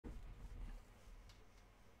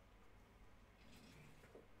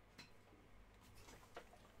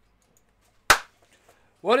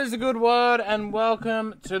What is the good word, and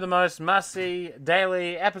welcome to the most must-see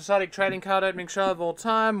daily episodic trading card opening show of all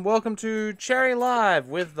time. Welcome to Cherry Live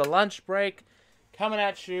with the lunch break, coming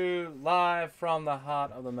at you live from the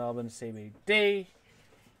heart of the Melbourne CBD,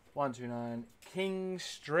 129 King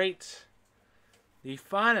Street, the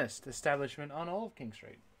finest establishment on all of King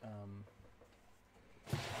Street.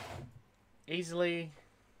 Easily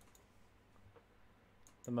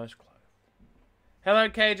the most close. Hello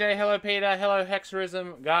KJ, hello Peter, hello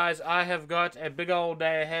Hexerism. Guys, I have got a big old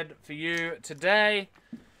day ahead for you today.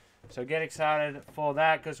 So get excited for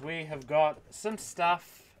that because we have got some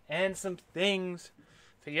stuff and some things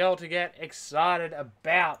for y'all to get excited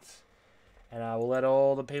about. And we'll let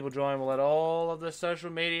all the people join. We'll let all of the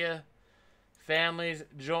social media families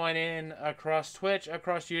join in across Twitch,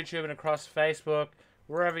 across YouTube, and across Facebook,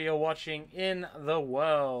 wherever you're watching in the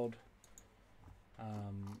world.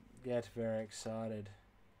 Get very excited.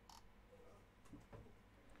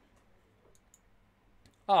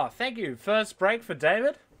 Oh, thank you. First break for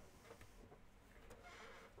David.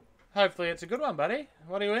 Hopefully it's a good one, buddy.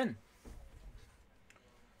 What are you in?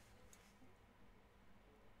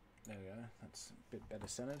 There we go. That's a bit better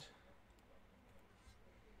centered.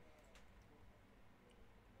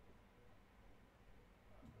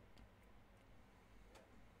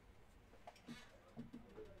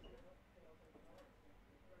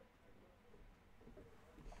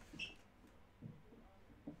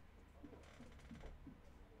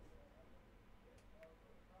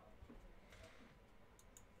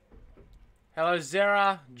 Hello,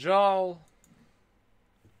 Zara, Joel,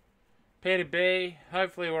 Peter B.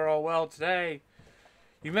 Hopefully we're all well today.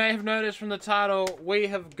 You may have noticed from the title, we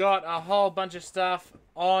have got a whole bunch of stuff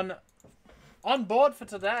on board for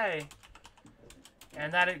today.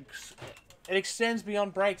 And that it extends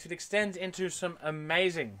beyond breaks. It extends into some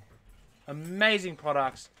amazing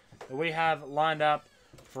products that we have lined up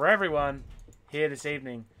for everyone here this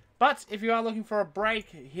evening. But if you are looking for a break,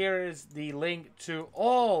 here is the link to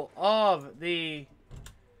all of the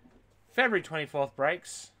February 24th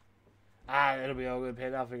breaks. It'll be all good,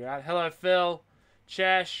 Peter. I'll figure it out. Hello, Phil.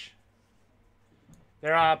 Chesh.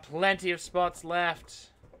 There are plenty of spots left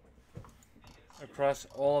across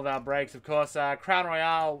all of our breaks. Of course, Crown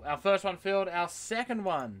Royale, our first one filled. Our second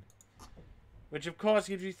one, which of course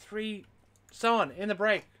gives you 3, someone in the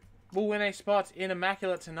break will win a spot in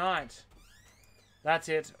Immaculate tonight. That's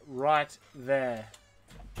it right there.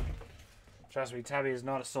 Trust me, Tabby is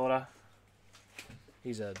not a sorter.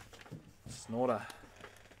 He's a snorter.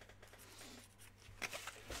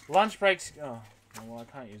 Lunch breaks. Oh, well, I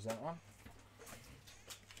can't use that one.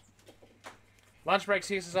 Lunch break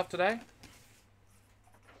kicks us off today.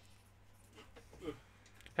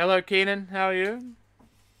 Hello, Keenan. How are you?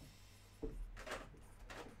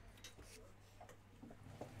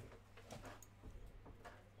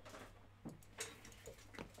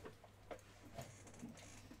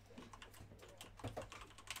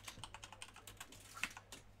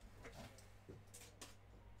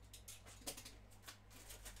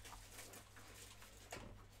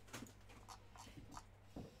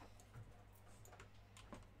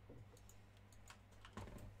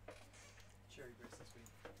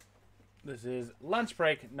 This is lunch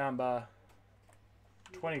break number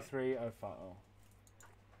 2305.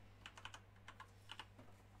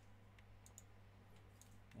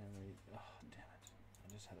 And oh, damn it.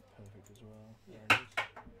 I just had it perfect as well. There it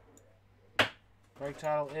is. Break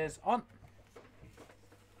title is on.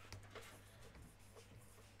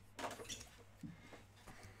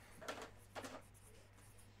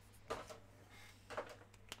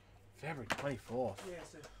 February 24th. Yeah,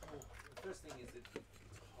 so the first thing is that it's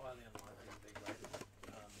highly unlikely to be graded.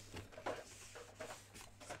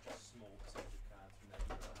 Such a small percentage of cards from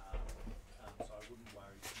that so I wouldn't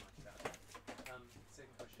worry too much about that.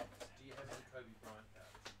 Second question, do you have any Kobe Bryant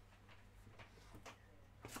cards?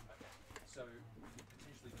 Okay, so you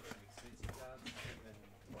potentially got some expensive cards, even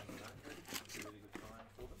one that aren't graded. It's a really good time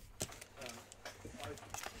for them. I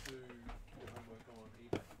do your homework on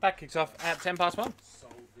eBay. That kicks off at 10 past 1.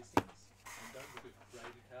 Sold listings. And don't look at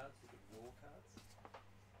graded cards, look at raw cards.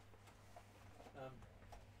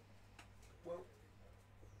 Well,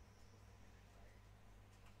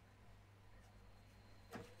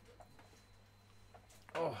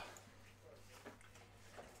 oh.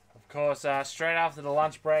 Of course, straight after the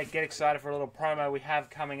lunch break, get excited for a little promo we have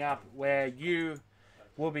coming up where you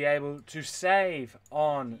will be able to save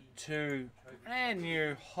on 2 brand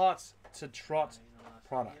new hot to trot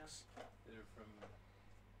products. that are from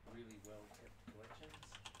really well kept collections.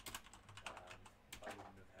 I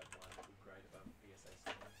wouldn't have had one that would grade above PSA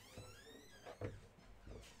 7.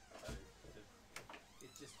 So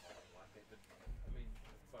it's just I don't like it, but I mean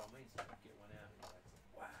screen so you can get one out and you're like,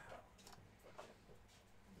 wow.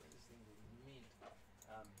 This thing was mint.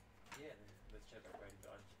 Yeah, then let's chat about grading.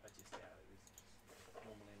 I just doubt it. It's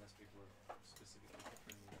normally, unless people are specifically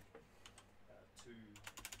picking to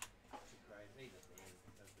grade, neither then.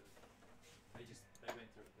 They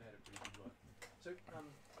went through it. They had a pretty good one. So,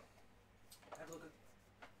 have a look at.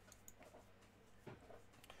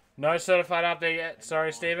 No certified update yet.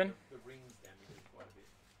 Sorry, Stephen. The rings damage it quite a bit.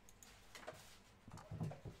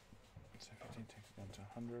 So 15 takes it down to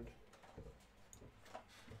 100.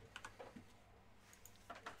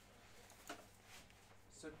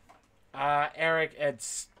 So, Eric,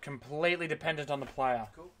 it's completely dependent on the player.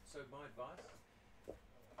 cool. So my advice: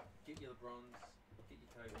 get your LeBrons, get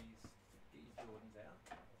your Kobe's, get your Jordans out.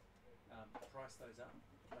 Price those up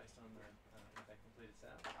based on the if they completed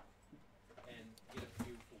sale, and get a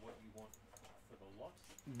feel for what you want for the lot,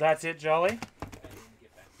 That's it, Jolly. and then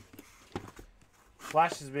get back to it.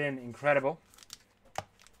 Flash has been incredible.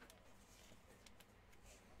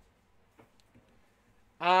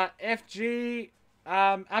 FG,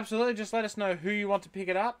 absolutely. Just let us know who you want to pick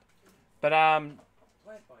it up. But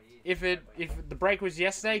Play it by ear. if the break was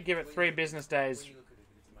yesterday, give it 3 business days When you look at it,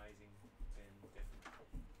 if it's amazing, then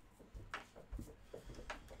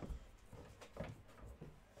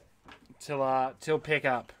definitely. till pick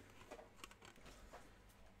up.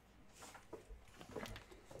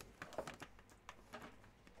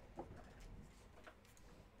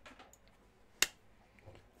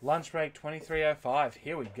 Lunch break 23:05.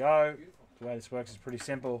 Here we go. Beautiful. The way this works is pretty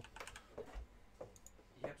simple.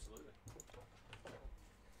 Yeah, absolutely.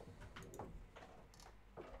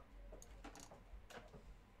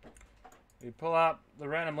 We pull up the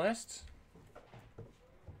random list.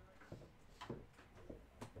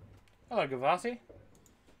 Hello, Gavasi.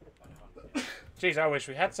 Jeez, I wish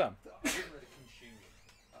we had some. I wouldn't let it consume you.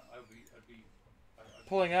 I'd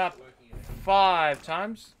Pulling up working it 5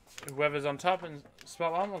 times. Whoever's on top in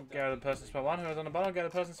spot 1 will go to the person in spot 1. Whoever's on the bottom will go to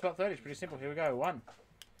the person in spot 30. It's pretty simple. Here we go. 1, in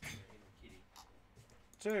the kitty.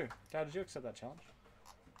 2. Dad, did you accept that challenge?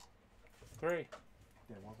 3,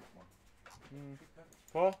 Yeah, one.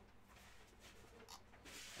 4,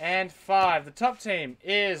 and 5. The top team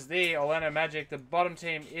is the Orlando Magic. The bottom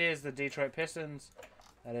team is the Detroit Pistons.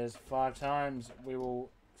 That is 5 times. We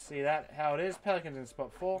will see that how it is. Pelicans in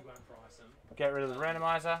spot 4. We won't price them. Get rid of the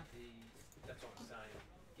randomizer. That's what I'm saying.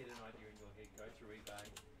 Get an idea in your head. Go through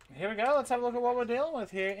eBay. Here we go. Let's have a look at what we're dealing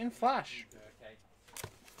with here in Flash. Okay.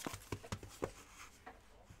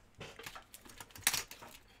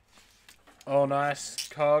 Oh, nice.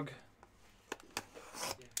 Cog.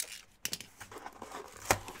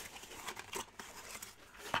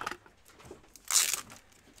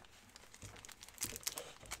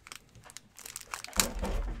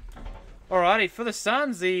 Alrighty, for the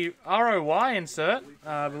Suns, the ROY insert.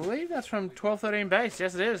 I believe that's from 1213 base.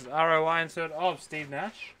 Yes, it is. ROY insert of Steve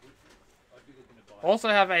Nash. I'd be looking to buy. Also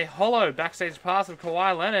have a hollow backstage pass of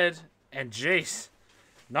Kawhi Leonard. And jeez,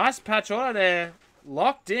 nice patch order there.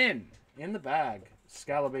 Locked in the bag.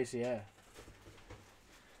 Scala BCA.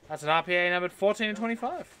 That's an RPA numbered 14 and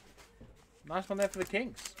 25. Nice one there for the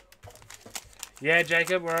Kings. Yeah,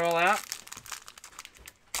 Jacob, we're all out.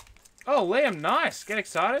 Oh, Liam, nice. Get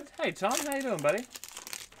excited. Hey, Tom, how you doing, buddy?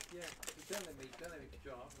 Yeah, but don't let me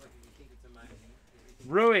drop. Like if you think it's amazing.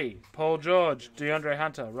 Rui, Paul George, DeAndre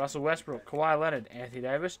Hunter, Russell Westbrook, Kawhi Leonard, Anthony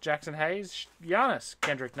Davis, Jackson Hayes, Giannis,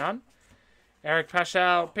 Kendrick Nunn, Eric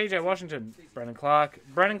Paschal, PJ Washington, Brendan Clark,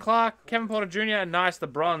 Kevin Porter Jr., and nice, the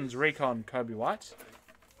bronze recon, Kobe White.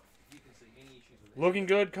 You can see any issues with it. Looking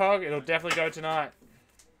good, Cog. It'll definitely go tonight.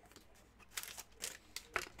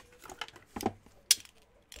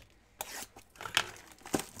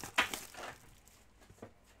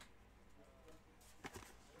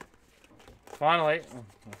 Finally, oh,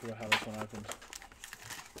 I forgot how this one opened.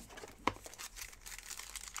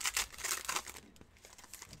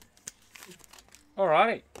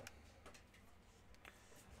 Alrighty.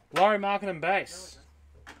 Laurie Marketing base.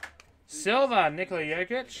 Silver, Nikola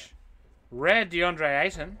Jokic. Red, DeAndre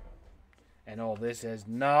Ayton. And all this is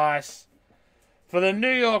nice. For the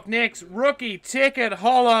New York Knicks, rookie ticket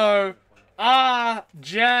hollow,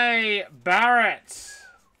 R.J. Barrett.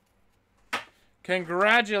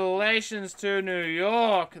 Congratulations to New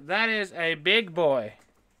York. That is a big boy.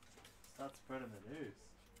 Start spreading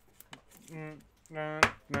the news.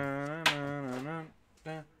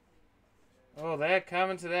 Oh, they're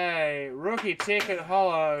coming today. Rookie ticket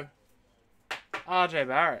hollow, R.J.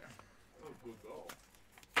 Barrett. Oh, good goal.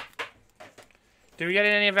 Do we get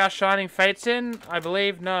any of our Shining Fates in? I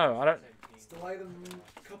believe no. I don't. It's delayed them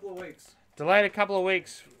a couple of weeks. Delayed a couple of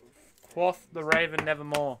weeks. Quoth the Raven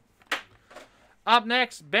nevermore. Up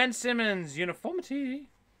next, Ben Simmons, Uniformity.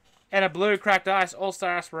 And a blue Cracked Ice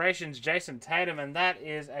All-Star Aspirations, Jason Tatum. And that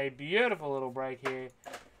is a beautiful little break here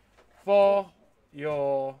for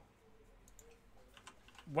your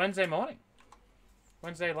Wednesday morning.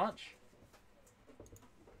 Wednesday lunch.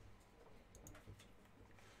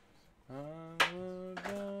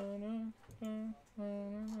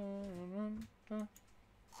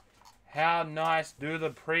 How nice do the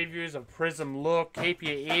previews of Prism look? Keep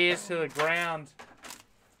your ears to the ground.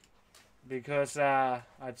 Because, I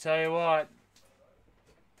tell you what,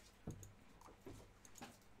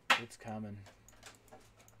 it's coming.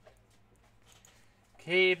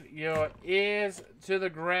 Keep your ears to the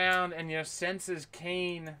ground and your senses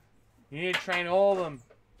keen. You need to train all of them.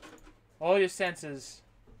 All your senses.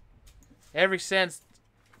 Every sense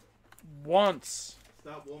once.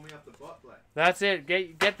 Start warming up the butt, Blake. That's it.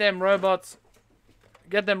 Get them robots.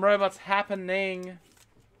 Get them robots happening.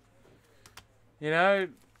 You know,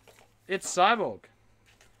 it's Cyborg.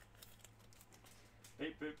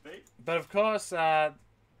 Beep, beep, beep. But of course,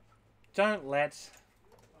 don't let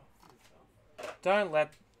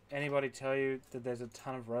anybody tell you that there's a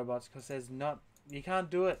ton of robots, because there's not. You can't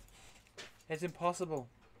do it. It's impossible.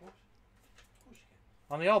 Of course you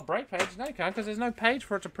can. On the old break page, no, you can't, because there's no page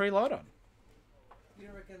for it to preload on. You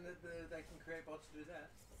don't reckon that they can create bots to do that?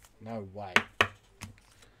 No way.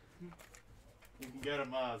 You can go to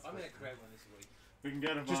Mars. I'm going to create one this week. We can go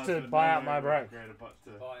to Mars. Just to but buy no out my way we break. can create a bot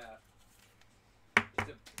to... Buy out.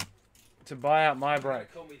 To buy out my They're gonna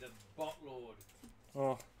break. call me the bot lord.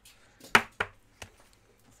 Oh,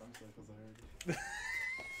 Some circles already.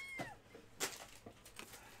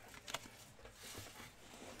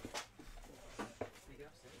 Speak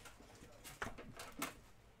up, Sam.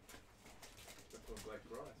 That's what Blake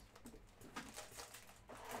Rice.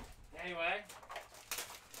 anyway,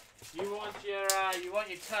 you want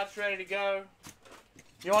your touch ready to go.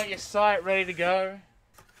 You want your sight ready to go.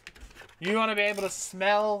 You want to be able to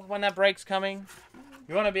smell when that break's coming.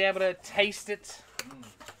 You want to be able to taste it.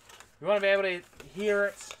 You want to be able to hear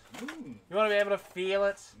it. You want to be able to feel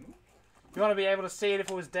it. You want to be able to see it if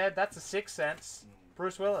it was dead. That's a Sixth Sense.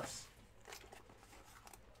 Bruce Willis.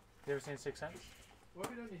 You ever seen Sixth Sense? What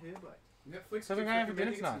have you done your hair, Blake? Netflix. So we're going out for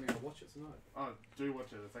dinner tonight. I'll watch it tonight. Oh, do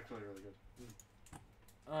watch it. It's actually really good.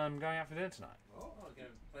 I'm going out for dinner tonight. Oh, I'm going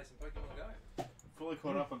to play some Pokemon Go. Fully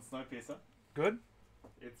caught up on Snowpiercer. Good?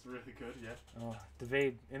 It's really good, yeah. Oh,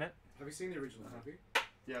 David in it. Have you seen the original? Have you?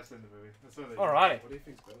 Yeah, I've seen the movie. I saw the Alrighty. What do you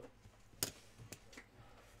think's better?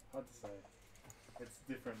 Hard to say. It's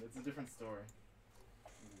different. It's a different story.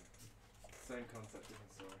 Same concept,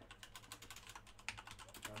 different story.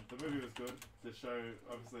 The movie was good. The show,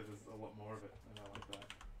 obviously, there's a lot more of it, and I like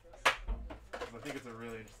that. 'Cause I think it's a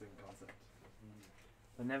really interesting concept.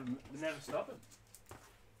 They never stop it.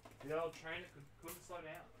 The old train couldn't slow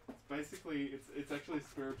down. It's basically, it's actually a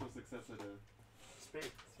spiritual successor to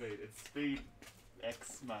Speed. Speed. It's Speed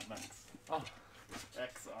X Mad Max. Oh.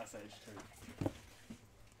 X Ice Age 2.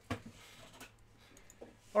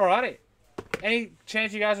 Alrighty. Any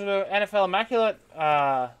chance you guys will do NFL Immaculate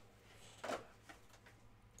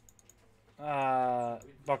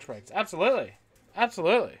box breaks? Absolutely.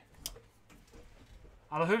 Absolutely.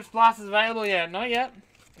 Are the Hoops Blasters available yet? Not yet.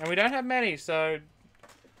 And we don't have many, so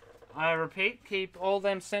I repeat, keep all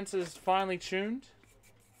them senses finely tuned.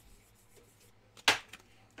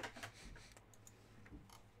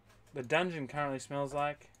 The dungeon currently smells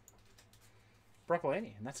like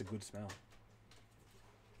broccolini, and that's a good smell.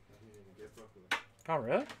 I didn't even get broccoli. Oh,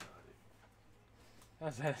 really? No,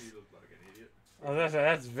 That's, I didn't. You look like an idiot. oh,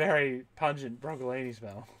 that's very pungent broccolini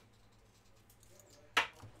smell.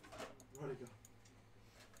 Where'd he go?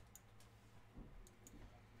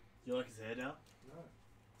 You like his hair now? No.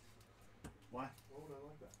 Why? Why would I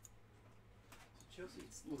like that? Chelsea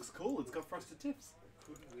It looks cool. It's got frosted tips.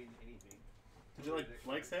 couldn't win anything. Did you like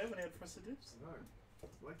Blake's hair when he had frosted tips? No.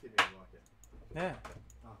 Blake didn't even like it. Yeah.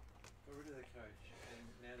 Got rid of their coach, and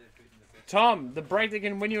now they're beating the best. Tom, the break that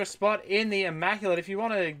can win you a spot in the Immaculate. If you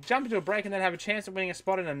want to jump into a break and then have a chance at winning a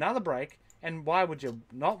spot in another break, and why would you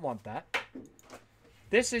not want that?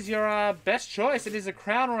 This is your best choice. It is a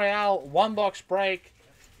Crown Royale one-box break.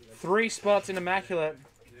 3 spots in Immaculate.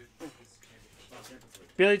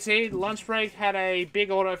 Billy T, lunch break had a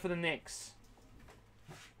big auto for the Knicks.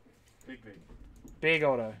 Big. Big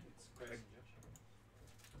auto. It's crazy,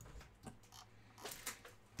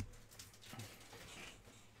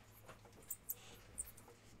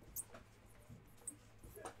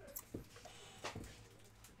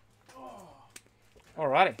 Josh.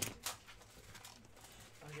 Alrighty.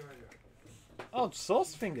 Okay. Oh,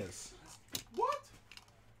 sauce fingers. What?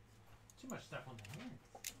 Too much stuff on the hand.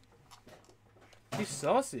 She's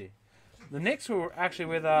saucy. The Knicks were actually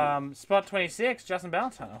with spot 26, Justin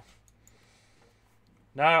Valentine.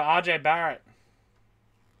 No, RJ Barrett.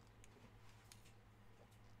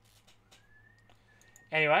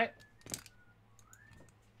 Anyway.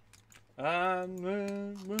 For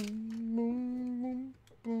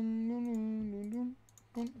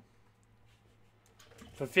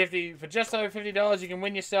just over $50, you can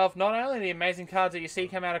win yourself not only the amazing cards that you see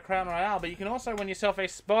come out of Crown Royale, but you can also win yourself a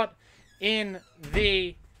spot in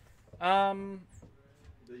the The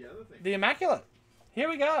other thing. the Immaculate. Here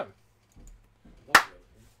we go.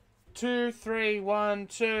 2, 3, 1,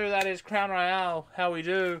 2. That is Crown Royale. How we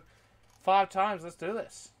do. 5 times. Let's do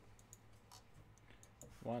this.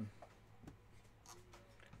 1,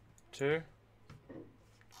 2,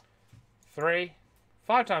 3.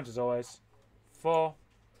 5 times as always. 4.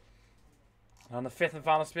 On the 5th and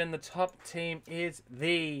final spin, the top team is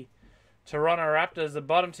the Toronto Raptors. The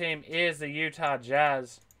bottom team is the Utah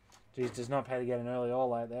Jazz. Jeez, does not pay to get an early or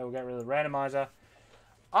late there. We'll get rid of the randomizer.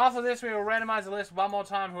 After this, we will randomize the list one more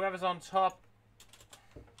time. Whoever's on top.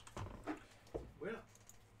 Winner.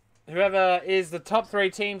 Whoever is the top 3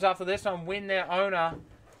 teams after this one win their owner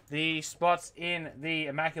the spots in the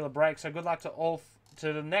Immaculate Break. So good luck to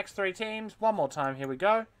to the next 3 teams. One more time. Here we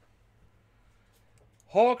go.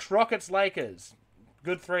 Hawks, Rockets, Lakers.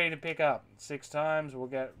 Good 3 to pick up. 6 times. We'll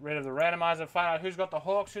get rid of the randomizer. Find out who's got the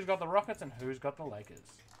Hawks, who's got the Rockets, and who's got the Lakers.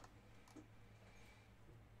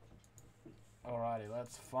 Alrighty,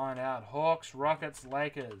 let's find out. Hawks, Rockets,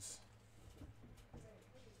 Lakers.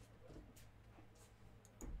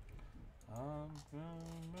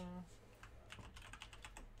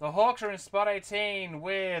 The Hawks are in spot 18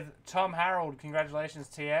 with Tom Harold. Congratulations,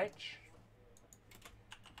 TH.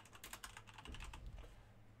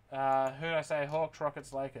 Who did I say? Hawks,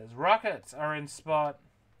 Rockets, Lakers. Rockets are in spot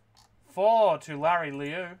 4 to Larry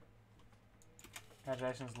Liu.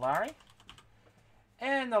 Congratulations, Larry.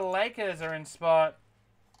 And the Lakers are in spot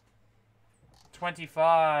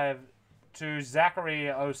 25 to Zachary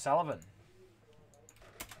O'Sullivan.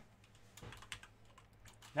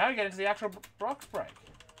 Now we get into the actual box break.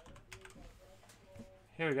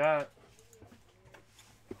 Here we go.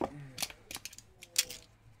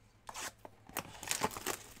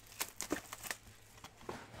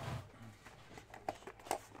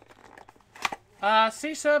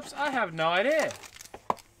 C-Serps, I have no idea.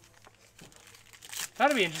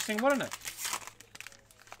 That'd be interesting, wouldn't it?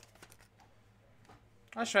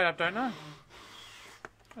 I straight up don't know.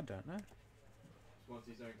 I don't know. Wants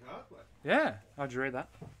his own card play. Yeah, how'd you read that?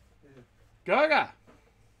 Yeah. Goga.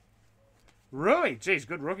 Rui. Jeez,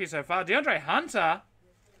 good rookie so far. DeAndre Hunter.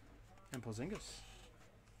 And Porzingis.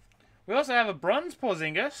 We also have a bronze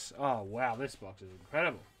Porzingis. Oh, wow, this box is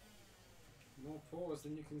incredible. More pause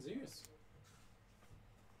than you can use.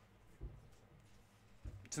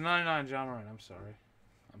 It's a 99 John Moran. I'm sorry.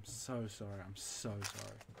 I'm so sorry. I'm so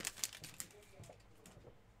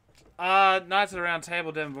sorry. Knights of the Round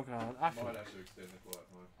Table, Devin Booker. I feel Might have to extend the quiet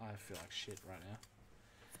time. I feel like shit right now.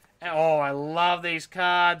 And, oh, I love these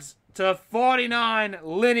cards. To 49,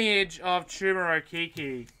 Lineage of Chuma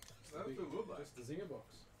Okeke. That would feel good, mate. Just the Zinger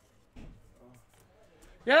box.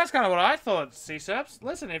 Yeah, that's kind of what I thought, C-Serps.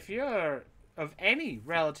 Listen, if you're of any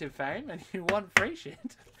relative fame and you want free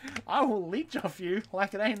shit, I will leech off you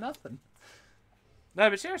like it ain't nothing. No,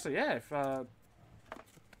 but seriously, yeah.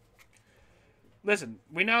 Listen,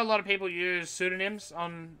 we know a lot of people use pseudonyms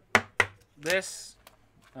on this,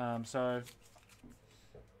 so...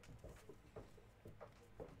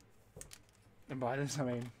 And by this, I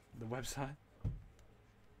mean the website.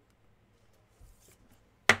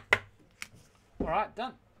 Alright,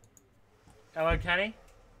 done. Hello, Kenny.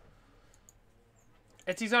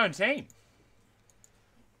 It's his own team.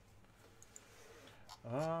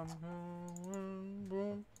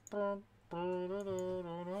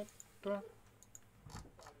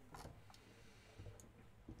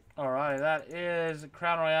 Alrighty, that is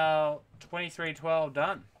Crown Royale 23-12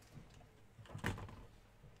 done.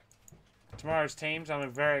 Tomorrow's teams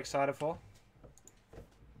I'm very excited for.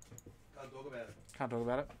 Can't talk about it. Can't talk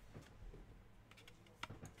about it.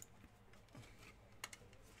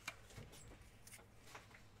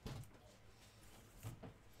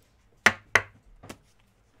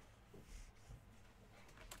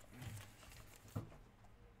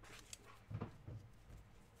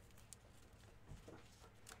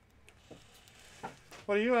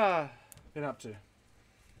 What have you been up to?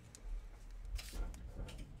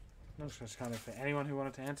 I'm just kind of for anyone who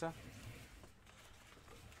wanted to answer.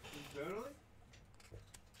 Internally?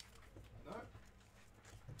 No.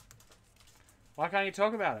 Why can't you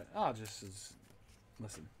talk about it? Oh,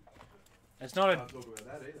 listen. It's not a. Can't talk about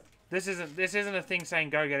that either. This isn't a thing saying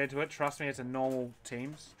go get into it. Trust me, it's a normal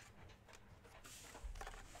teams.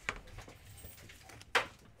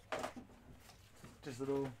 Just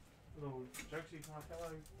little jokes you from my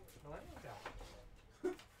fellow millennial guy.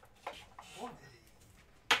 What?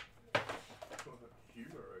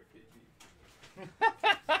 Humor,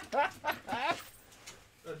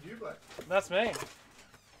 That's you, Black. That's me.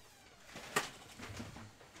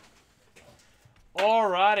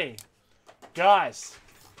 Alrighty. Guys.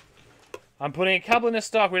 I'm putting a couple in the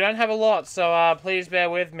stock. We don't have a lot, so please bear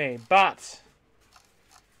with me. But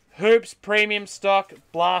Hoops Premium Stock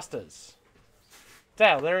Blasters.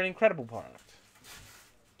 Dale, they're an incredible product.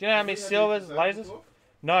 Do you know how many silvers, lasers?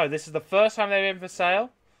 No, this is the first time they've been for sale.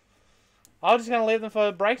 I was just going to leave them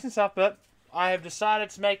for breaks and stuff, but I have decided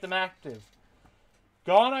to make them active.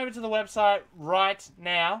 Go on over to the website right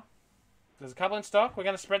now. There's a couple in stock. We're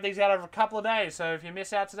going to spread these out over a couple of days, so if you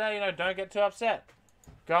miss out today, don't get too upset.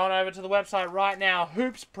 Go on over to the website right now.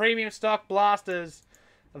 Hoops Premium Stock Blasters.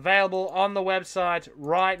 Available on the website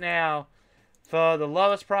right now for the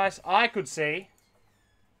lowest price I could see.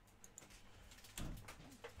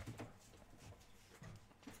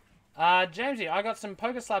 Jamesy, I got some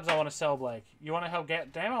poker slabs I want to sell, Blake. You want to help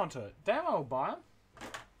get Damo onto it? Damo will buy them.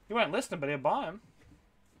 He won't list them, but he'll buy them.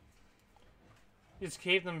 He'll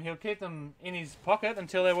keep them in his pocket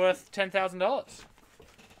until they're worth $10,000.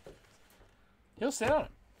 He'll sit on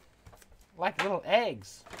it. Like little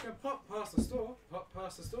eggs. You can pop past the store. Pop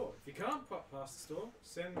past the store. If you can't pop past the store,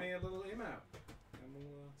 send me a little email. And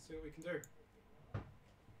we'll see what we can do.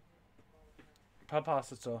 Pop past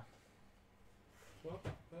the store. Pop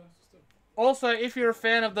past the store. Also, if you're a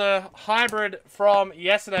fan of the hybrid from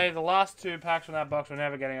yesterday, the last 2 packs from that box were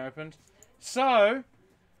never getting opened. So,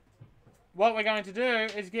 what we're going to do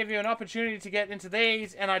is give you an opportunity to get into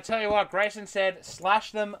these. And I tell you what, Grayson said,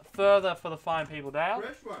 slash them further for the fine people, Dale.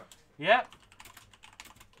 Fresh one. Yep.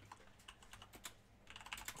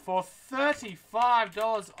 For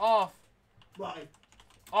 $35 off Why?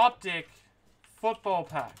 Optic football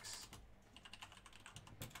packs.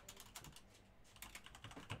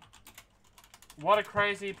 What a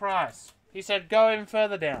crazy price. He said, go even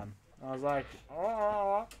further down. I was like,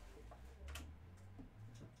 oh.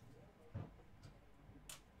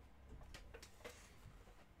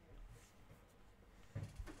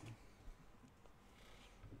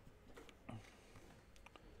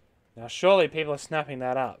 Now, surely people are snapping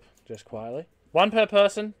that up, just quietly. 1 per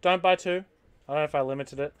person. Don't buy 2. I don't know if I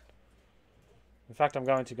limited it. In fact, I'm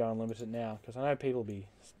going to go and limit it now, because I know people be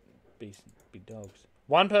dogs.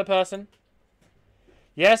 1 per person.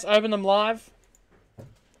 Yes, open them live.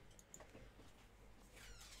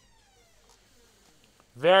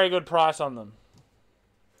 Very good price on them.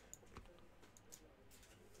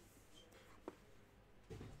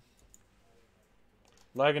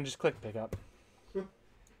 Logan, just click pick up. Yeah,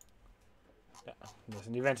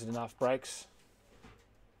 listen, you've entered enough breaks.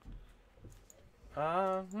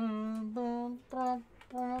 I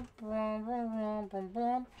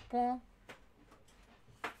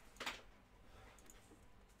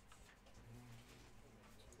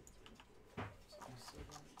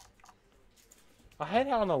hate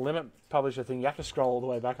how on the limit publisher thing you have to scroll all the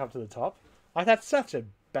way back up to the top. Like, that's such a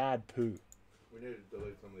bad poo. We need to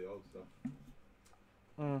delete some of the old stuff.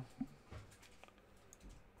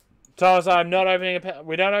 Thomas, I'm not opening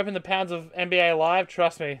we don't open the pounds of NBA Live.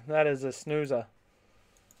 Trust me, that is a snoozer.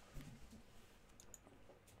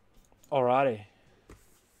 Alrighty.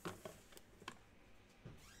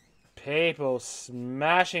 People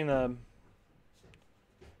smashing them.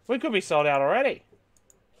 We could be sold out already.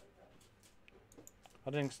 I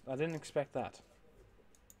didn't expect that.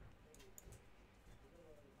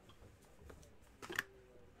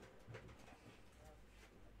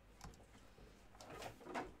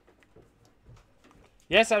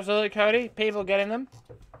 Yes, absolutely, Cody. People getting them.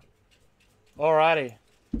 Alrighty.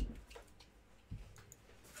 Of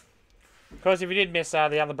course, if you did miss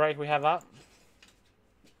the other break we have up,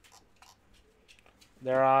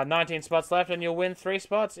 there are 19 spots left, and you'll win 3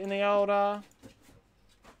 spots in the old.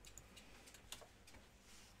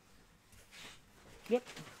 Yep.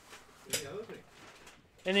 Any other thing?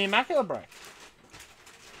 In the Immaculate break.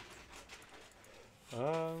 Is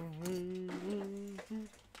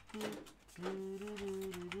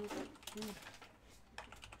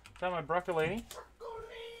that my broccolini?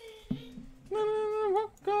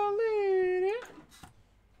 Broccolini.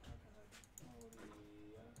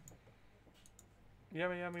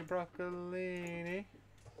 Yummy, yummy broccolini.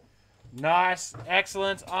 Nice.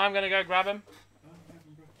 Excellent. I'm going to go grab him.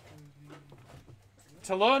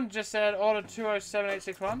 Talon just said order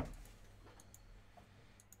 207861.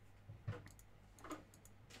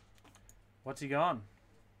 What's he gone?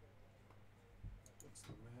 What's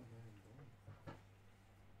the madman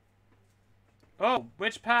doing? Oh,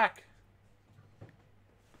 which pack?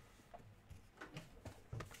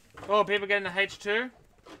 Oh, people getting the H2?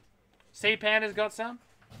 Sea Panda's got some?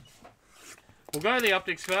 We'll go to the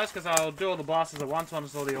optics first because I'll do all the blasters at once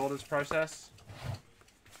once all the orders process.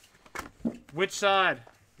 Which side?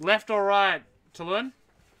 Left or right, Tulun?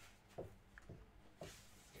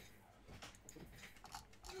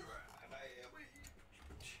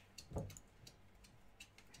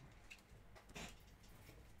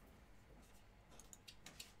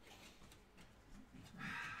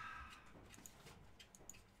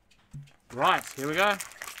 Right, here we go.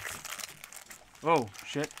 Oh,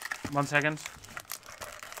 shit. 1 second.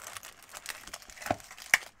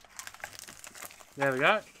 There we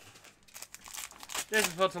go. This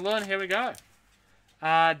is for Tulun. Here we go.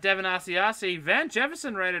 Devin RCRC, Van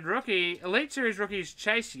Jefferson rated rookie, Elite Series rookies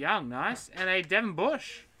Chase Young, nice, and a Devin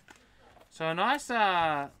Bush. So a nice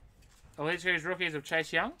Elite Series rookies of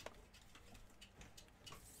Chase Young.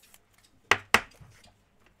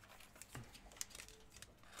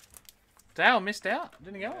 Dale missed out.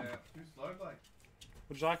 Didn't go on. Too slow, Blake.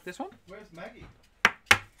 Would you like this one? Where's Maggie?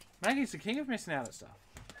 Maggie's the king of missing out at stuff.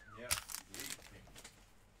 Yeah.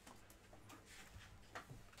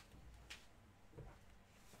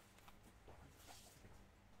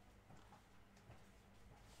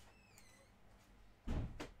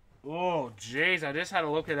 Oh, jeez. I just had a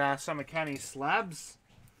look at some of Canny's slabs.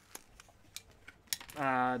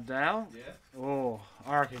 Dale? Yeah. Oh,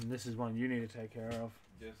 I reckon this is one you need to take care of.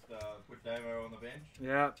 Just put Davo on the bench.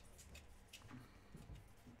 Yep.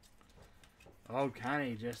 Oh,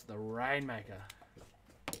 Canny, just the rainmaker.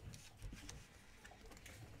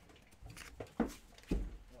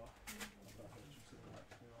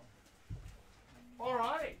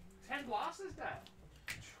 Alrighty. 10 blasters, Dale.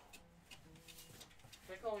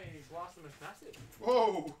 They call me Blastomus Massive.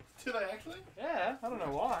 Whoa! Did I actually? Yeah, I don't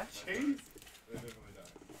know why. Jeez. They definitely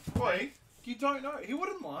don't. Wait, you don't know? He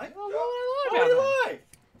wouldn't lie. Well, what would I Why lie would about he that? lie?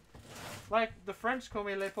 Like, the French call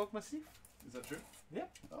me Le Porc Massif. Is that true? Yeah.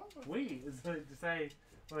 Oh, Oui, is to say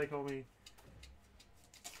what they call me.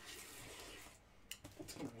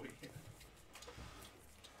 that's weird.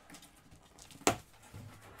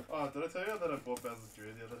 Oh, did I tell you that I bought Bowser's Drew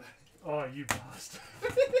the other day? Oh, you bastard.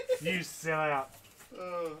 You sellout.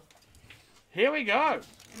 Uh, Here we go.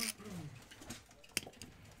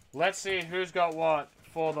 Let's see who's got what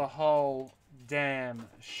for the whole damn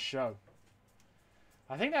show.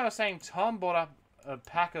 I think they were saying Tom bought up a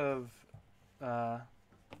pack of...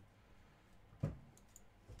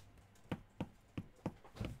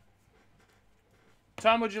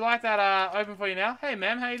 Tom, would you like that open for you now? Hey,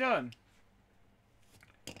 ma'am, how you doing?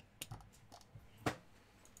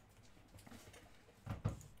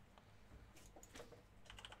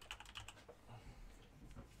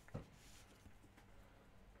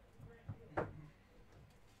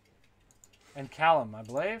 And Callum, I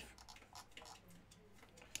believe.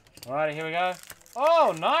 Alrighty, here we go.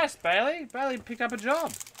 Oh, nice, Bailey. Bailey picked up a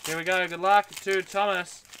job. Here we go. Good luck to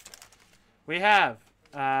Thomas. We have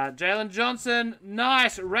Jalen Johnson.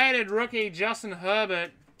 Nice. Rated rookie Justin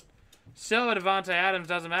Herbert. Silver Devontae Adams.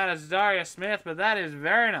 Doesn't matter. It's Darius Smith, but that is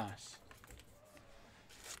very nice.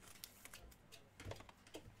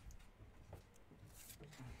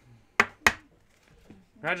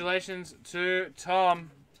 Congratulations to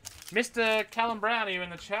Tom. Mr. Callum Brown, are you in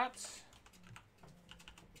the chat?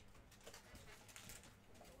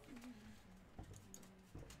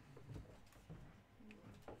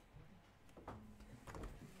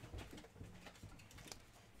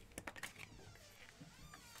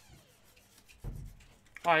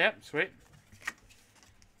 Oh, yep, sweet.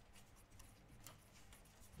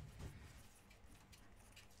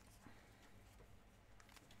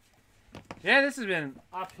 Yeah, this has been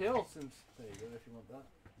uphill since... There you go, if you want that.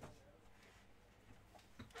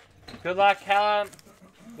 Good luck, Callum.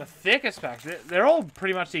 The thickest packs. They're all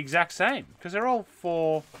pretty much the exact same. Because they're all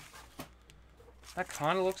for... That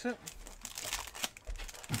kind of looks it.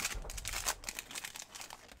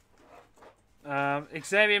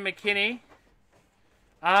 Xavier McKinney.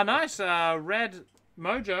 Nice. Red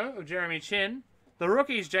Mojo of Jeremy Chin. The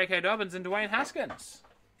rookies, J.K. Dobbins and Dwayne Haskins.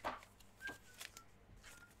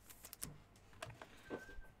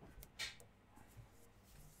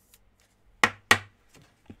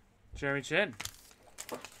 Jeremy Chin.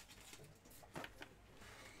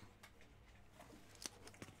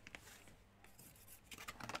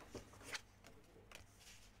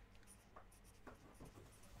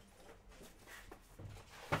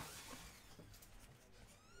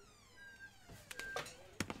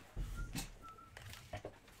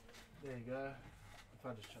 There you go. If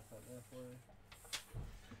I just chuck that there for you.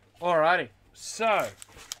 Alrighty. So,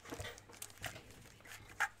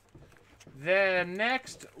 the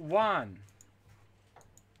next one.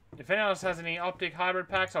 If anyone else has any Optic hybrid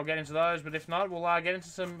packs, I'll get into those. But if not, we'll get into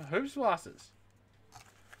some Hoops Blasters.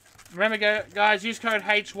 Remember, guys, use code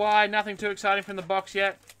HY. Nothing too exciting from the box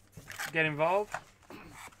yet. Get involved.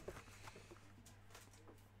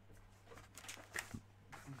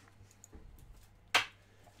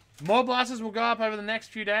 More blasters will go up over the next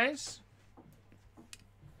few days.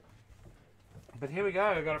 But here we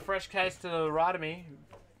go. We've got a fresh case to the right of me.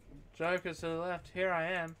 Joker's to the left. Here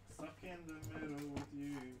I am. Stuck in the middle with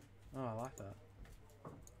you. Oh, I like that.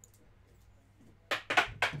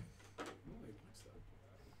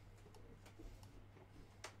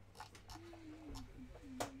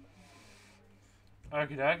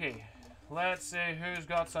 Okie dokie. Let's see who's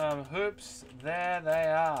got some hoops. There they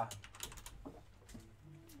are.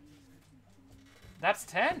 That's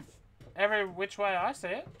 10. Every which way I see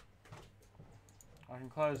it. I can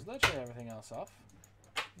close literally everything else off.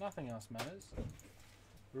 Nothing else matters.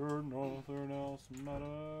 Nothing else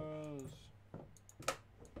matters.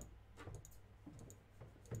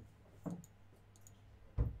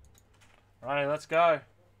 Alrighty, let's go.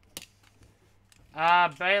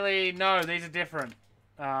 Bailey, no, these are different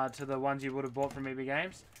to the ones you would have bought from EB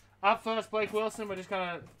Games. Up first, Blake Wilson. We're just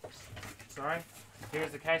gonna... Sorry.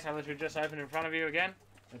 Here's the case I literally just opened in front of you again.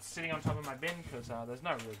 It's sitting on top of my bin because there's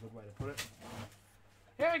no really good way to put it.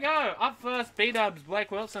 Here we go. Up first, B-Dubs, Blake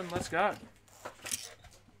Wilson. Let's go.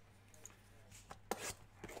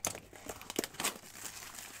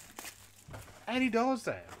 $80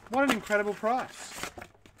 there. What an incredible price.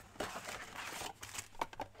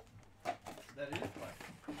 That is black.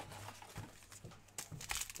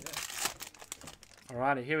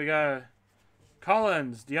 Alrighty, here we go.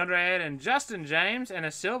 Collins, DeAndre Ayton, Justin James, and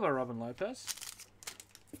a silver Robin Lopez.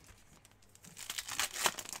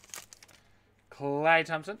 Klay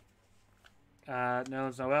Thompson.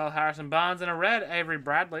 Nerlens Noel, Harrison Barnes, and a red Avery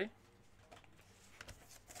Bradley.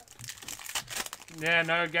 Yeah,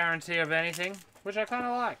 no guarantee of anything, which I kind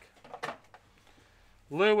of like.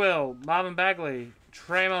 Lou Will, Marvin Bagley,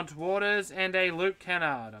 Tremont Waters, and a Luke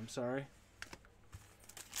Kennard. I'm sorry.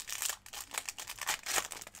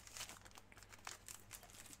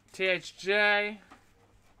 THJ,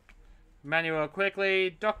 Manuel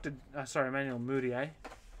Quickly, Manuel Moutier.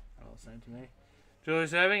 All the same to me.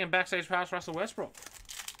 Julius Erving, and backstage pass Russell Westbrook.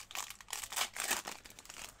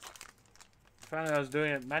 Apparently I was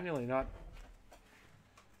doing it manually, not...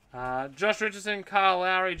 Josh Richardson, Kyle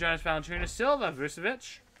Lowry, Jonas Valanciunas, Silva,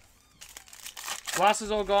 Vucevic.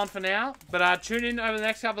 Blasters all gone for now, but tune in over the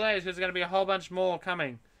next couple of days because there's going to be a whole bunch more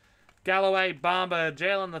coming. Galloway, Bamba,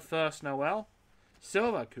 Jalen the First, Noel.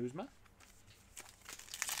 Silva, Kuzma.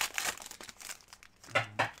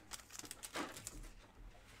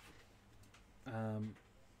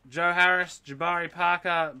 Joe Harris, Jabari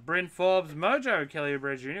Parker, Bryn Forbes, Mojo, Kelly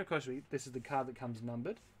Oubre Jr. Of course, this is the card that comes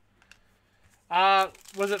numbered.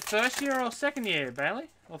 Was it first year or second year,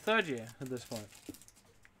 Bailey? Or third year at this point?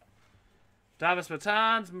 Davis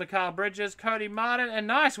Bertans, Mikal Bridges, Cody Martin, and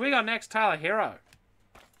nice, we got next Tyler Hero.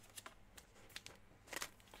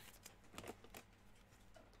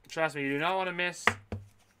 Trust me, you do not want to miss.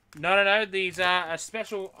 No. These are a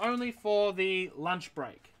special only for the lunch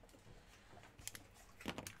break.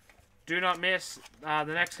 Do not miss the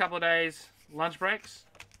next couple of days lunch breaks.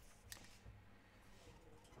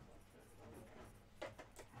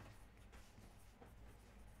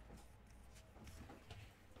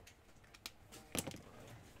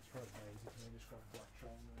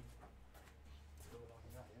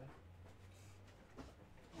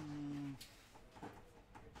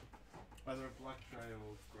 Either a black tray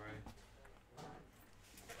or grey.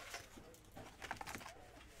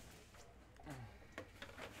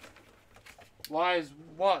 Why is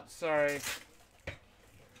what? Sorry.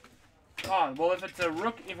 Oh, well, if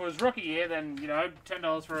it was rookie year, then you know,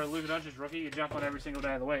 $10 for a Luka Doncic rookie. You jump on every single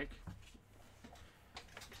day of the week.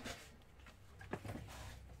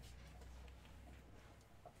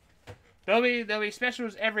 There'll be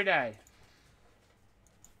specials every day.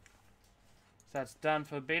 So that's done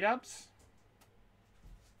for B-Dubs.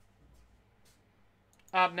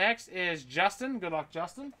 Up next is Justin. Good luck,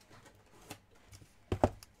 Justin.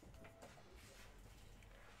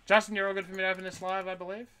 Justin, you're all good for me to open this live, I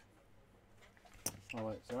believe. Oh,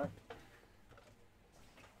 wait, sorry.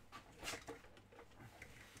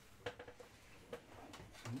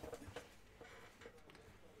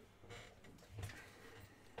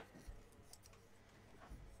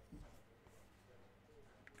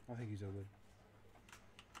 I think he's all good.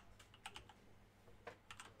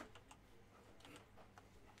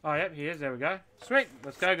 Oh, yep, he is. There we go. Sweet.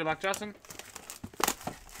 Let's go. Good luck, Justin.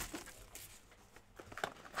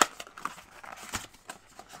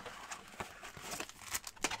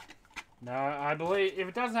 No, I believe if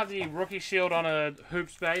it doesn't have the rookie shield on a hoop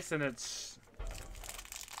space, then it's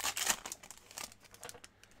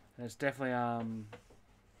definitely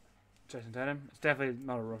Jason Tatum. It's definitely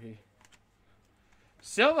not a rookie.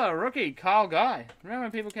 Silver rookie Kyle Guy. Remember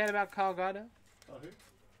when people cared about Kyle Guy? Oh, who?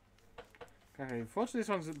 Okay, unfortunately this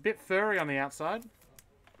one's a bit furry on the outside,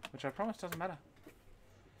 which I promise doesn't matter.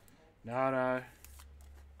 No.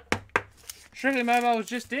 Strictly Mobile was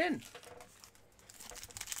just in.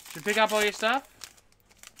 Should pick up all your stuff.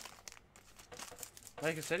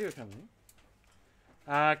 Lakers said you were coming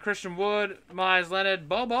in. Christian Wood, Myers Leonard,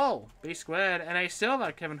 Bol, B squared, and a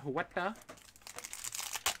silver, Kevin Huerta.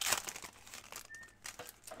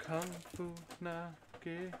 Kung Fu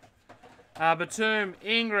Nagi. Batum,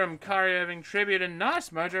 Ingram, Kyrie Irving, Tribute, and nice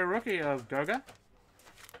Mojo rookie of Goga.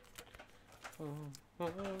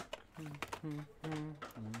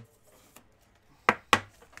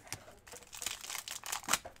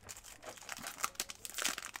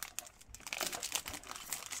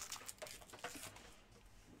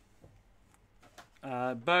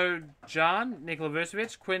 Bo John, Nikola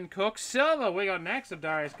Vucevic, Quinn Cook, silver. We got next of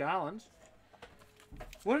Darius Garland.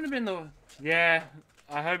 Wouldn't have been the... Yeah,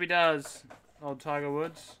 I hope he does. Old Tiger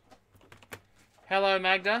Woods. Hello,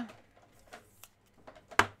 Magda.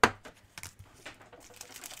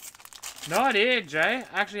 No idea, Jay.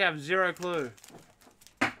 I actually have zero clue.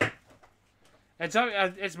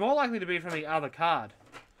 It's more likely to be from the other card.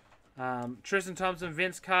 Tristan Thompson,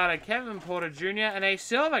 Vince Carter, Kevin Porter Jr., and a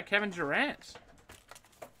silver, Kevin Durant.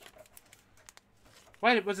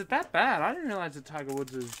 Wait, was it that bad? I didn't realize that Tiger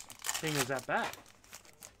Woods' thing was that bad.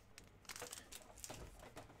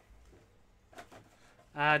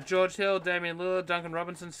 George Hill, Damian Lillard, Duncan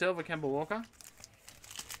Robinson, silver, Kemba Walker.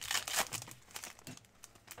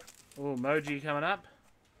 Oh, Moji coming up.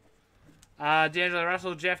 D'Angelo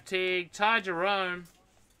Russell, Jeff Teague, Ty Jerome,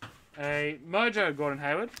 a Mojo Gordon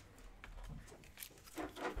Hayward.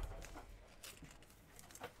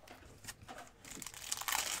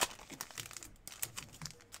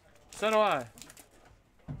 So do I.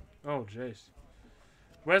 Oh, jeez.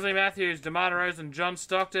 Wesley Matthews, DeMar DeRozan, John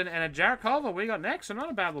Stockton, and a Jarrett Culver we got next. So not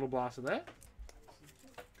a bad little blaster there.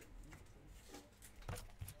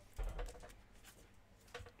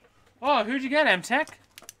 Oh, who'd you get, M-Tech?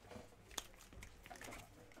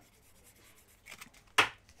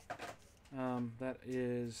 That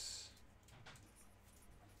is...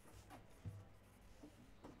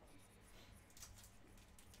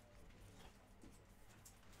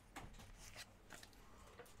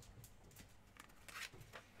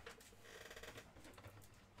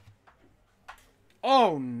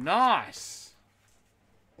 Oh, nice.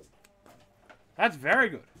 That's very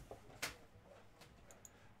good.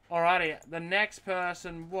 Alrighty, the next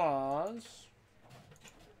person was...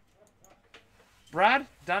 Brad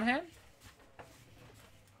Dunham?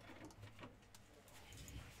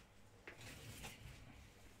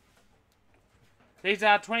 These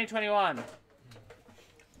are 2021.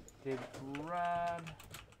 Did Brad...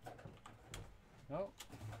 Oh.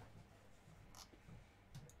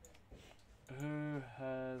 Who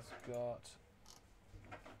has got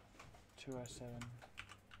 207?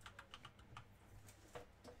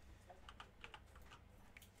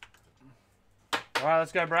 All right,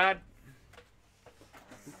 let's go, Brad.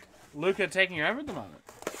 Luca taking over at the moment.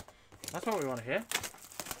 That's what we want to hear.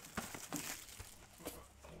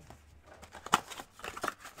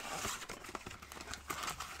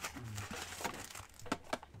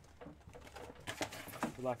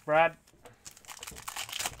 Good luck, Brad.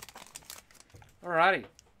 Alrighty.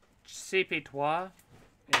 CP3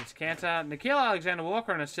 is Cantor. Nikhil Alexander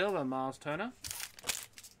Walker and a silver, Miles Turner.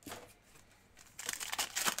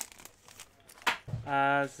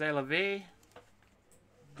 Zayla V.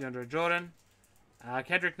 DeAndre Jordan.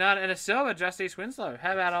 Kendrick Nunn and a silver, Justice Winslow.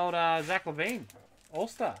 How about old Zach LaVine?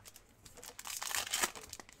 All-Star.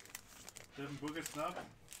 Devin Booker snub.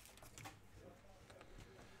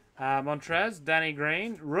 Montrez, Danny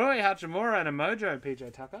Green, Rui Hachimura and a Mojo,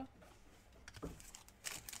 PJ Tucker.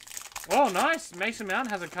 Oh, nice. Mason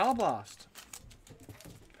Mount has a Color Blast.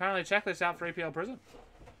 Apparently check this out for EPL Prison.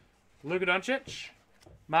 Luka Doncic,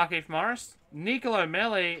 Markieff Morris, Nicolo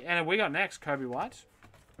Melli, and we got next, Kobe White.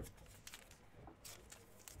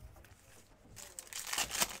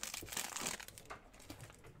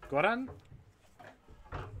 Gordon,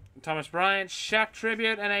 Thomas Bryant, Shaq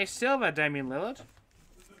Tribute, and a silver, Damian Lillard.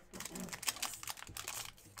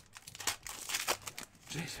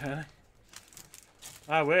 Jeez, Hurley.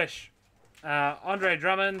 I wish. Andre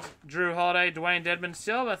Drummond, Drew Holiday, Dwayne Dedman,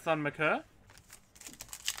 Silver, Thon McCurr.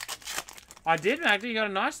 I did, Magda. You got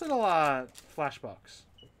a nice little flash box.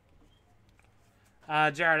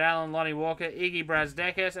 Jared Allen, Lonnie Walker, Iggy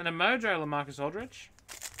Brazdakis, and a Mojo LaMarcus Aldridge.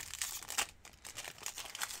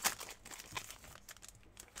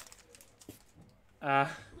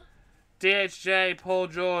 DHJ, Paul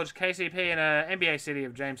George, KCP, and a NBA City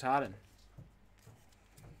of James Harden.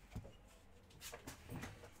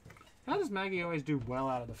 How does Maggie always do well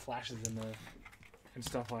out of the flashes and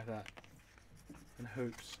stuff like that? And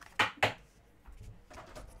hoops.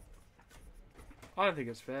 I don't think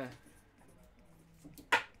it's fair.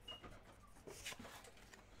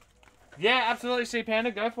 Yeah, absolutely, C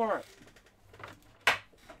Panda, go for it.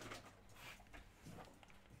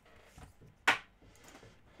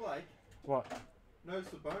 Blake, What? no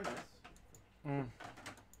Sabonis. Mm.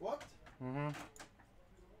 What? Mm-hmm.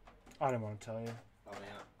 I didn't want to tell you. I'm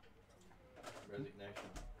out. Resignation.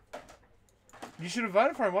 You should have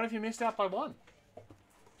voted for him. What if you missed out by one?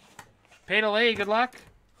 Peter Lee, good luck.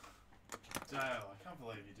 Dale, I can't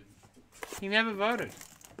believe you didn't. He never voted.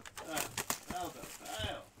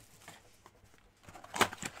 Dale.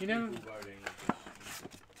 He never. People voting.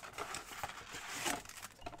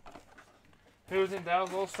 Who was in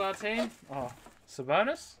Dale's All-Star team? Oh,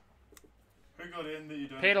 Sabonis? Who got in that you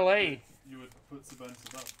don't? Peter Lee. You would put Sabonis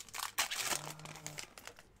above.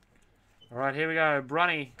 All right, here we go.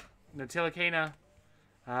 Bronny, Natilikina,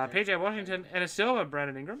 PJ Washington, and a silver,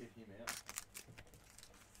 Brandon Ingram. Get him out.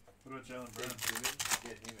 What about Jalen Brown? Ben Simmons,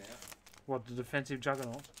 get him out. What, the defensive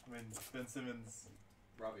juggernaut? I mean, Ben Simmons.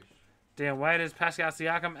 Rubbish. Dion Waiters, Pascal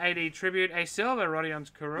Siakam, AD Tribute, a silver, Rodion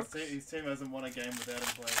Kurucs. His team hasn't won a game without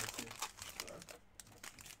him playing this year.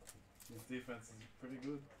 His defense is pretty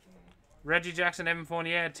good. Reggie Jackson, Evan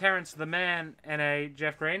Fournier, Terrence the Man, and a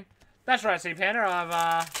Jeff Green. That's right, C Panda. I've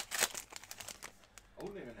I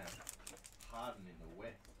wouldn't even have Harden in the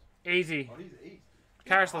West. easy. Oh, he's East.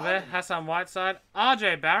 Karis LeVert, Hassan Whiteside,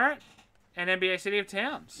 RJ Barrett, and NBA City of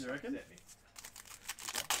Towns. You reckon? Set me.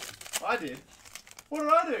 I did. What did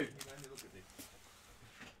I do? You know, look at this.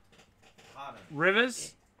 Harden.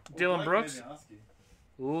 Rivers, Dylan Blake Brooks, made me ask you.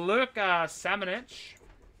 Luka Samanic,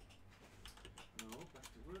 No, back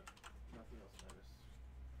to work. Nothing else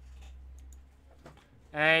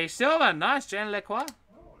noticed. a silver. Nice, Jan Lecroix.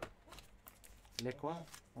 Oh, Lecroix.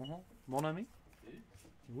 Mon ami.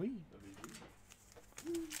 Oui.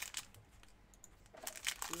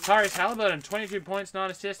 Tyrese Halliburton, 22 points, 9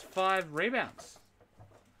 assists, 5 rebounds.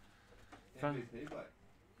 Fun. MVP,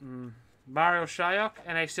 Blake. Mario Shayok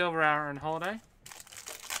and a silver Aaron Holiday.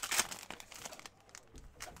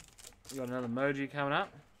 We got another emoji coming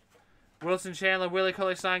up. Wilson Chandler, Willie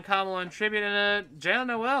Cauley-Stein, Carmelo and Tribute, and a Jalen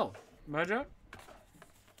Noel. Mojo.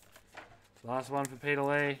 Last one for Peter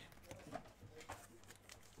Lee.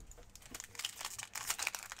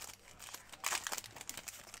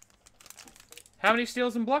 How many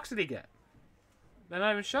steals and blocks did he get? They're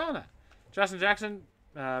not even showing that. Justin Jackson,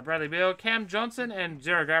 Bradley Beal, Cam Johnson, and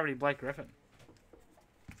Zero Gravity Blake Griffin.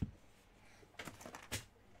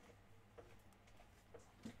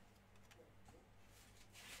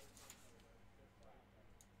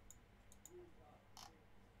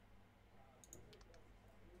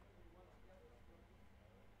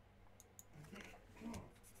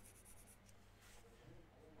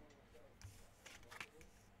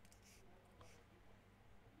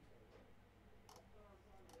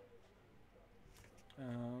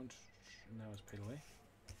 And that was Peter Lee.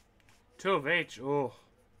 2 of each. Oh.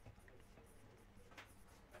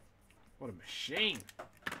 What a machine.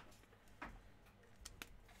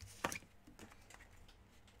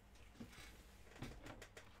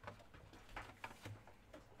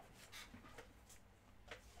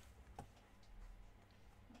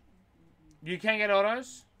 You can't get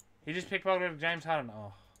autos? He just pickpocketed James Harden.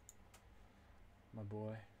 Oh. My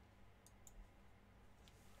boy.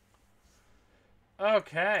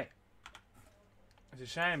 Okay. It's a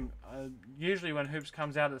shame. Usually when Hoops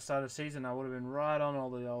comes out at the start of the season, I would have been right on all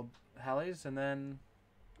the old Hallies, and then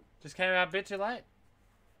just came out a bit too late.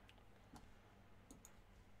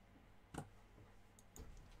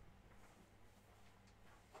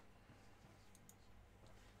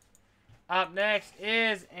 Up next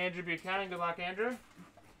is Andrew Buchanan. Good luck, Andrew.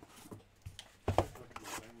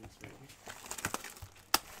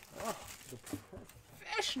 Oh, the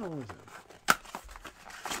professionalism.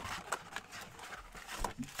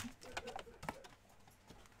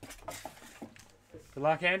 Good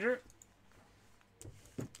luck, Andrew.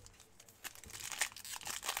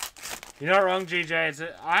 You're not wrong,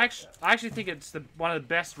 GJ. I actually think it's one of the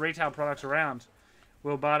best retail products around.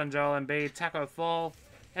 Will Barton, Joel Embiid, Taco Fall,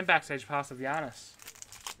 And backstage pass of Giannis.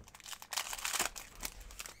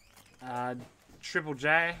 Triple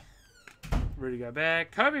J. Rudy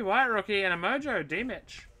Gobert. Kobe White rookie and a Mojo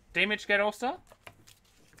D-Mitch. D-Mitch get All-Star?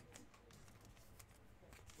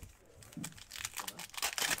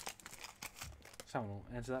 Someone will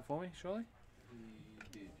answer that for me, surely.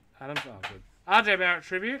 He did. Adams, oh good. RJ Barrett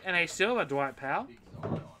tribute and a silver Dwight Powell. Big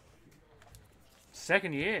Zion.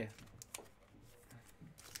 Second year.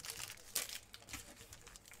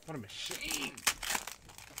 What a machine.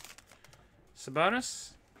 Sabonis.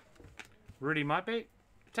 Rudy might be.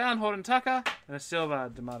 Talon Horton Tucker and a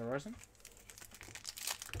silver DeMar DeRozan.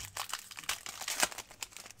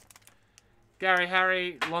 Gary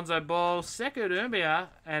Harry, Lonzo Ball, Sekou Doumbia,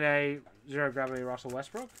 and a zero gravity Russell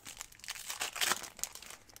Westbrook.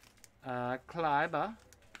 Kleiber,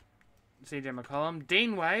 CJ McCollum,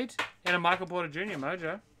 Dean Wade, and a Michael Porter Jr.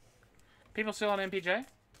 Mojo. People still on MPJ?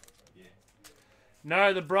 Yeah.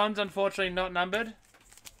 No, the bronze unfortunately not numbered.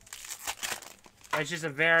 It's just a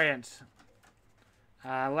variant.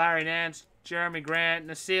 Larry Nance, Jeremy Grant,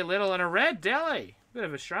 Nasir Little, and a red Delhi. Bit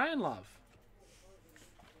of Australian love.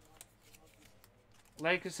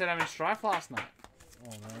 Lakers said I'm in strife last night.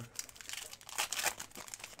 Oh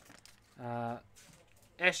no.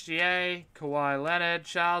 SGA, Kawhi Leonard,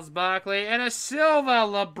 Charles Barkley, and a silver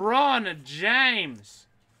LeBron James.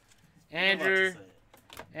 Andrew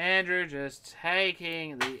just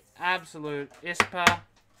taking the absolute ISPA.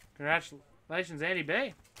 Congratulations, Andy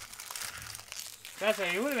B. That's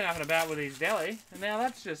how you would have been up and about with his deli, and now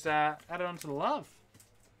that's just added on to the love.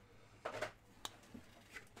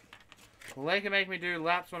 Will they can make me do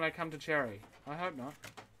laps when I come to Cherry? I hope not.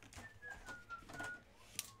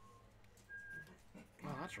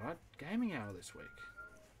 Oh, that's right. Gaming hour this week.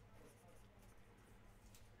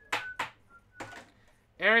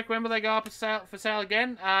 Eric, when will they go up for sale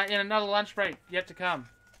again? In another lunch break yet to come.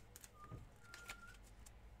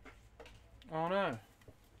 Oh no.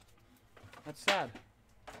 That's sad.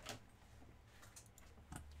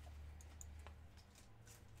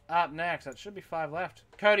 Up next. That should be 5 left.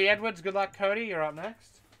 Cody Edwards. Good luck, Cody. You're up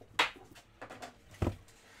next.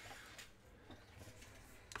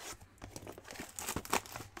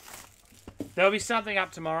 There'll be something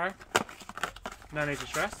up tomorrow. No need to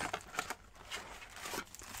stress.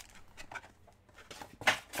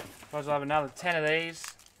 Suppose I'll have another 10 of these.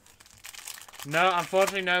 No,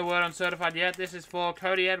 unfortunately, no word on certified yet. This is for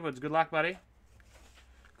Cody Edwards. Good luck, buddy.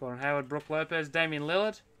 Gordon Hayward, Brook Lopez, Damian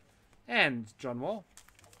Lillard, and John Wall.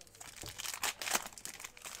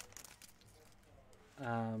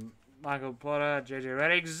 Michael Porter, JJ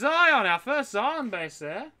Redick, Zion, our first Zion base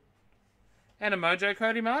there. And a Mojo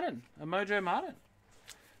Cody Martin. A Mojo Martin.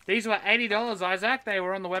 These were $80, Isaac. They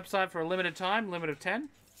were on the website for a limited time, limit of 10.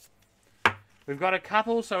 We've got a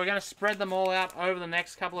couple, so we're going to spread them all out over the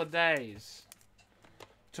next couple of days.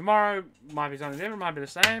 Tomorrow might be something different, might be the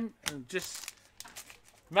same. Just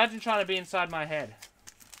imagine trying to be inside my head.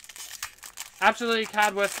 Absolutely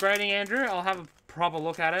card worth grading, Andrew. I'll have a proper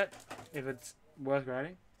look at it if it's worth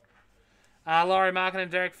grading. Laurie Markin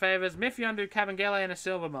and Derek Favors, Miff Yondu, Kabengele, and a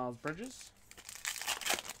silver Miles Bridges.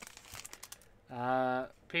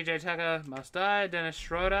 PJ Tucker, Must Die, Dennis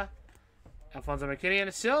Schroeder, Alfonso McKinney, and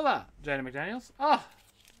a silver Jaden McDaniels. Oh!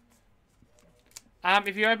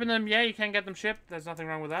 If you open them, yeah, you can get them shipped. There's nothing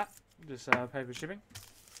wrong with that. Just pay for shipping.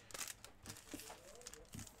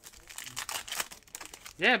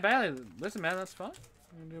 Yeah, Bailey, listen, man, that's fine.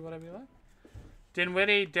 You can do whatever you like.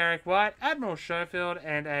 Dinwiddie, Derek White, Admiral Schofield,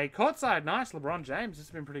 and a courtside nice LeBron James. This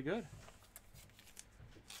has been pretty good.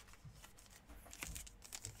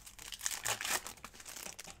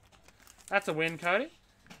 That's a win, Cody.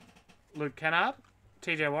 Luke Kennard,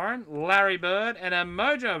 TJ Warren, Larry Bird, and a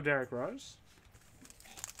Mojo of Derrick Rose.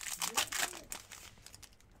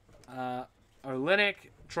 Olynyk,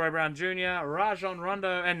 Troy Brown Jr., Rajon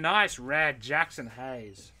Rondo, and nice red Jackson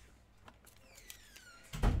Hayes.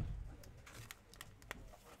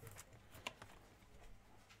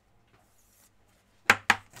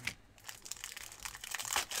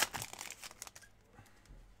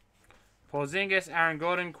 Porzingis, Aaron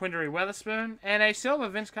Gordon, Quindery Weatherspoon, and a silver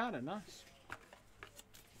Vince Carter. Nice.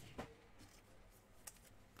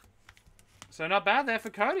 So not bad there for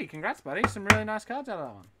Cody. Congrats, buddy. Some really nice cards out of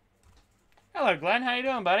that one. Hello, Glenn. How you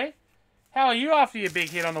doing, buddy? How are you after your big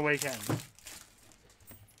hit on the weekend?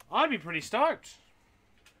 I'd be pretty stoked.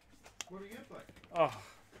 What do you play? Oh.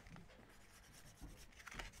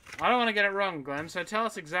 I don't want to get it wrong, Glenn, so tell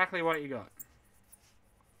us exactly what you got.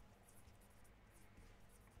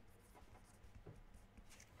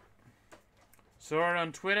 Saw it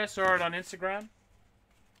on Twitter, saw it on Instagram.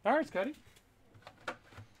 Alright, Cody.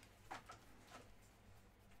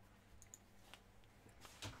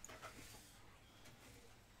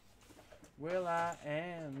 Will I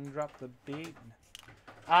and drop the beat.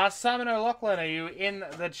 Simon O'Loughlin, are you in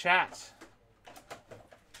the chat?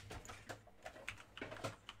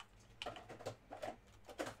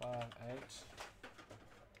 Five, 8.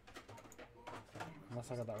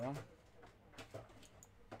 Unless I got that wrong.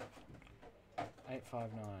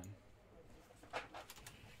 859.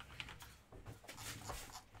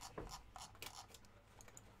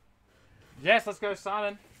 Yes, let's go,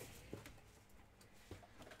 Simon.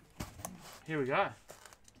 Here we go.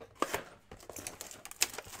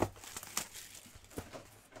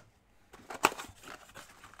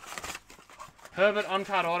 Herbert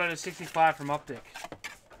on-card auto to 65 from Optic.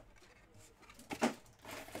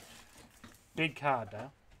 Big card,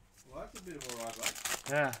 Dale. Well, that's a bit of a ride, mate.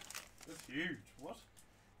 Yeah. That's huge. What?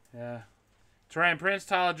 Yeah. Terrain Prince,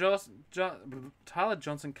 Tyler Johnson,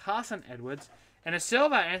 Carson Edwards, and a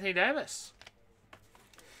silver, Anthony Davis.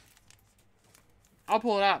 I'll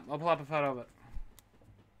pull it up. I'll pull up a photo of it.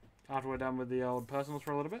 After we're done with the old personals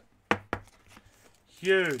for a little bit.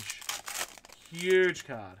 Huge. Huge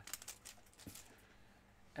card.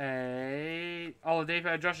 A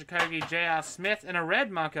Oladipo, Josh Okogie, J.R. Smith, and a red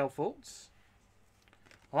Markel Fultz.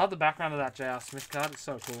 I love the background of that J.R. Smith card. It's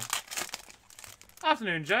so cool.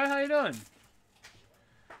 Afternoon, Joe. How you doing?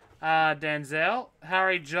 Denzel,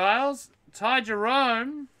 Harry Giles, Ty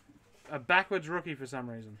Jerome, a backwards rookie for some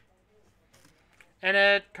reason, and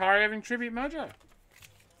a Kyrie Irving tribute mojo.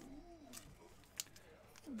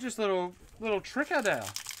 Just little tricker Dale.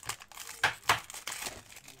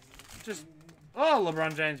 Just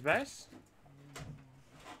LeBron James base.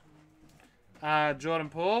 Jordan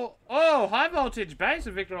Poole. Oh, high voltage base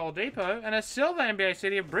of Victor Oladipo, and a silver NBA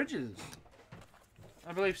City of Bridges.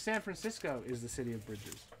 I believe San Francisco is the city of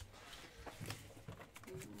Bridges.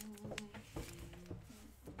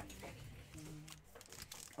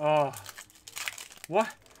 Oh,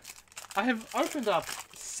 what? I have opened up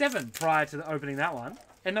 7 prior to opening that one,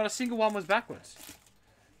 and not a single one was backwards.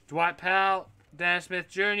 Dwight Powell, Dan Smith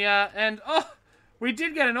Jr., and we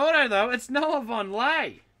did get an auto though. It's Noah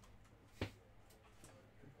Vonleh.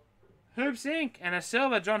 Hoops Inc. and a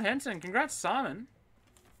silver John Henson. Congrats, Simon.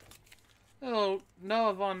 Little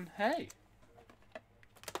Noah Vonleh.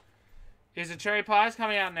 Is the Cherry Pies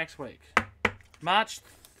coming out next week? March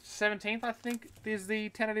 17th, I think, is the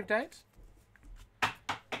tentative date.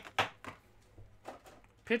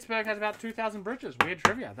 Pittsburgh has about 2,000 bridges. Weird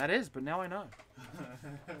trivia. That is, but now I know.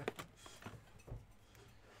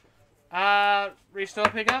 Restore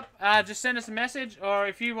pickup. Just send us a message, or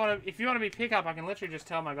if you want to be pickup, I can literally just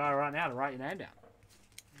tell my guy right now to write your name down.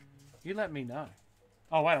 You let me know.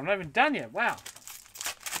 Oh wait, I'm not even done yet. Wow.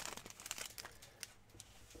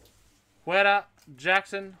 Huerta,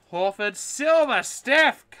 Jackson, Horford, Silver,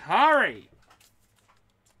 Steph Curry.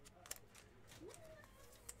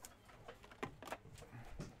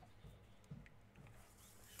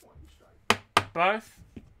 Both.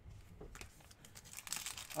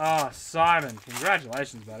 Oh, Simon.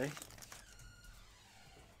 Congratulations, buddy.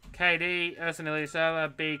 KD, Ursan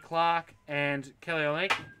Ilyasova, B. Clark, and Kelly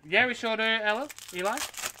Olynyk. Yeah, we sure do, Eli.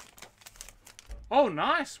 Oh,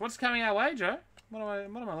 nice. What's coming our way, Joe? What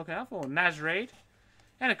am I looking out for? Naz Reid.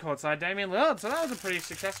 And a courtside Damian Lillard. So that was a pretty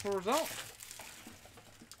successful result.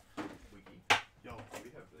 Wiki. Yo, Do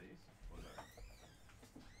we have these? Or no?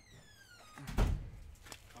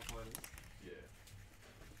 couple of these. Yeah.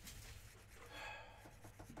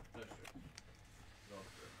 No stress. Not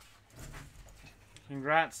stress.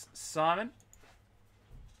 Congrats, Simon.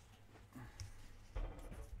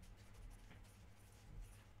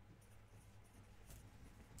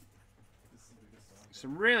 This is the biggest one.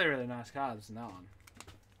 Some really, really nice cards in that one.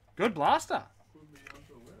 Good blaster. Could be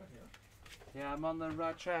onto a winner here. Yeah, I'm on the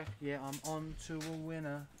right track. Yeah, I'm on to a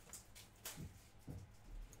winner.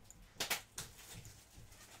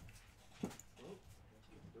 The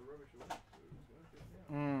rubbish away. Who's going to get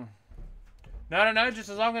now? No. Just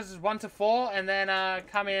as long as it's 1 to 4, and then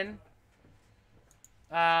come in.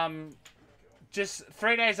 Just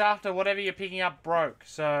 3 days after whatever you're picking up broke.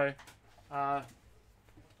 So,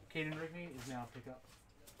 Keaton Rickney is now pick up.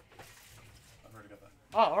 I've already got that.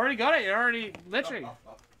 Oh, already got it. You're already literally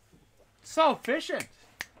so efficient.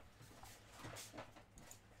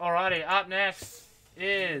 Alrighty, up next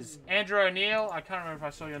is Andrew O'Neill. I can't remember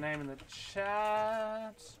if I saw your name in the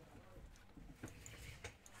chat.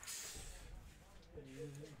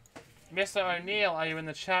 Mr. O'Neill, are you in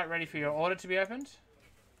the chat ready for your order to be opened?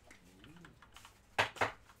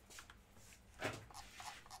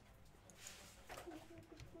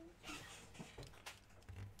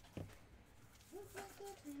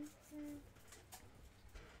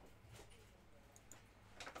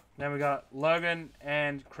 Then we got Logan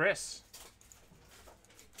and Chris.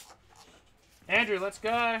 Andrew, let's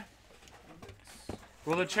go.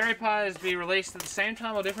 Will the cherry pies be released at the same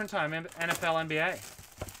time or different time? NFL, NBA.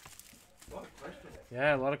 A lot of questions.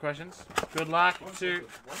 Yeah, a lot of questions. Good luck One to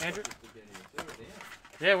question- one Andrew. question to get in. Zero down.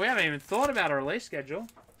 Yeah, we haven't even thought about a release schedule.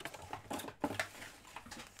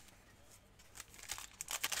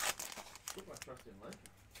 Put my trust in Lincoln.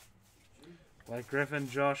 Blake Griffin,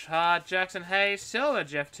 Josh Hart, Jackson Hayes, Silver,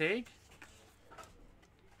 Jeff Teague.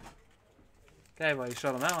 Okay, well, you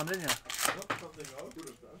shot on that one, didn't you? Not something I would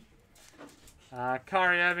have done.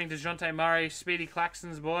 Kyrie Irving, DeJounte Murray, Speedy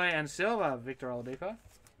Claxton's boy, and Silver, Victor Oladipo.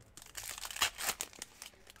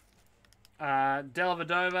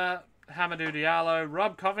 Dellavedova, Hamadou Diallo,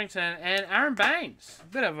 Rob Covington, and Aaron Baines.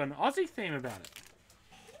 Bit of an Aussie theme about it.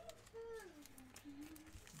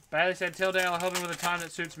 Bailey said, Tildale, I'll help him with a time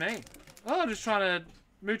that suits me. Oh, just trying to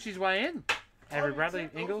mooch his way in. Avery Bradley,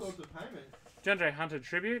 All Ingles, sorts of payments. DeAndre Hunter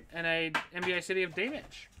tribute, and a NBA City of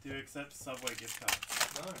D-Mitch. Do you accept Subway gift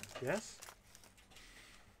cards? No. Yes.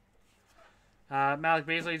 Malik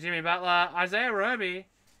Beasley, Jimmy Butler, Isaiah Roby,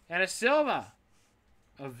 and a silver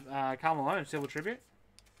of Karl Malone, silver tribute.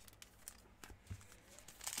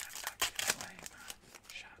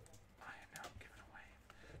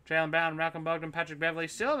 Jalen Brown, Malcolm Bogdan, Patrick Beverly,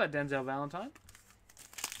 silver, Denzel Valentine.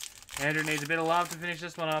 Andrew needs a bit of love to finish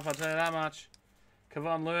this one off, I'll tell you that much.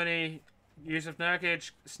 Kevon Looney, Yusuf Nurkic,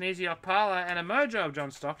 Sneezy Okpala, and a mojo of John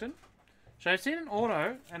Stockton. So I've seen an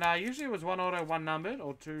auto, and usually it was one auto, one numbered,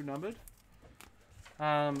 or two numbered.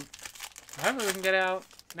 Hopefully we can get our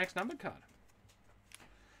next numbered card.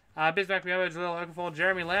 Bismack Miomo, Jalil Okafor,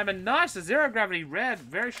 Jeremy Lambert. Nice, a zero gravity red.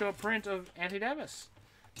 Very short print of Anthony Davis.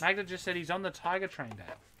 Magda just said he's on the Tiger Train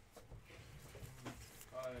day.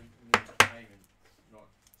 I need payments, not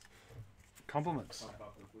Compliments. pump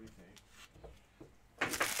up the footy team.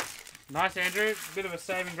 Nice, Andrew. Bit of a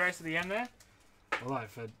saving grace at the end there. Although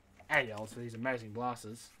for $8 for these amazing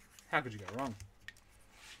blasters, how could you go wrong?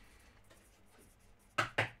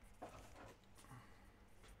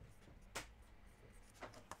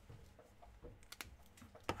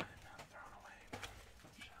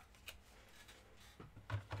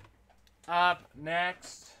 Up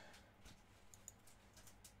next.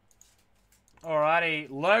 Alrighty,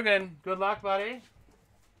 Logan, good luck, buddy.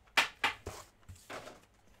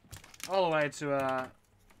 All the way to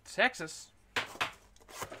Texas.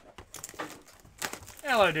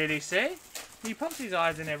 Hello, DDC. He pops his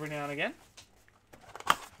eyes in every now and again.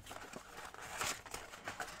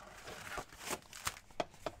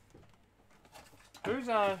 Who's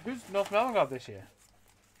North Melbourne got this year?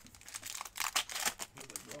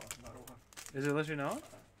 Is it literally Noah?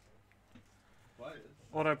 Players.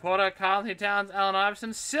 Otto Porter, Carl Anthony Towns, Allen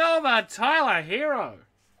Iverson, Silver, Tyler Hero.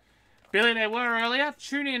 Billy, they were earlier.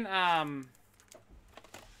 Tune in to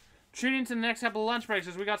the next couple of lunch breaks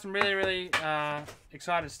because we got some really, really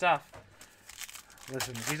exciting stuff.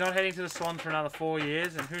 Listen, he's not heading to the Swans for another 4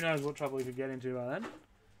 years, and who knows what trouble he could get into by then.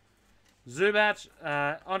 Zubac,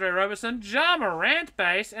 Andre Roberson, Ja Morant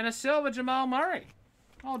base, and a silver Jamal Murray.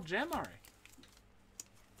 Oh, Jam Murray.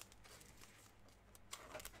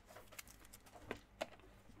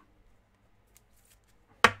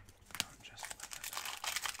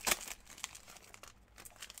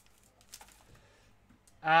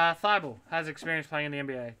 Thibault has experience playing in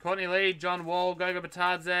the NBA. Courtney Lee, John Wall, Goga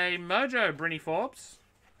Batadze, Mojo, Brinny Forbes.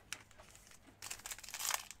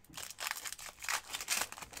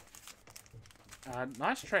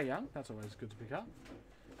 Nice Trey Young. That's always good to pick up.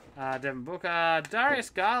 Devin Booker,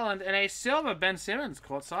 Darius Garland, and a silver Ben Simmons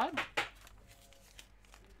courtside.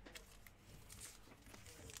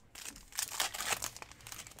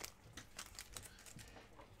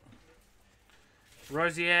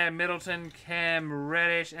 Rosier, Middleton, Cam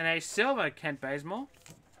Reddish, and a silver Kent Bazemore.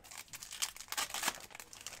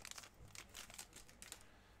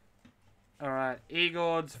 Alright,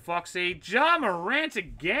 Egords, Foxy, Ja Morant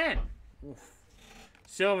again. Oof.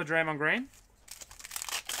 Silver Draymond Green.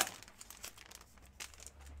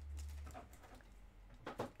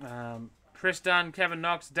 Chris Dunn, Kevin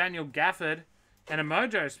Knox, Daniel Gafford, and a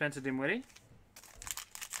mojo Spencer Dinwiddie.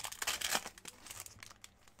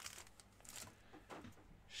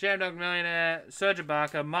 Shamdog Millionaire, Serge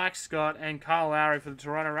Ibaka, Mike Scott, and Kyle Lowry for the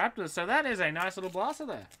Toronto Raptors. So that is a nice little blaster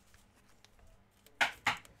there.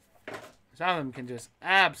 Some of them can just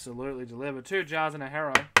absolutely deliver. 2 jars and a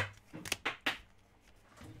hero.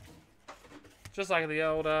 Just like the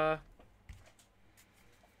old, I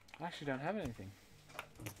actually don't have anything.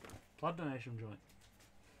 Blood donation joint.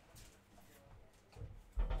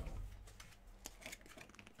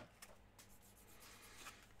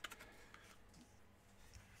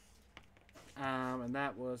 And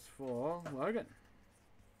that was for Logan.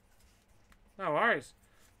 No worries.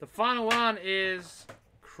 The final one is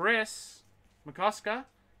Chris McCosker.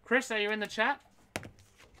 Chris, are you in the chat?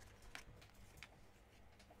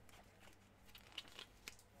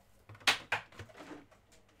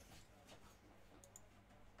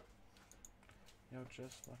 You're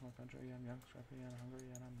just like my country. I'm young, scrappy, and hungry,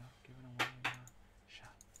 and I'm not giving away my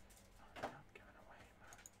shot. I'm not giving away my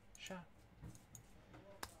shot.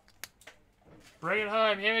 Bring it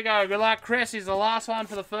home. Here we go. Good luck, Chris. He's the last one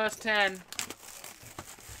for the first 10.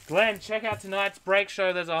 Glenn, check out tonight's break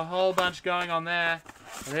show. There's a whole bunch going on there.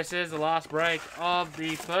 And this is the last break of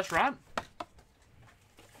the first run.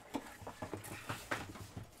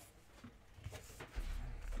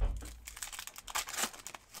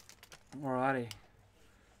 Alrighty.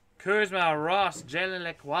 Kuzma, Ross, Jalen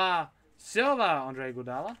Lecroix, Silva, Andre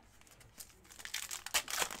Iguodala.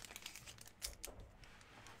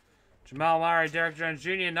 Jamal Murray, Derek Jones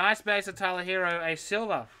Jr., nice base of Tyler Hero, a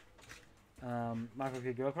Silva. Michael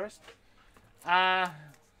Kidd-Gilchrist.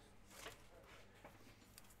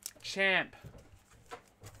 Champ.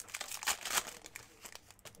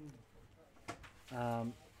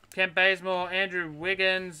 Kent Bazemore, Andrew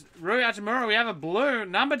Wiggins, Rui Hachimura. We have a blue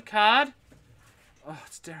numbered card. Oh,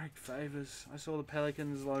 it's Derek Favors. I saw the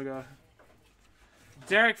Pelicans logo.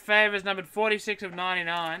 Derek Favors, numbered 46 of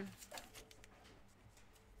 99.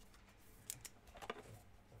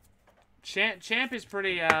 Champ is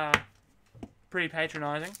pretty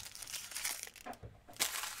patronizing.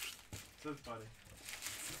 That's funny.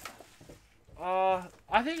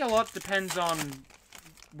 I think a lot depends on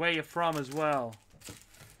where you're from as well.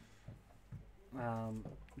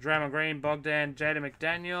 Draymond Green, Bogdan, Jada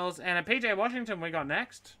McDaniels, and a PJ Washington we got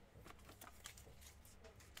next.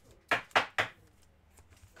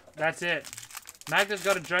 That's it. Magda's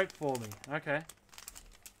got a joke for me. Okay.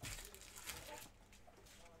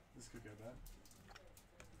 This could go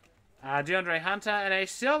bad. DeAndre Hunter and a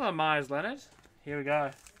silver Myers Leonard. Here we go.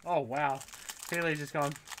 Oh, wow. Feely's just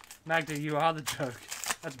gone, Magda, you are the joke.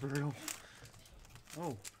 That's brutal.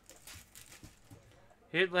 Oh.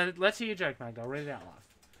 Here, let's hear your joke, Magda. I'll read it out loud.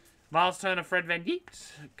 Miles Turner, Fred Van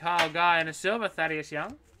Yeeks, Kyle Guy, and a silver Thaddeus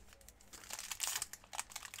Young.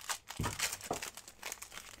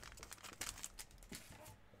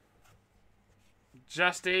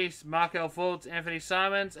 Justice, Markel Fultz, Anthony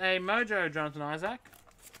Simons, a Mojo, Jonathan Isaac.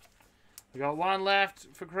 We got one left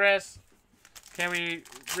for Chris. Can we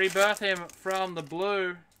rebirth him from the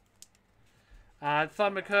blue? Thud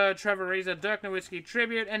McCurr, Trevor Reza, Dirk Nowitzki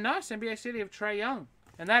tribute, and nice NBA City of Trae Young.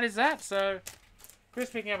 And that is that. So, Chris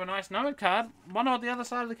picking up a nice numbered card. Wonder what the other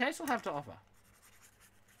side of the case will have to offer.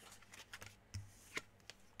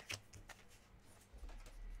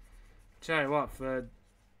 Tell you what, for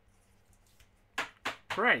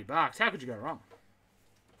 $80, how could you go wrong?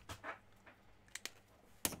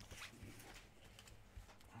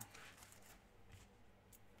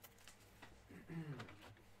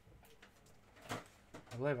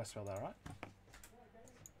 I believe I spelled that right.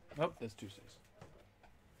 Oh, there's 2 C's.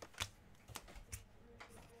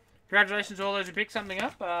 Congratulations to all those who picked something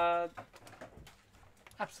up.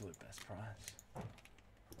 Absolute best prize.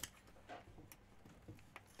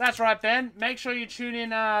 That's right, Ben. Make sure you tune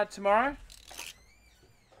in tomorrow.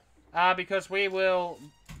 Because we will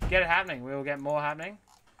get it happening. We will get more happening.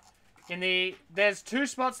 There's 2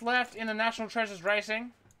 spots left in the National Treasures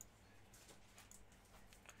Racing.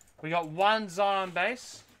 We got 1 Zion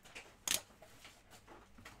base.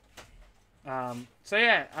 So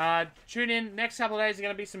yeah, tune in. Next couple of days are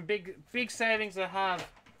going to be some big savings I have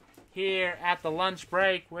here at the lunch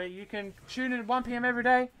break, where you can tune in at 1 p.m. every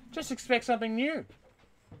day. Just expect something new.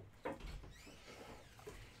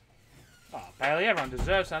 Oh, Bailey, everyone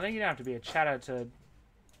deserves something. You don't have to be a chatter to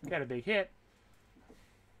get a big hit.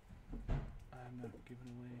 I'm not giving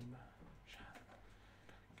away my shot.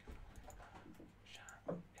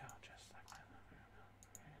 You're just like my lover.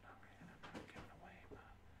 I'm not giving away my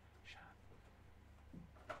shot.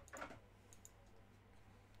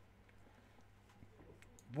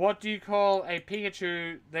 What do you call a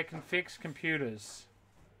Pikachu that can fix computers?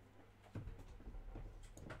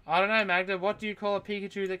 I don't know, Magda. What do you call a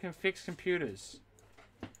Pikachu that can fix computers?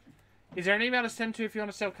 Is there an email to send to if you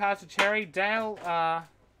want to sell cards to Cherry? Dale,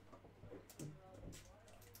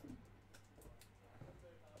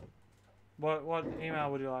 what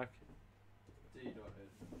email would you like?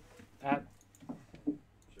 At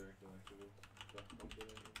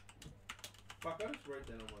Fuck, I just wrote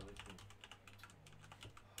that on my list.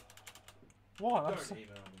 what? Don't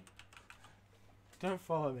email me. Don't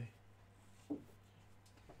follow me.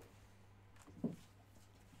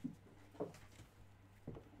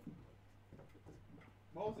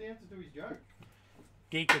 What was the answer to his joke?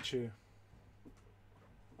 Geekachu.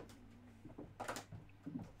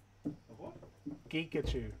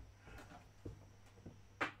 Geekachu.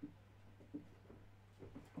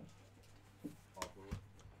 I'll do it.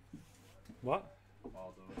 What?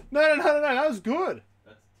 I'll do it. No, that was good.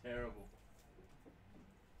 That's terrible.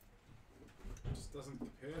 Just doesn't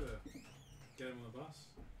compare to get him on the bus.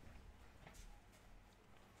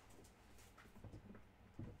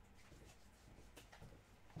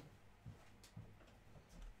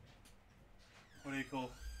 What do you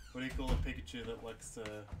call a Pikachu that likes to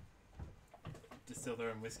distill their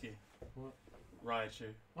own whiskey? What?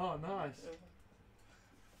 Raichu. Oh, nice.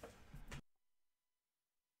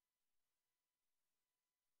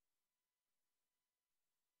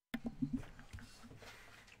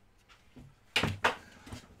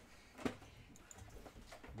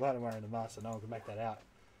 Glad I'm wearing the mask so no one can make that out.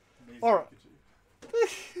 Amazing Alright.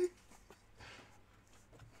 Pikachu.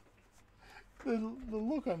 The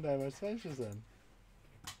look on Damo's face just then.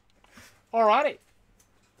 Alrighty.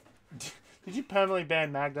 Did you permanently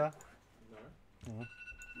ban Magda? No.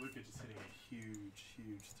 Luca just hitting a huge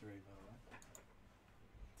 3 by the way.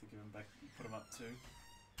 To give him back, put him up 2.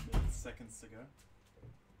 30 seconds to go.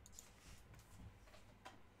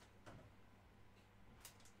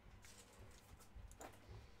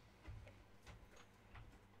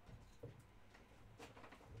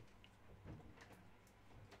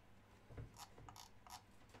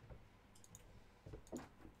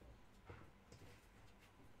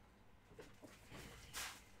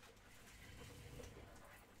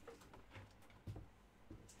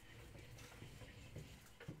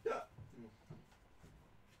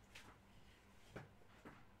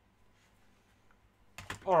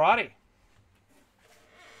 Alrighty.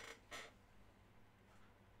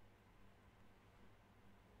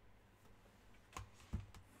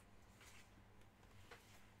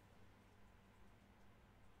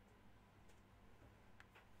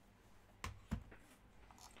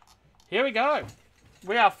 Here we go.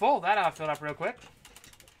 We are full. That I filled up real quick.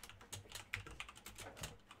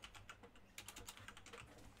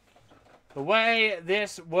 The way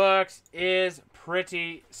this works is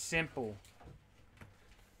pretty simple.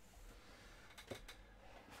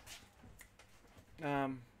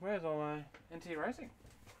 Where's all my NT Racing?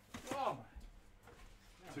 Oh my.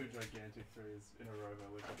 2 gigantic 3s in a row by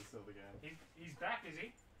Luca to seal the game. He's back, is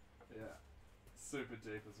he? Yeah. Super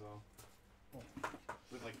deep as well.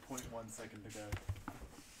 With like 0.1 second to go.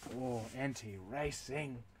 Oh, NT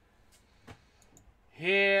Racing.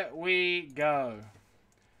 Here we go.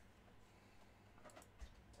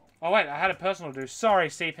 Oh wait, I had a personal to do. Sorry,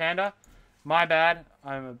 C Panda. My bad.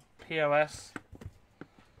 I'm a POS.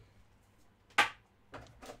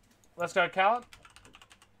 Let's go, Khaled.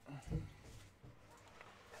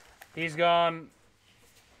 He's gone.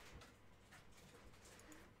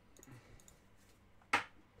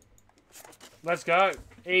 Let's go.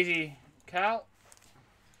 Easy, Cal.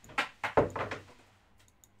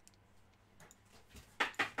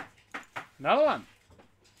 Another one.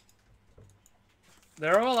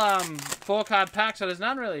 They're all 4-card packs, so there's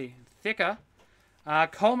none really thicker.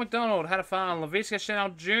 Cole McDonald had a farm, LaVisca Chanel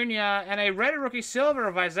Jr., and a red rookie silver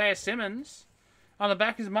of Isaiah Simmons. On the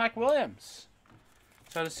back is Mike Williams.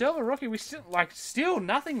 So the silver rookie, we still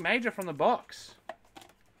nothing major from the box.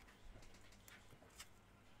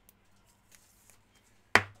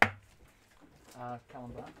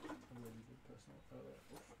 Callum Brown.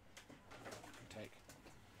 Take.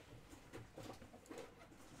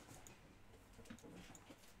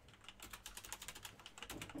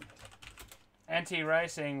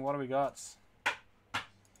 Anti-racing, what do we got?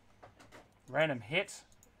 Random hit.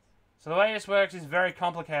 So the way this works is very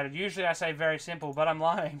complicated. Usually I say very simple, but I'm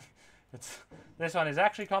lying. This one is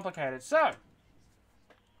actually complicated. So,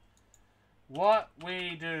 what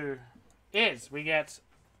we do is we get...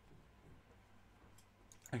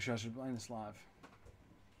 Actually, I should blame this live.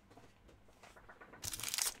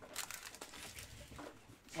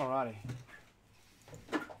 Alrighty.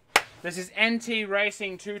 This is NT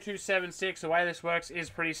Racing 2276. The way this works is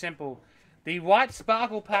pretty simple. The white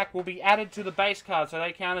sparkle pack will be added to the base card, so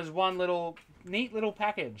they count as one neat little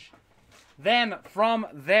package. Then, from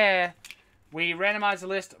there, we randomize the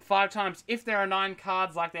list 5 times. If there are 9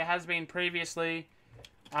 cards, like there has been previously,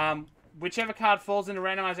 whichever card falls into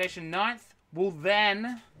randomization 9th will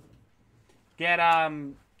then get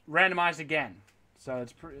randomized again. So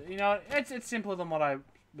it's it's simpler than what I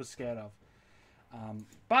was scared of.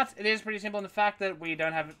 But it is pretty simple in the fact that we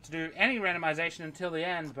don't have to do any randomization until the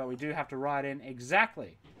end, but we do have to write in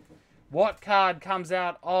exactly what card comes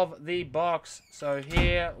out of the box. So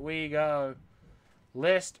here we go.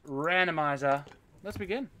 List randomizer. Let's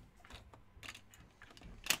begin.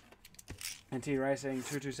 NT Racing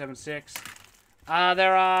 2276.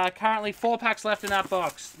 There are currently 4 packs left in that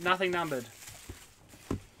box. Nothing numbered.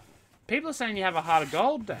 People are saying you have a heart of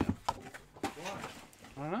gold, Dave. Why?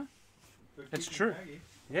 I don't know. For It's kicking true. Maggie?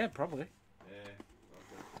 Yeah, probably. Yeah.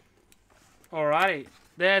 Alrighty.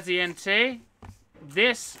 There's the NT.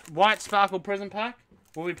 This White Sparkle Prison Pack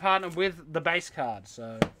will be partnered with the base card.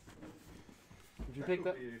 So, if you That pick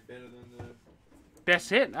could that be better than the... best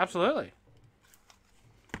hit, absolutely.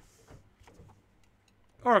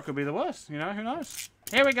 Or it could be the worst. You know, who knows?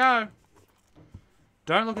 Here we go.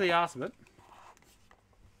 Don't look at the arse of it.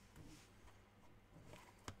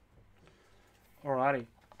 Alrighty.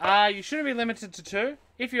 You shouldn't be limited to 2.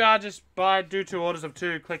 If you are, just do 2 orders of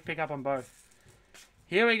 2. Click pick up on both.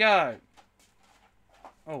 Here we go.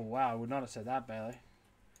 Oh, wow. I would not have said that, Bailey.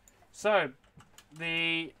 So,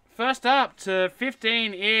 the first up to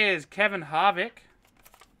 15 is Kevin Harvick.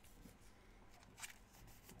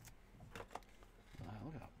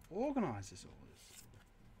 Look how organised this all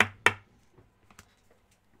is.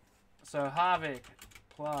 So, Harvick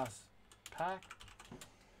plus pack.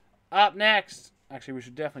 Up next. Actually, we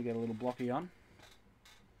should definitely get a little blocky on.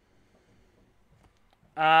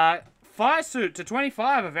 Fire suit to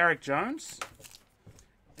 25 of Eric Jones.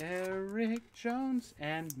 Eric Jones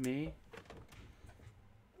and me.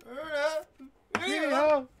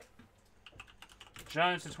 Yeah.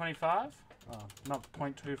 Jones to 25. Oh, not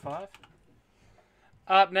 0.25.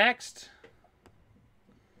 Up next.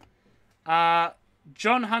 John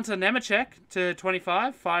Hunter Nemechek to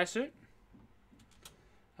 25. Fire suit.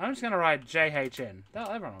 I'm just going to write JHN.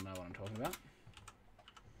 Everyone will know what I'm talking about.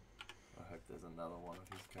 I hope there's another one of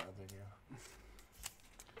his cards in here.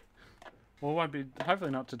 Well, it won't be, hopefully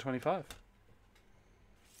not to 25.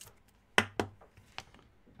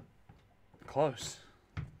 Close.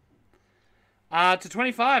 To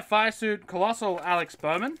 25, Fire Suit Colossal Alex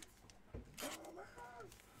Bowman.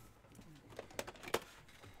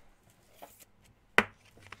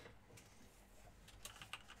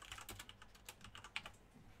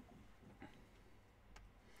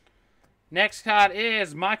 Next card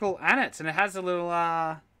is Michael Annett, and it has a little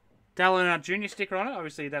Dale Earnhardt Jr. sticker on it.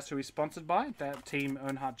 Obviously, that's who he's sponsored by. That Team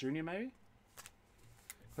Earnhardt Jr. maybe.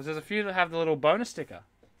 Because there's a few that have the little bonus sticker.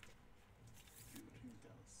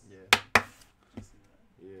 Yeah.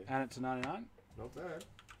 Yeah. Annett to 99. Not bad.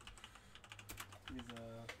 He's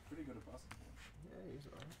pretty good at basketball. Yeah, he's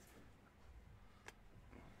alright.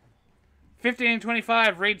 15 and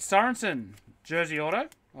 25, Reed Sorensen. Jersey auto.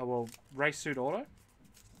 Oh, well, race suit auto.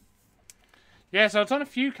 Yeah, so it's on a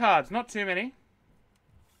few cards, not too many.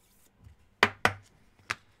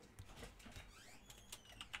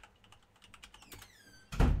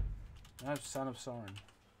 No Son of Soren.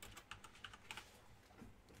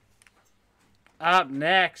 Up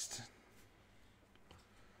next.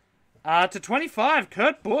 To 25,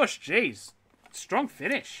 Kurt Busch. Jeez. Strong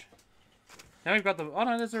finish. Now we've got the... Oh,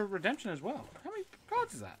 no, there's a redemption as well. How many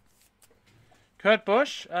cards is that? Kurt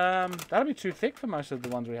Busch. That'll be too thick for most of the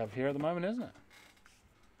ones we have here at the moment, isn't it?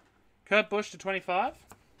 Kurt Busch to 25.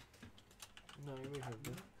 No, we have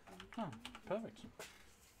that. Oh, perfect.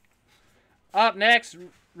 Up next,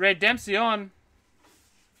 Redemption.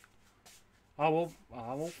 Oh, well,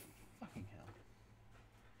 fucking hell.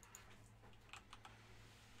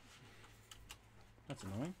 That's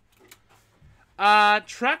annoying.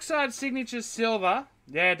 Trackside Signature Silver.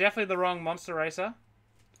 Yeah, definitely the wrong Monster Racer.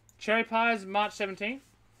 Cherry Pies, March 17th.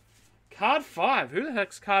 Card 5. Who the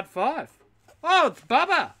heck's card 5? Oh, it's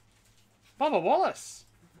Bubba. Bubba Wallace.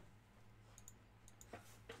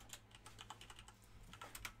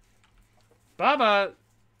 Bubba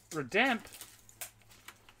Redemp.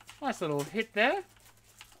 Nice little hit there.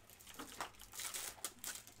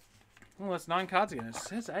 Oh, that's 9 cards again. It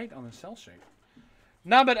says 8 on the sell sheet.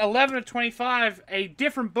 Numbered 11 to 25, a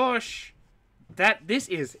different Bush. This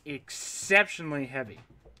is exceptionally heavy.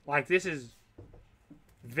 Like, this is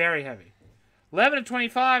very heavy. 11 to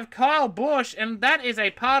 25, Kyle Busch, and that is a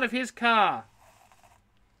part of his car.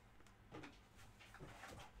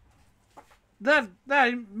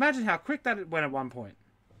 Imagine how quick that went at one point.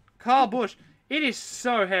 Kyle Busch, it is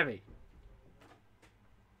so heavy.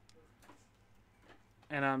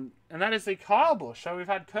 And that is the Kyle Busch. So we've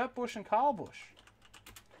had Kurt Busch and Kyle Busch.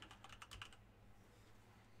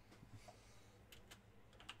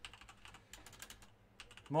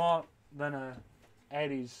 More than a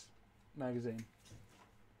 80s magazine.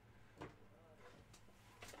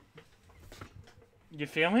 You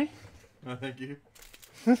feel me? No, thank you.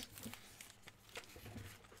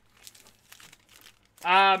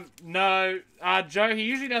 No. Joe, he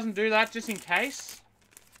usually doesn't do that just in case.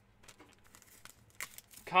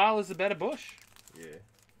 Kyle is the better Bush. Yeah.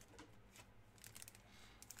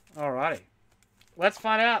 Alrighty. let's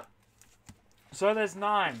find out. So there's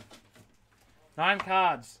 9. 9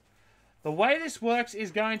 cards. The way this works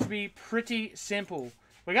is going to be pretty simple.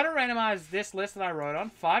 We're going to randomize this list that I wrote on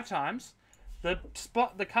 5 times. The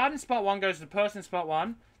card in spot 1 goes to the person in spot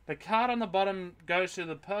 1. The card on the bottom goes to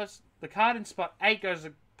the person. The card in spot 8 goes to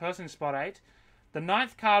the person in spot 8. The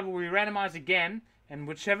 9th card will be randomized again, and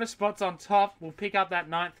whichever spot's on top will pick up that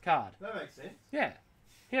 9th card. That makes sense. Yeah.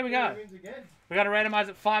 Here we go. We got to randomize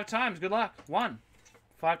it 5 times. Good luck. 1.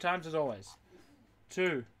 5 times as always.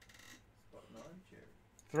 2.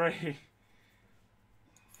 3.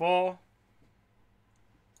 4.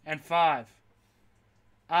 And 5.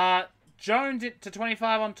 Jones it to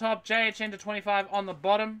 25 on top. JHN to 25 on the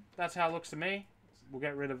bottom. That's how it looks to me. We'll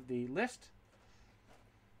get rid of the list.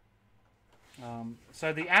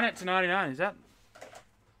 So the Annette to 99, is that...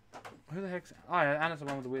 Who the heck's... Oh, yeah, Annette's the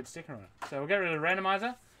one with the weird sticker on it. So we'll get rid of the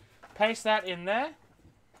randomizer. Paste that in there.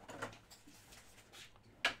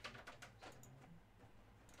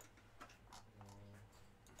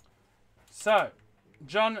 So,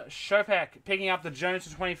 John Shopek picking up the Jones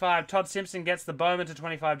to 25. Todd Simpson gets the Bowman to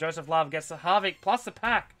 25. Joseph Love gets the Harvick plus the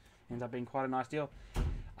pack. Ends up being quite a nice deal.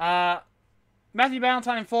 Matthew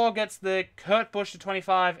Ballantyne in 4 gets the Kurt Busch to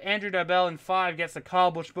 25. Andrew Dobell in 5 gets the Kyle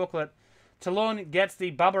Busch booklet. Talon gets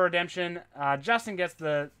the Bubba Redemption. Justin gets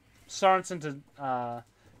the Sorensen to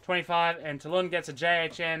 25. And Talon gets a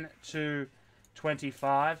JHN to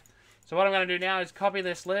 25. So what I'm going to do now is copy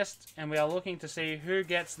this list. And we are looking to see who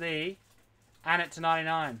gets the Annette to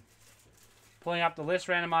 99. Pulling up the list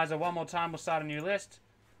randomizer one more time. We'll start a new list.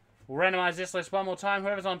 We'll randomize this list one more time.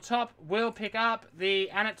 Whoever's on top will pick up the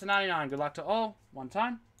Annette to 99. Good luck to all. One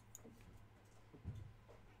time.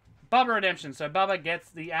 Bubba Redemption. So Bubba gets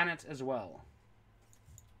the Annette as well.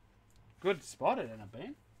 Good spot it ended up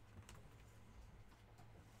being.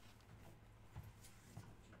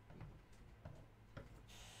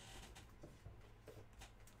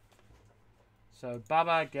 So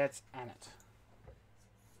Bubba gets Annette.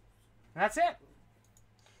 And that's it.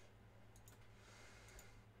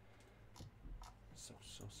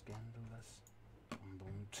 So scandalous.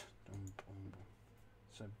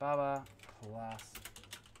 So Bubba plus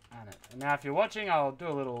Annette. And now if you're watching, I'll do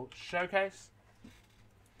a little showcase.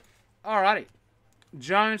 Alrighty.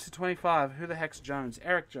 Jones to 25. Who the heck's Jones?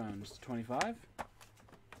 Eric Jones to 25.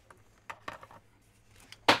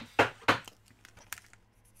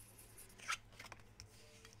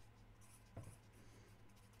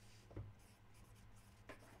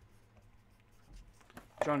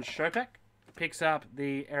 John Shopek picks up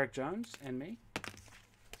the Eric Jones and me.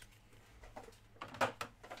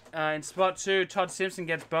 In spot 2, Todd Simpson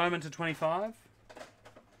gets Bowman to 25.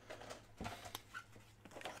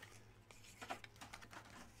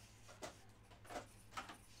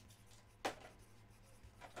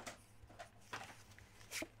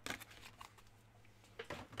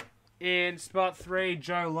 In spot 3,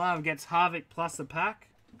 Joe Love gets Harvick plus the pack.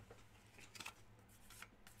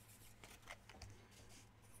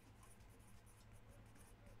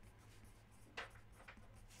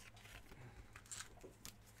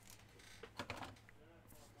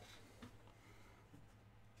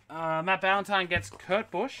 Matt Ballantyne gets Kurt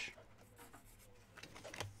Busch.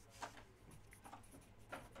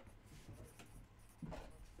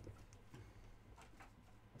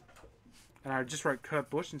 And I just wrote Kurt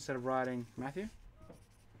Busch instead of writing Matthew.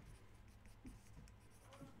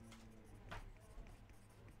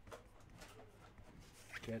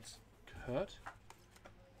 Gets Kurt.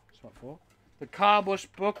 Spot 4. The Kyle Busch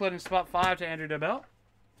booklet in spot 5 to Andrew Dobell.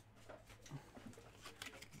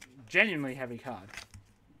 Genuinely heavy card.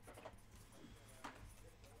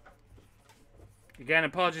 Again,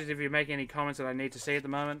 apologies if you're making any comments that I need to see at the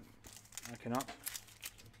moment. I cannot.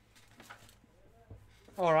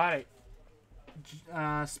 Alrighty.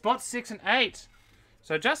 Spot 6 and 8.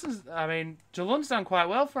 So Justin's, Jalun's done quite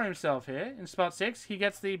well for himself here. In spot 6, he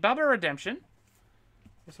gets the Bubba Redemption.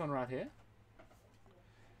 This one right here.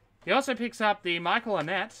 He also picks up the Michael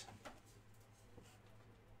Annette.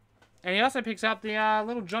 And he also picks up the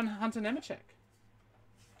little John Hunter Nemechek.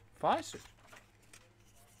 Fire suit.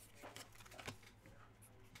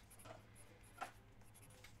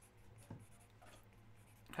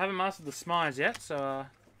 Haven't mastered the smize yet, so...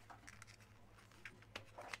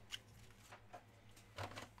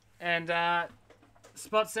 And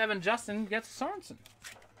spot 7, Justin gets Sorensen.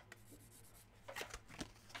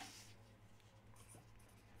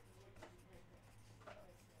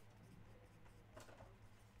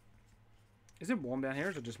 Is it warm down here, or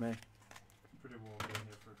is it just me? Pretty warm down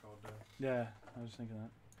here for a cold day. Yeah, I was thinking that.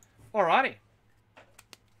 Alrighty.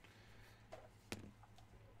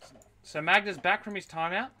 So Magda's back from his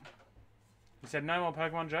timeout. You said no more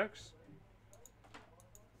Pokemon jokes?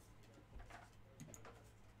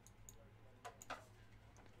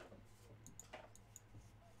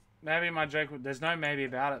 Maybe my joke... There's no maybe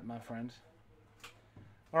about it, my friend.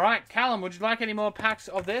 Alright, Callum, would you like any more packs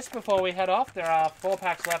of this before we head off? There are 4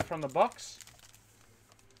 packs left from the box.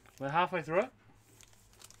 We're halfway through it.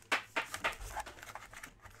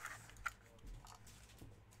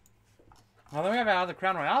 Oh, then we have our other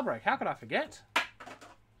Crown Royale break. How could I forget?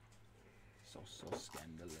 So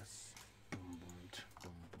scandalous.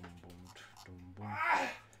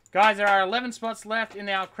 Guys, there are 11 spots left in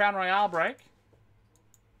our Crown Royale break.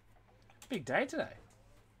 Big day today.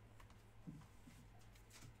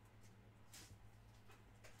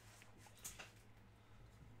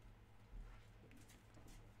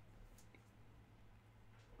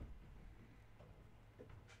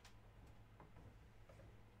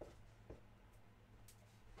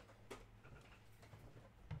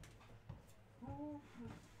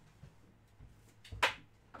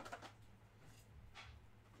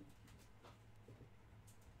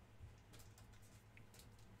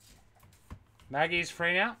 Maggie's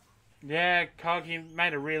free now? Yeah, Cog, he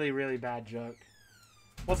made a really, really bad joke.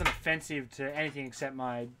 Wasn't offensive to anything except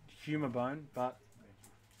my humour bone, but...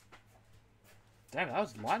 Damn, that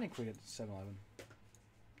was lightning quick at 7-Eleven.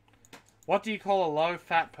 What do you call a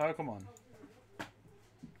low-fat Pokemon?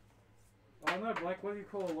 Oh no, Blake, what do you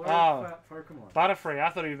call a low-fat Pokemon? Butterfree. I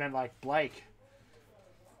thought he meant like Blake.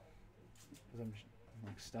 Because I'm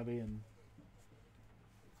like stubby and...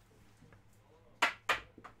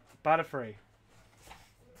 Butterfree.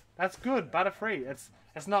 That's good, Butterfree.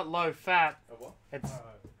 It's not low-fat. A what? It's...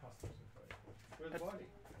 Where's Whitey?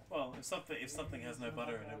 Well, if something has no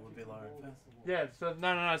butter in it, it would be low fat. Yeah, so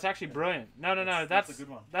no, it's actually brilliant. No, That's a good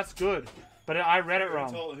one. That's good. But I read it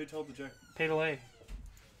wrong. Who told the joke? Peter Lee.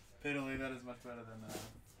 Peter Lee, that is much better than...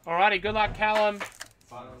 Alrighty, good luck, Callum.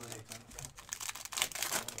 Finally.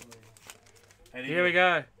 Here we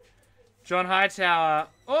go. John Hightower.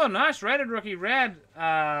 Oh, nice. Rated rookie red.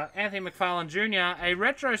 Anthony McFarlane Jr. A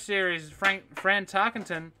retro series, Fran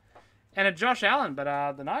Tarkenton. And a Josh Allen.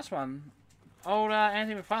 But the nice one, old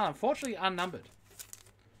Anthony McFarlane. Unfortunately, unnumbered.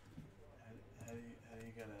 How do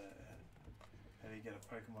you get a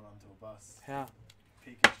Pokemon onto a bus? How?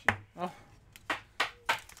 Pikachu. Oh.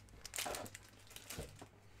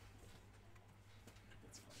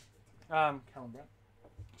 Callum Brett.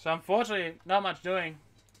 So unfortunately, not much doing.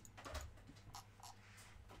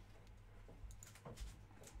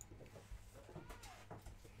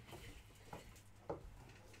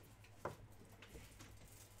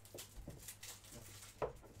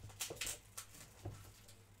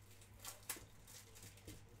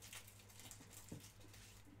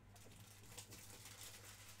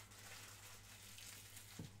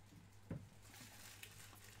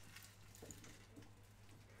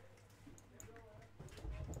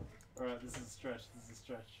 Alright, this is a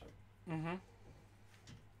stretch. Mm-hmm.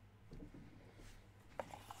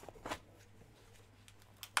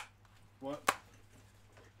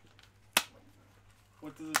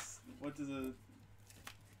 What does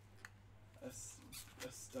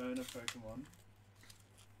a stoner Pokemon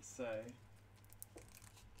say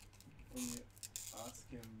when you ask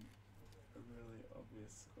him a really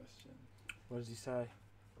obvious question? What does he say?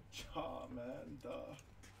 Charmander.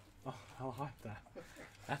 Oh, I like that.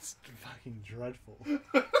 That's fucking dreadful.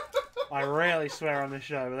 I rarely swear on this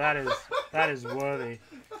show, but that is worthy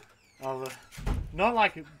of not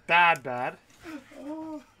like bad.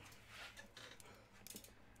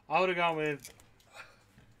 I would have gone with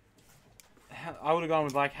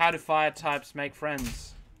like how do fire types make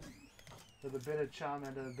friends with a bit of charm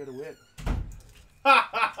and a bit of wit.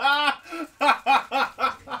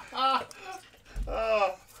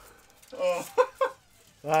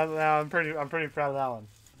 I'm pretty proud of that one.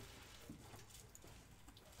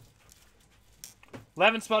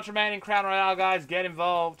 11 spots remaining. Crown Royale, guys, get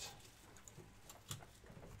involved.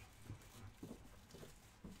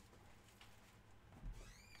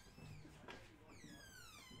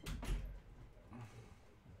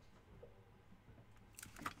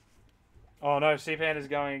 Oh no, C-Pan is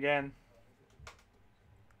going again.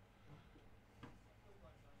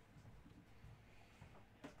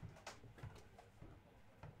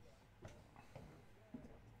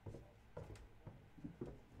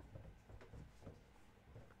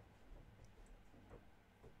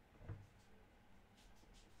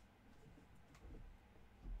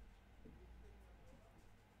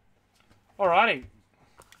 Alrighty.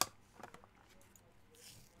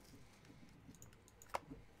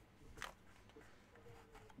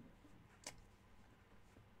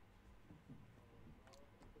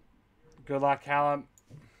 Good luck, Callum.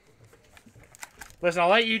 Listen, I'll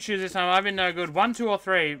let you choose this time. I've been no good. 1, 2, or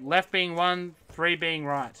 3. Left being 1, 3 being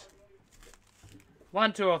right.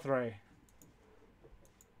 1, 2, or 3.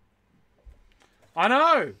 I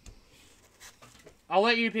know! I'll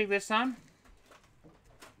let you pick this time.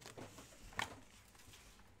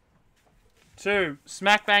 2.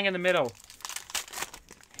 Smack bang in the middle.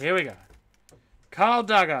 Here we go. Carl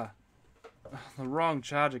Duggar. Oh, the wrong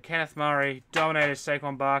Charger. Kenneth Murray. Dominator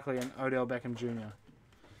Saquon Barkley and Odell Beckham Jr.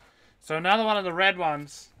 So another one of the red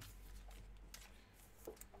ones.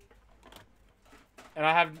 And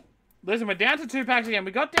I have... Listen, we're down to 2 packs again.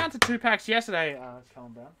 We got down to 2 packs yesterday.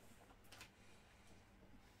 Calm down.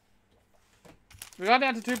 We got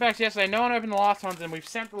down to 2 packs yesterday. No one opened the last ones, and we've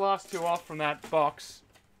sent the last 2 off from that box.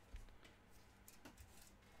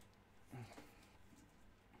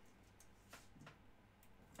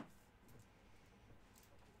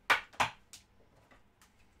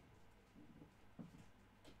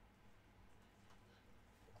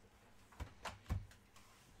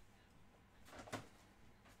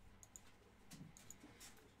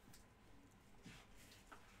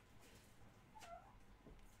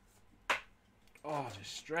 Oh,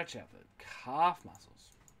 just stretch out the calf muscles.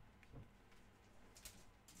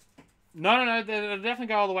 No, they'll definitely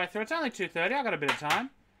go all the way through. It's only 2:30. I've got a bit of time.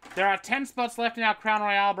 There are 10 spots left in our Crown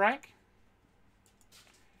Royale break.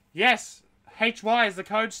 Yes, HY is the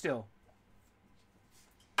code still.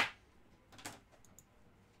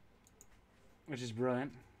 Which is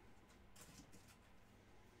brilliant.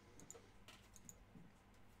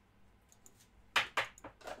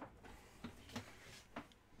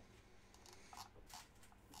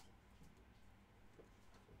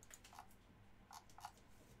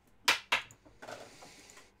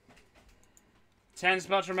 Ten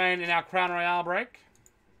spots remain in our Crown Royale break.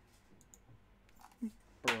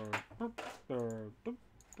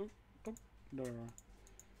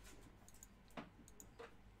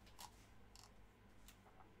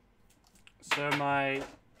 So my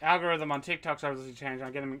algorithm on TikTok's obviously changed.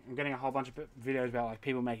 I'm getting a whole bunch of videos about like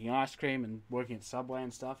people making ice cream and working at Subway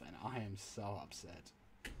and stuff, and I am so upset.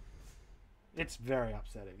 It's very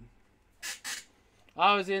upsetting.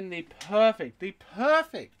 I was in the perfect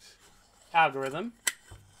algorithm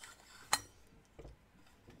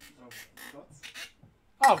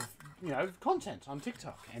of, content on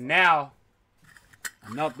TikTok. And now,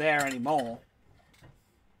 I'm not there anymore.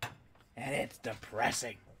 And it's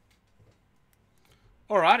depressing.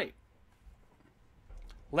 Alrighty.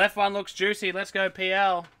 Left one looks juicy. Let's go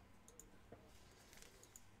PL.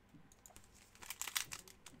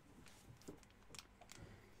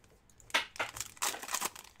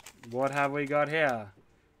 What have we got here?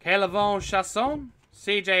 Calavon Chasson,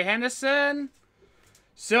 CJ Henderson,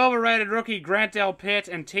 silver rated rookie Grant Del Pitt,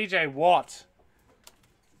 and TJ Watt.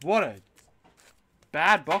 What a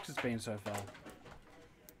bad box it's been so far.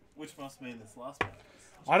 Which must mean this last pack.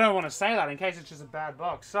 I don't want to say that in case it's just a bad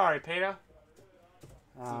box. Sorry, Peter.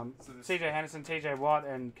 So CJ Henderson, TJ Watt,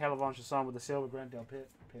 and Calavon Chasson with the silver Grant Del Pitt.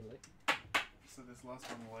 Peter Lee. So this last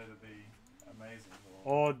one will either be amazing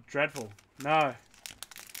or dreadful. No.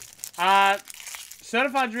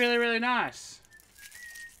 Certified's really, really nice.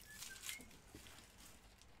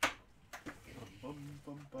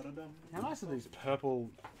 How nice are these purple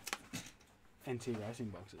NT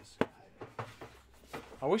racing boxes?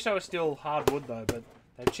 I wish they were still hardwood though, but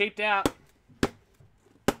they've cheaped out.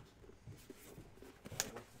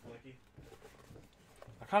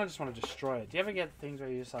 I kind of just want to destroy it. Do you ever get things where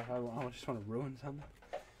you just like, oh, I just want to ruin something?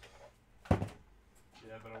 Yeah,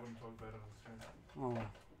 but I wouldn't talk about it on stream. Oh.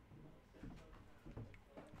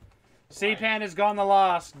 C-Pan has gone the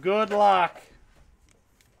last. Good luck.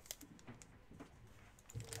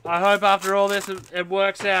 I hope after all this it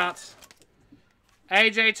works out.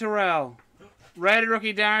 AJ Terrell. Rated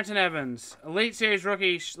rookie Darrington Evans. Elite Series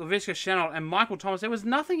rookie LaVisca Chenault and Michael Thomas. There was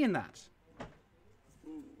nothing in that.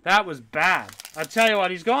 That was bad. I tell you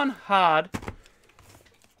what, he's gone hard.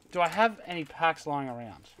 Do I have any packs lying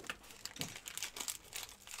around?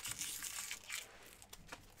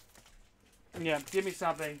 Yeah, give me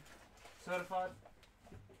something. Certified?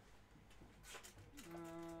 I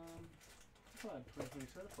thought I had 2020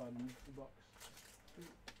 certified in the box.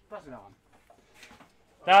 That's no one.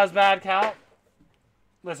 That was bad, Cal.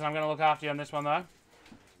 Listen, I'm going to look after you on this one, though.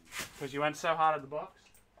 Because you went so hard at the box.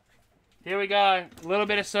 Here we go. A little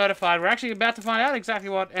bit of certified. We're actually about to find out exactly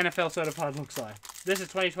what NFL certified looks like. This is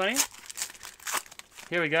 2020.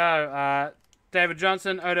 Here we go. David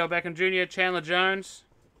Johnson, Odell Beckham Jr., Chandler Jones.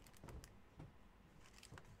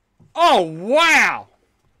 Oh, wow!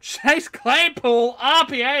 Chase Claypool,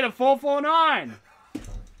 RPA to 449.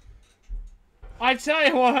 I tell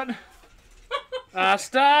you what.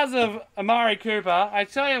 Stars of Amari Cooper. I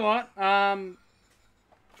tell you what,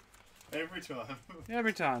 Every time.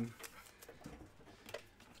 every time.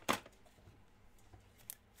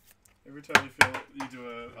 Every time you do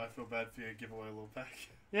a I feel bad for you giveaway little pack.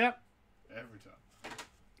 Yep. Every time.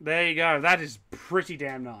 There you go. That is pretty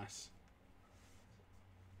damn nice.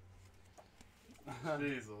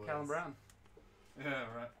 Jeez Louise. Callum Brown. Yeah,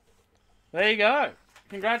 right. There you go.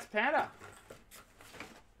 Congrats, Panda.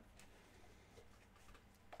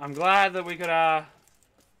 I'm glad that we could,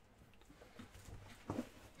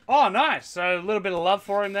 Oh, nice. So a little bit of love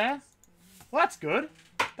for him there. Well, that's good.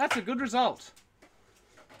 That's a good result.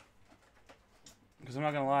 Because I'm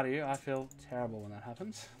not going to lie to you, I feel terrible when that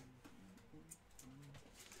happens.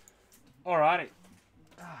 Alrighty.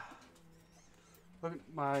 Look at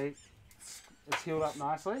my... It's healed up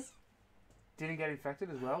nicely. Didn't get infected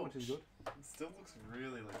as well, which is good. It still looks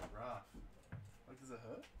really like rough. Like, does it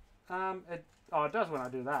hurt? It does when I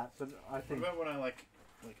do that, but I What think... about when I like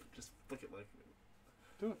just flick it like...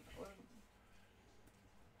 Do it.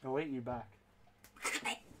 I'll eat you back.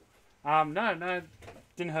 No,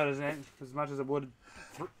 didn't hurt as much as it would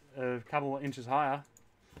a couple of inches higher.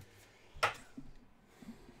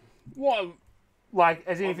 What? Like,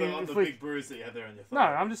 as in if you the flick... big bruise that you had there on your thigh. No,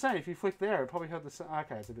 I'm just saying, if you flick there, it probably hurt the...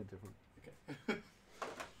 Okay, it's a bit different. Okay.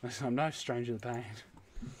 Listen, I'm no stranger to pain.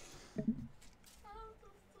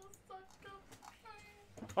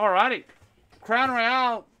 Alrighty. Crown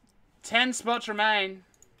Royale, 10 spots remain.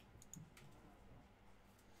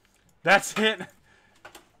 That's it.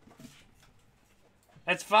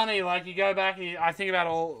 It's funny, like, you go back and I think about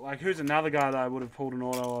all... Like, who's another guy that I would have pulled an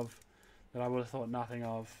auto of that I would have thought nothing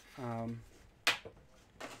of? Come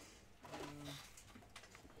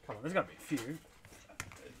on, there's got to be a few.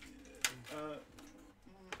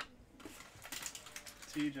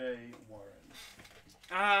 TJ Warren.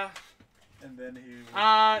 And then he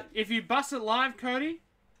was... If you bust it live, Cody...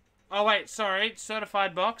 Oh, wait, sorry.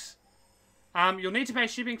 Certified box. You'll need to pay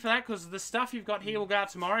shipping for that because the stuff you've got here will go out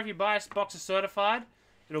tomorrow. If you buy a box of certified,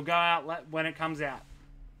 it'll go out when it comes out.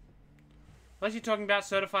 Unless you're talking about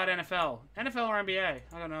certified NFL. NFL or NBA.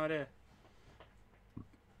 I got no idea.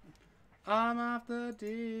 I'm off the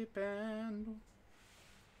deep end.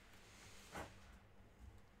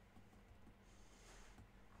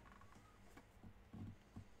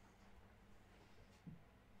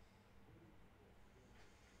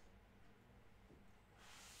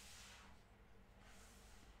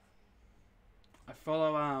 I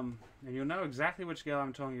follow, and you'll know exactly which girl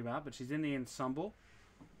I'm talking about, but she's in the ensemble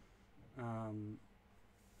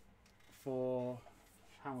for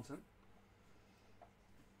Hamilton.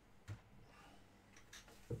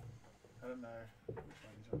 I don't know which one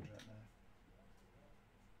you're talking about now.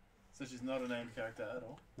 So she's not a named character at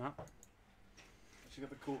all? No. She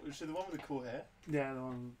got the cool... Is she the one with the cool hair? Yeah, the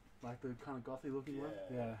one, like the kind of gothy looking one.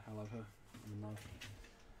 Yeah. Yeah, I love her. I'm in love.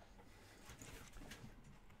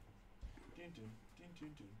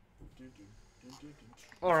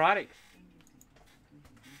 Alrighty.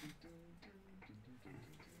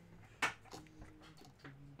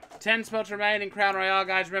 Ten spots remain in Crown Royale,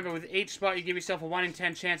 guys. Remember, with each spot, you give yourself a 1 in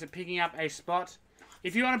 10 chance of picking up a spot.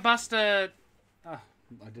 If you want to bust a... Oh,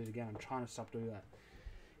 I did it again. I'm trying to stop doing that.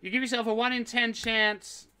 You give yourself a 1 in 10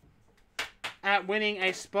 chance at winning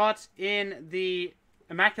a spot in the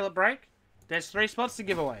Immaculate Break. There's 3 spots to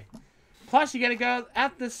give away. Plus, you get to go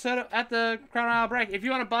at the Crown Royale break. If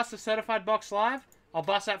you want to bust a certified box live, I'll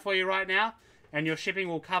bust that for you right now, and your shipping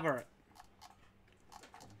will cover it.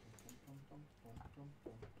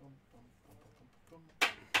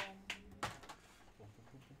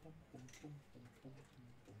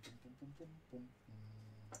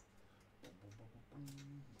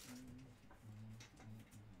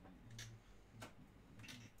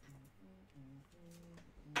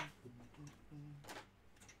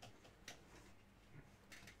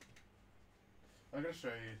 I'm going to show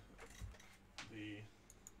you the...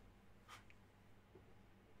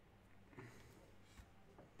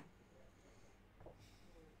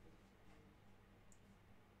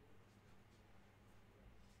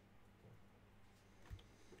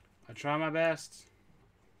 I try my best.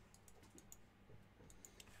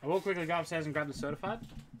 I will quickly go upstairs and grab the certified.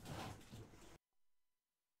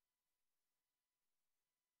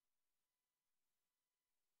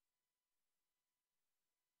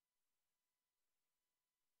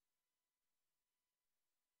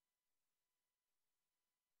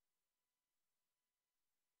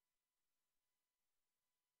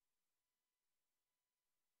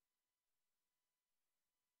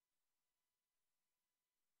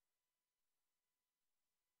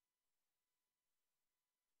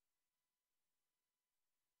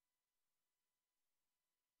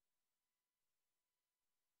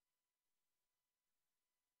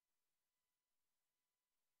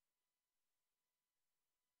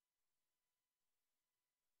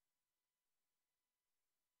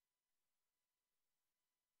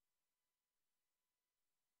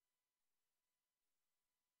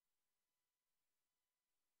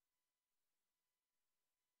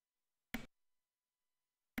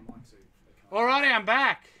 Alrighty, I'm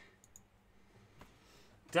back.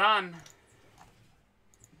 Done.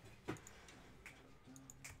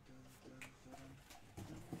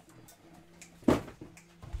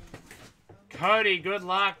 Cody, good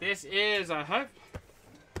luck. This is, I hope,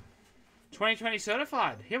 2020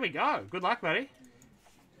 certified. Here we go. Good luck, buddy.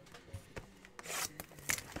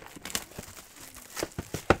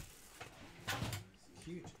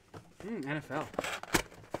 Huge. NFL.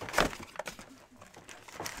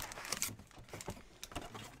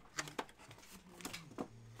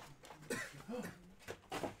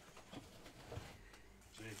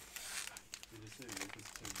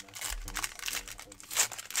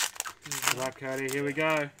 Good luck, Cody. Here we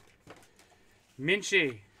go.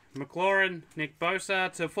 Minchie, McLaurin, Nick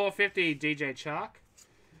Bosa to 450, DJ Chark,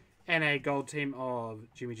 and a gold team of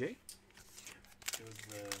Jimmy G. It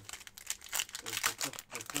was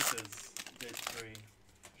the Clippers dead 3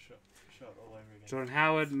 shot all over again. Jordan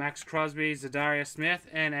Howard, Max Crosby, Zadarius Smith,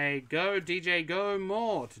 and a go DJ Go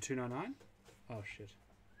More to 299. Oh, shit.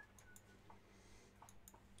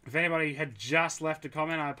 If anybody had just left a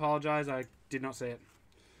comment, I apologize. I did not see it.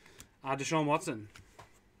 Deshaun Watson.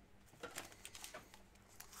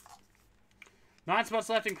 9 spots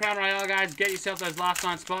left in Crown Royale, guys. Get yourself those last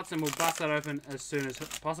 9 spots, and we'll bust that open as soon as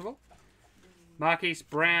possible. Marquise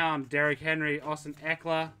Brown, Derrick Henry, Austin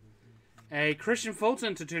Eckler, a Christian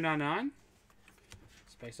Fulton to 299.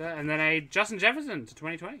 Spacer. And then a Justin Jefferson to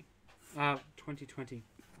 2020. 2020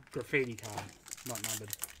 graffiti card, not numbered.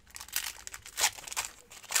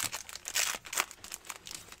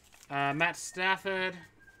 Matt Stafford,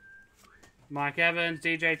 Mike Evans,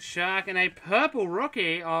 DJ Chark, and a purple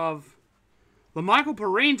rookie of LaMichael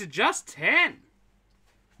Perrine to just 10.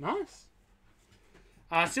 Nice.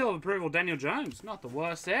 Seal of approval, Daniel Jones. Not the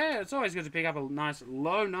worst there. It's always good to pick up a nice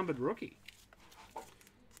low-numbered rookie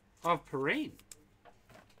of Perrine.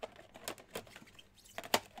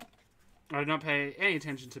 I did not pay any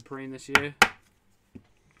attention to Perrine this year,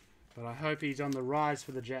 but I hope he's on the rise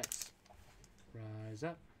for the Jets. Rise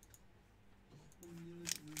up.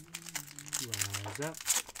 Rise up.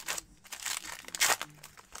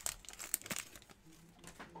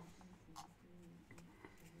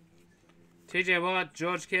 TJ Watt,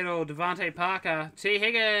 George Kittle, Devontae Parker, T.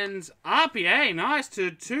 Higgins, RPA, nice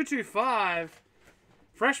to 225.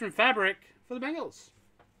 Freshman fabric for the Bengals.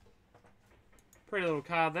 Pretty little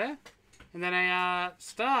card there. And then a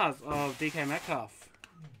stars of DK Metcalf.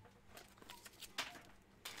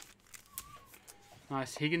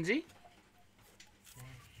 Nice Higginsy.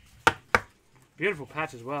 Beautiful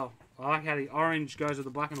patch as well. I like how the orange goes with the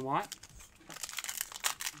black and white.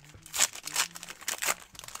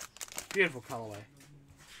 Beautiful colorway.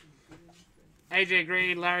 AJ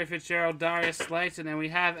Green, Larry Fitzgerald, Darius Slayton, and we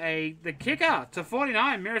have the kicker to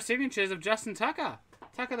 49 mirror signatures of Justin Tucker.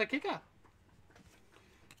 Tucker the kicker.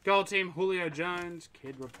 Gold team Julio Jones,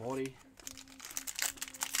 Kid Reporty.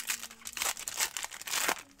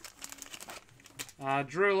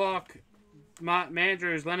 Drew Lock, Mark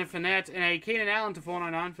Mandrews, Leonard Fournette, and a Keenan Allen to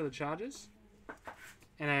 499 for the Chargers.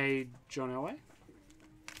 And a John Elway.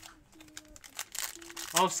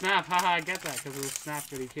 Oh, snap. Haha, I get that because of the snap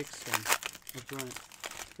that he kicks from. That's brilliant.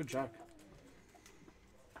 Good joke.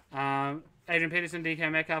 Adrian Peterson,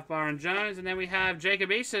 DK Metcalf, Byron Jones. And then we have Jacob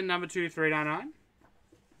Eason, number 2399.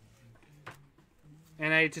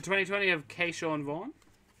 And a to 2020 of Keyshawn Vaughn.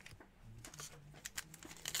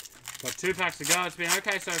 Got 2 packs to go. It's been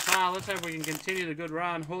okay so far. Let's hope we can continue the good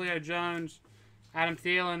run. Julio Jones, Adam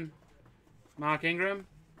Thielen, Mark Ingram,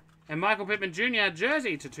 and Michael Pittman Jr.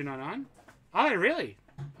 jersey to 299. Oh, really?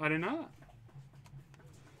 I didn't know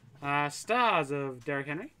that. Stars of Derrick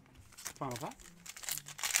Henry. Final pack.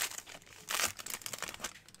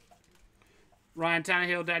 Ryan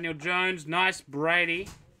Tannehill, Daniel Jones, nice Brady.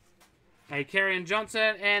 A Kerryon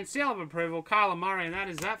Johnson, and seal of approval, Kyler Murray, and that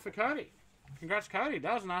is that for Cody. Congrats, Cody.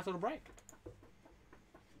 That was a nice little break.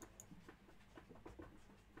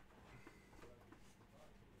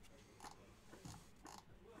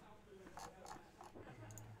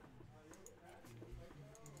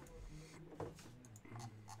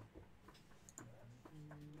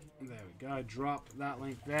 There we go. Drop that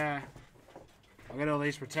link there. I'll get all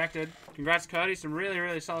these protected. Congrats, Cody. Some really,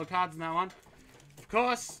 really solid cards in that one. Of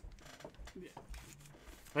course,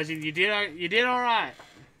 you did all right.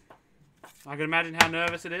 I can imagine how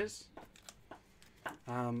nervous it is.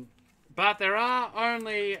 But there are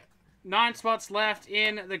only 9 spots left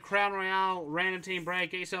in the Crown Royale random team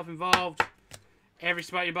break. Get yourself involved. Every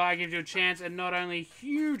spot you buy gives you a chance at not only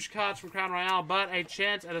huge cards from Crown Royale, but a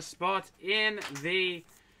chance at a spot in the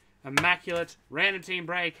Immaculate random team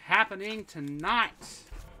break happening tonight.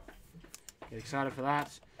 Get excited for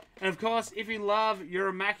that. And of course, if you love your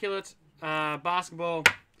immaculate basketball,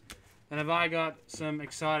 then have I got some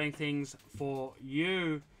exciting things for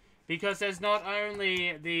you. Because there's not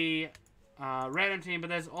only the random team,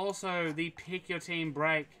 but there's also the pick your team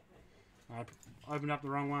break. I opened up the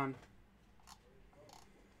wrong one.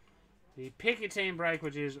 The pick your team break,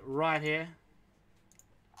 which is right here.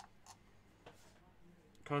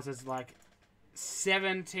 Because there's like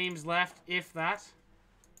 7 teams left, if that.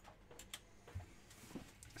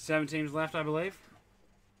 7 teams left, I believe.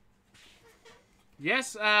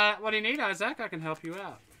 Yes, what do you need, Isaac? I can help you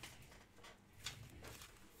out.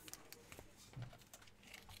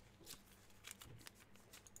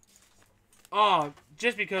 Oh,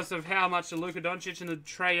 just because of how much the Luka Doncic and the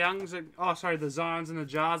Trae Youngs are, oh, sorry, the Zions and the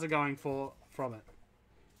Jars are going for from it.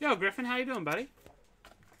 Yo, Griffin, how you doing, buddy?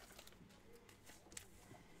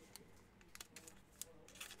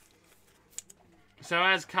 So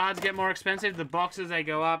as cards get more expensive, the boxes, they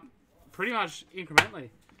go up pretty much incrementally.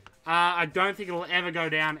 I don't think it'll ever go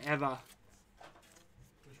down, ever.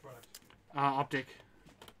 Which product? Optic.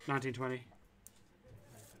 1920.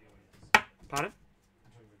 Pardon? I'm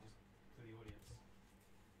talking about just for the audience.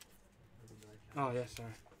 Oh, yes,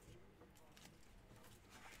 sorry.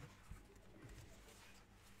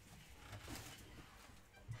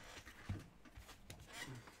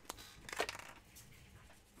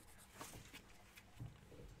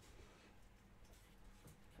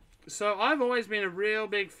 So I've always been a real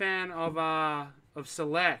big fan of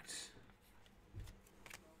Select.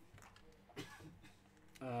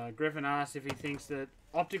 Griffin asked if he thinks that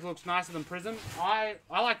Optic looks nicer than Prism. I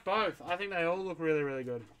like both. I think they all look really, really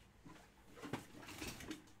good.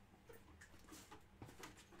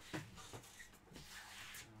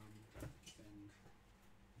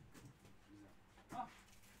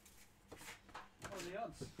 What are the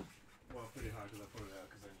odds? Well, pretty high because I put it out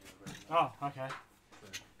because I knew it. Oh, okay.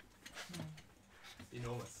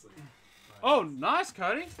 Enormously. Oh, nice,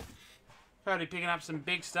 Cody. Cody picking up some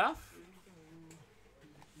big stuff.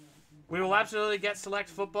 We will absolutely get Select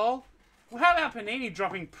Football. Well, how about Panini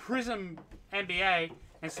dropping Prism NBA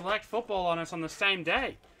and Select Football on us on the same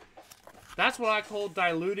day? That's what I call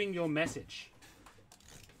diluting your message.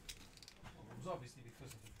 Well, it was obviously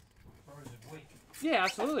because of the frozen week. Yeah,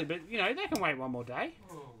 absolutely. But, you know, they can wait one more day.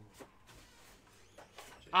 Oh.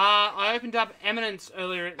 I opened up Eminence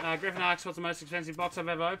earlier. Griffin asked what's the most expensive box I've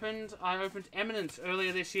ever opened. I opened Eminence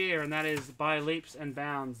earlier this year, and that is by leaps and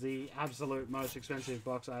bounds the absolute most expensive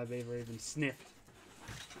box I've ever even sniffed.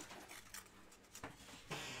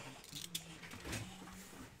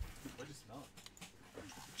 Where'd you smell it?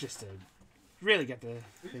 Just to really get the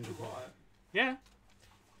thing to July. Yeah.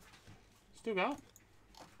 Still go.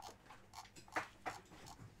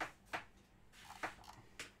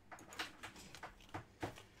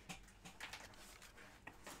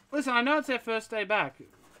 Listen, I know it's their first day back.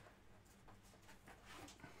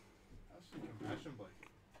 That's some compassion, Blake.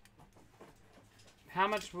 How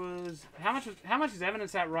much is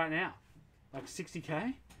Eminence at right now? Like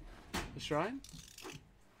 60k Australian? I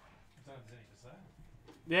don't know if there's any for sale.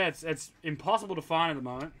 Yeah, it's impossible to find at the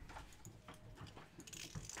moment.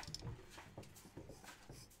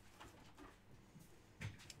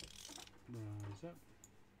 Rise up.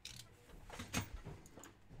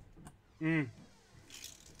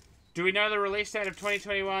 Do we know the release date of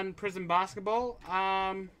 2021 Prism Basketball?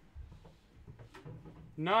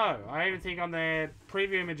 No. I even think on their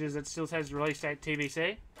preview images it still says release date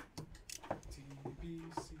TBC.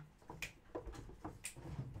 TBC.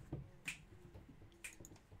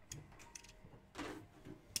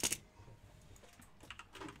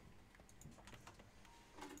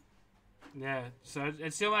 Yeah, so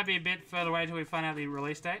it still might be a bit further away until we find out the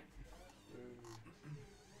release date.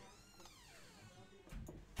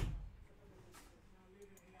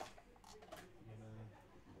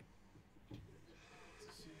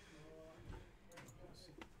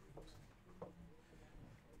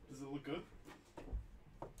 Does it look good?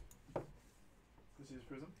 This year's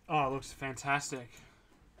Prism? Oh, it looks fantastic.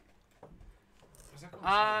 Was that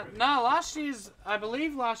called No, I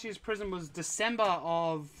believe last year's Prism was December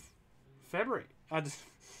of February.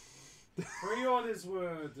 Pre-orders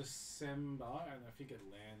were December, and I think it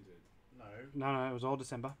landed. No. No, it was all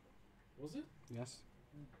December. Was it? Yes.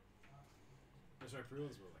 Oh, sorry,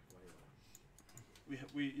 pre-orders were like later.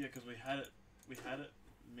 Because we had it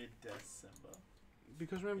mid-December.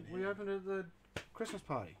 Because remember, we opened it at the Christmas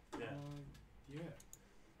party. Yeah. Yeah.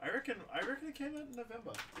 I reckon it came out in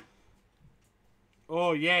November.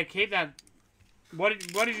 Oh yeah, keep that. What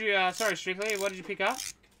did you? Sorry, Strictly. What did you pick up?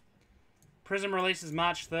 Prism releases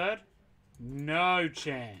March 3rd. No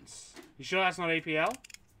chance. You sure that's not EPL?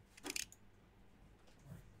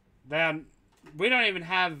 we don't even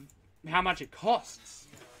have how much it costs.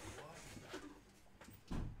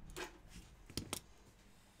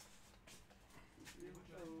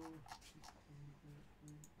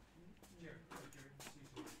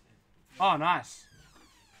 Oh, nice.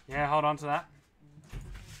 Yeah, hold on to that.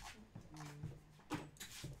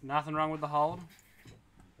 Nothing wrong with the hold.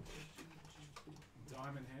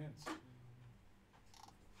 Diamond hands.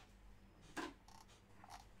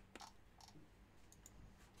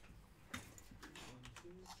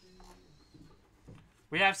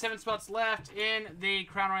 We have 7 spots left in the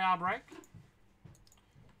Crown Royale break.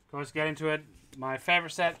 Of course, get into it. My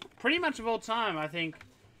favorite set, pretty much of all time, I think,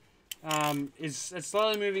 is it's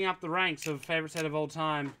slowly moving up the ranks of favorite set of all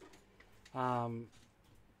time.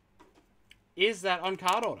 Is that on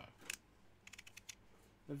card order?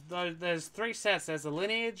 There's 3 sets. There's the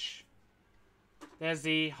Lineage, there's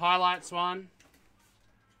the Highlights one,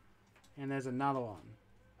 and there's another one.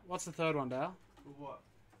 What's the third one, Dale? What?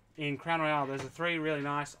 In Crown Royale, there's 3 really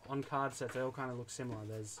nice on-card sets. They all kind of look similar.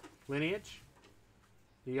 There's Lineage,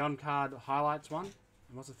 the on-card Highlights one, and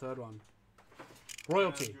what's the third one?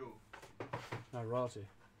 Royalty. No, Royalty.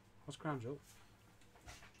 What's Crown Jewel?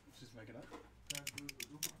 Let's just make it up.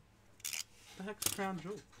 What the heck's Crown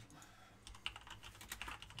Jewel?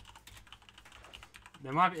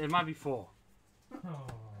 It might be 4. Oh.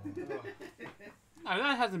 No,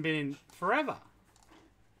 that hasn't been in forever.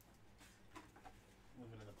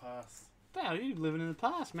 Living in the past. Dale, you living in the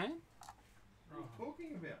past, man. What are you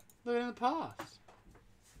talking about? Living in the past.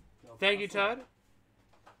 Thank you, Toad.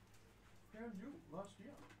 Crown Jewel last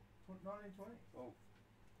year, 1920. Oh,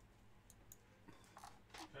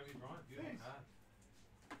 Kobe Bryant, beautiful Thanks. card.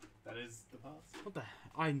 that is the past. What the?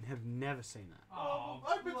 I have never seen that. Oh,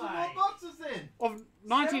 Open some more boxes then. Of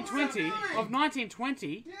 1920, of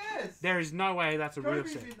 1920, Yes. there is no way that's a real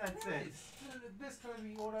Kobe's set. in that Yeah, set. it's the best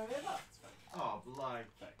Kobe auto ever. Oh, bloke.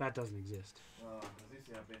 That doesn't exist. Oh, is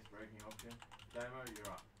this our best breaking option? Damo, you're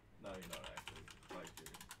up. No, you're not actually. Like,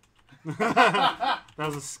 shooting. That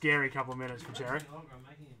was a scary couple of minutes for If Cherry. it takes any longer, I'm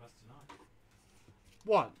making you bust tonight.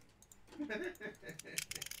 What?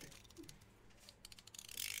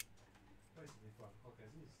 Basically 5 o'clock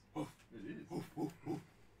as is. It is.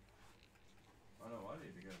 I know I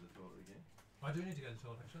need to go to the toilet again. I do need to go to the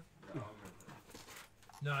toilet actually. No, I'll go to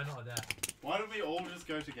the No, not like that. Why don't we all just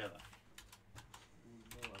go together?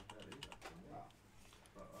 Not like that either.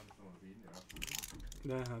 But I just don't want to be in there after.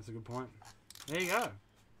 Yeah, that's a good point. There you go.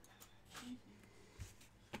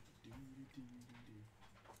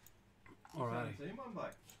 Alrighty. Seen one,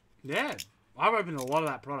 Blake? Yeah, I've opened a lot of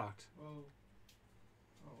that product. Well,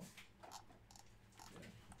 oh,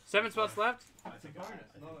 7 spots left. I it's a think bonus,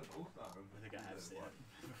 I not an all-star. think I have seen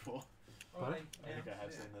it before. Pardon? I think I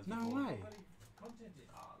have seen those No before. way. Content in.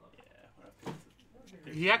 Ah, look. Yeah, when I picked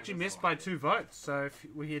it. He actually missed by 2 votes, so if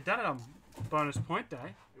he had done it on bonus point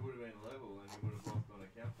day. It would have been level and he would have lost on a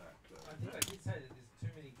countback. So. I think I did say that there's too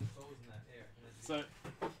many good souls in that area. So,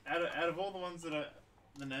 out of all the ones that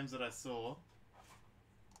the names that I saw,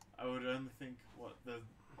 I would only think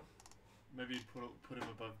maybe put him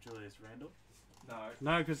above Julius Randle. No,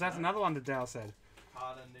 No, because that's another one that Dale said.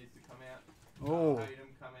 Harden needs to come out. Oh.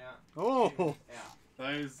 Tatum come out. Oh. Simmons out.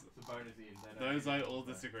 Those It's a bonus in. They don't those need I to all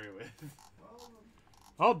play. disagree with. Well,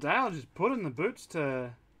 Oh, Dale just put in the boots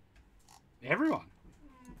to everyone.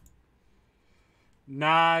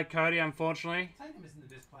 Nah, Cody, unfortunately. Tatum isn't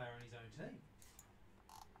the best player on his own team.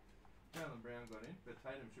 Jalen Brown got in, but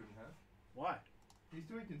Tatum shouldn't have. Why? He's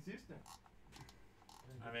too inconsistent.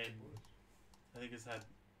 I mean, I think he's had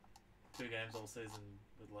 2 games all season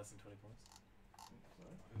with less than 20 points. So,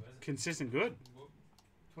 Who hasn't? Consistent good.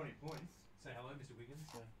 20 points. Say hello, Mr.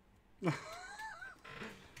 Wiggins.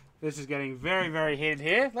 This is getting very, very heated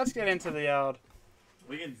here. Let's get into the old.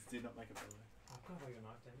 Wiggins did not make it, by the way. Oh, God, I got a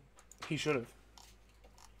knife, Danny. He should have.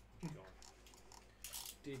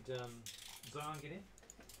 Did Zion get in?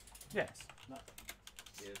 Yes. Yeah,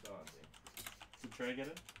 so I think. Did Trey get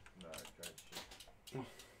it? No, trade shit.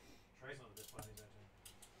 Trey's not the best player on his own team.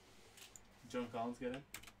 John Collins get in?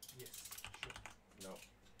 Yes, sure. No.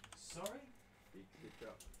 Sorry? He picked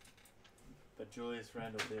up. But Julius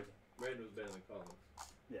Randle did. Randall's better than Collins.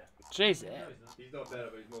 Jeez. No, he's not. He's not better,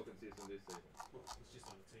 but he's more consistent this season. Well, he's just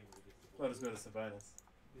on the team when he gets the ball. Not as good as Sabonis.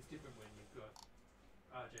 It's different when you've got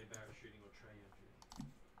RJ Barrett shooting or Trey Young shooting.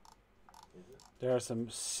 Is it? There are some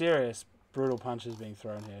serious, brutal punches being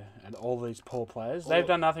thrown here at all these poor players. They've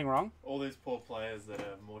done nothing wrong. All these poor players that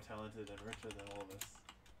are more talented and richer than all of us.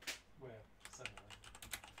 Well,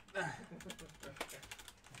 suddenly.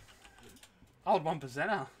 Old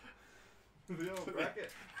 1%er. The old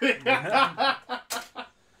bracket.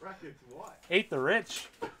 Bracket's white. Eat the rich.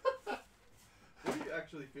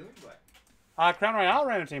 actually feeling black? Crown Royale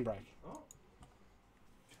ran a team break. Oh.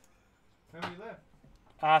 How many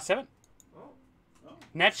left? 7. Oh.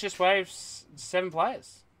 Nets just waived 7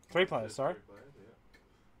 players. 3 players, Just sorry. 3 players,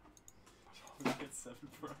 yeah. We get 7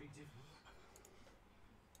 for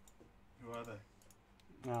Who are they?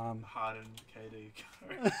 Harden, KD,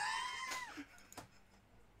 Curry.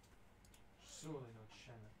 Surely not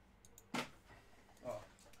Shannon. Oh,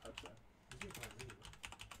 hope so. He's been playing really well.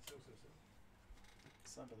 So.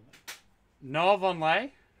 Signed by the Mets. Noah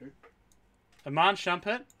Vonleh. Who? Iman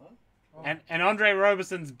Shumpert. Oh, And Andre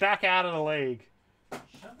Roberson's back out of the league.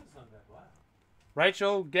 Shumpert's not that wow.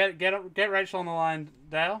 Rachel, get Rachel on the line,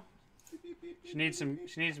 Dale. She needs some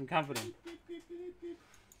comforting.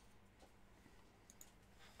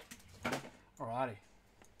 Alrighty.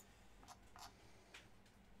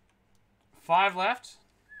 5 left.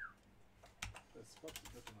 The spots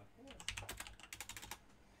are looking like that.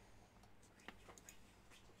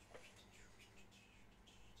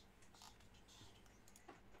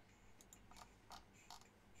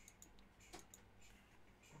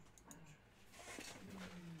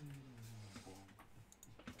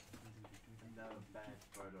 Another bad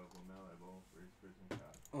photo of LaMelo Ball for his prison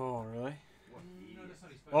card. Oh, really? What No, idiot. that's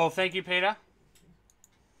not his Oh, phone. thank you, Peter.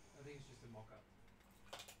 I think it's just a mock-up.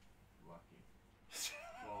 Lucky.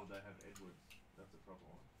 Why would they have Edwards? That's a proper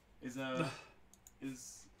one.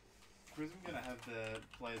 Is Prism gonna have the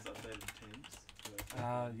players updated teams?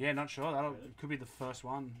 Yeah, not sure. It could be the first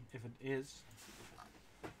one if it is.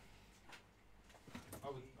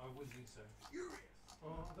 I wouldn't think so.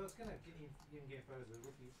 Oh, I was gonna get him get photos of the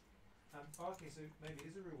rookies. Okay, so maybe it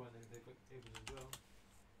is a real one then. They've got Edwards as well.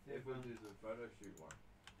 Edwards is a photo shoot one.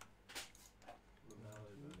 LaMelo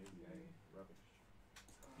is an NBA rubbish.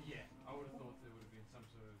 Yeah, I would have thought there would have been some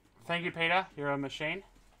sort of Thank you, Peter. You're a machine.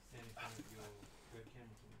 stand in front of your webcam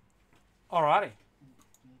or something. Alrighty.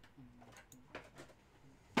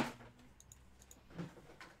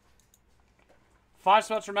 Five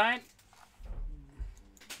spots remain.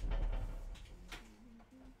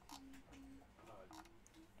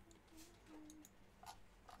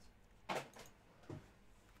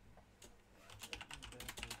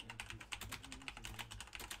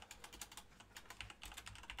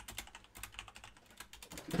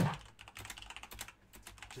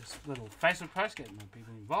 Just little Facebook post getting more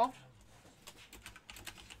people involved.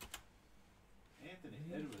 Anthony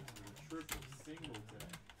Edwards with a triple single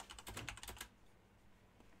today.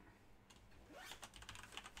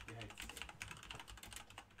 He hates it.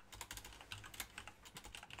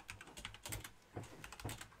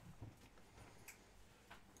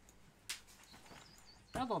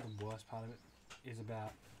 I thought the worst part of it is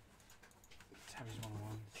about Tabby's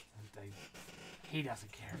 101. He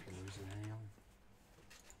doesn't care if he loses anyone.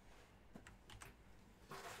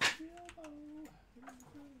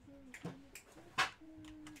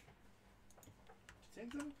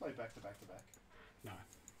 Teams ever play back to back to back? No.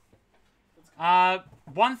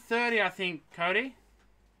 130, I think, Cody.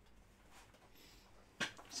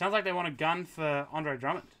 Sounds like they want a gun for Andre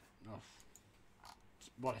Drummond. Oh.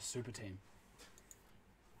 What a super team.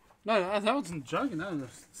 No, I wasn't joking. That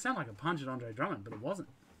sounded like a punch at Andre Drummond, but it wasn't.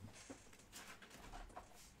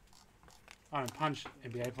 I don't punch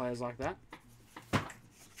NBA players like that.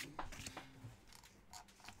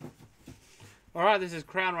 Alright, this is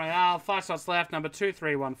Crown Royale. 5 slots left, number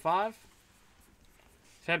 2315.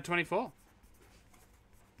 Tab 24.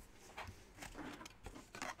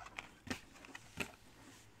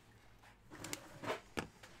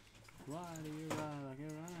 Why do you ride like you're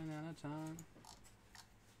running out of time?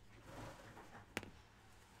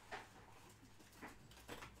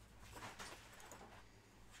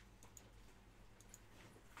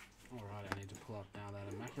 Alright, I need to pull up now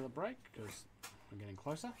that immaculate break because we're getting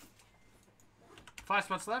closer. 5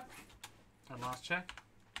 spots left. That last check.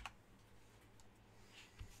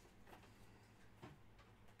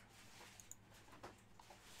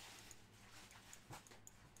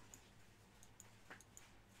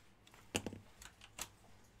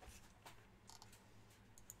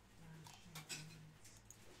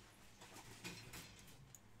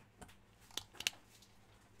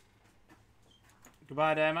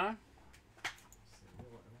 Goodbye, Damo. Have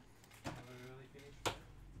we really finished?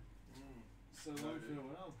 So No, we dude. feel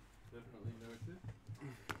well. Definitely noted.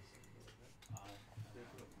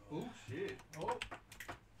 Definitely. Oh shit. Oh!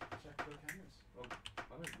 Check the cameras.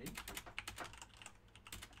 I don't need to.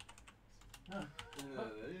 Huh.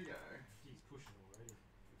 There you go. He's pushing already.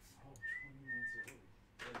 Oh, 20 minutes early.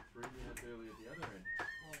 Like 3 minutes early at the other end.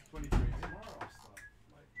 Oh, 23 minutes. tomorrow I'll start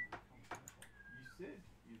late. You said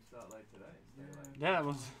you'd start late today. Stay late. Yeah, that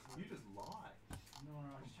was. You just lie. No,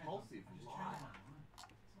 I just Compulsive lie.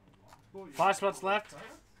 Bought you 5 spots left. You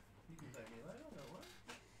can take me later, no worries.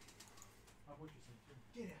 I bought you some too.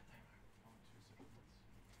 Get out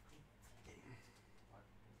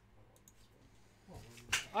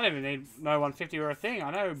there. I don't even need no 150 or a thing.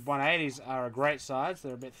 I know 180s are a great size.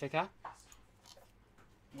 They're a bit thicker.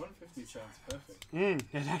 150 sounds perfect.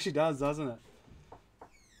 It actually does, doesn't it?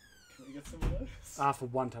 Can we get some of those? For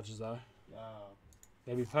one touches though.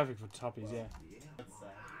 They'd be perfect for toppies, yeah. What's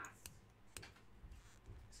that?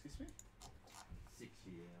 Excuse me?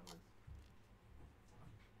 60 hours.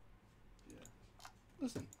 Yeah.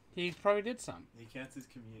 Listen, he probably did some. He counts his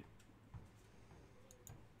commute.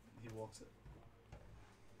 He walks it.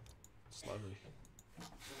 Slowly.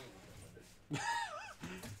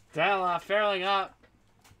 Dale, ferreling up.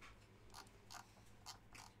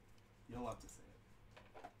 You'll have to say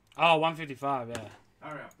it. Oh, 155, yeah.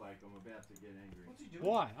 Hurry up, Blake. I'm about to get angry. What's he doing?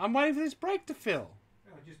 Why? I'm waiting for this break to fill.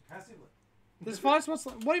 Oh, just passively. There's 5 spots.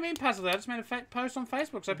 What do you mean passively? I just made a post on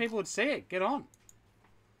Facebook so people would see it. Get on.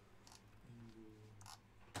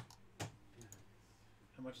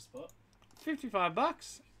 How much a spot?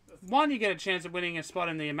 $55. One, you get a chance of winning a spot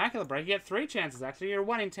in the Immaculate Break. You get 3 chances actually. You're a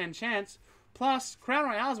 1 in 10 chance. Plus, Crown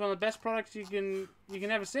Royale is one of the best products you can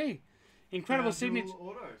ever see. Incredible signatures.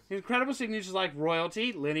 Incredible signatures like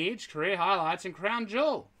Royalty, Lineage, Career Highlights, and Crown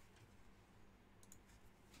Jewel.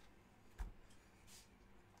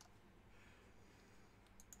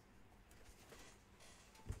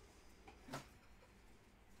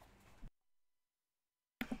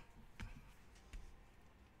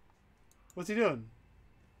 What's he doing?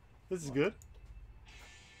 This is good.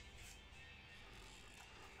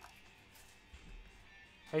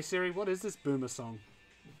 Hey Siri, what is this boomer song?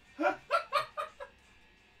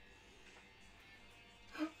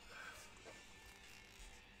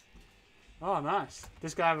 Oh, nice.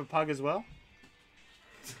 This guy have a pug as well?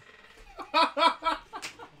 Oh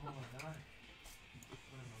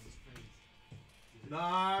no.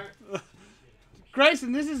 No.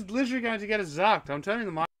 Grayson, this is literally going to get us zucked. I'm turning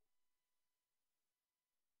the mic.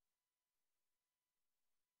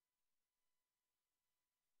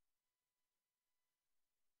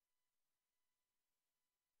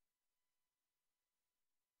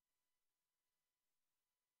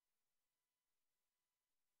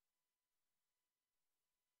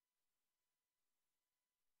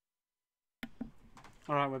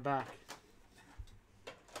 Alright, we're back.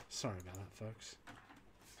 Sorry about that, folks. I'm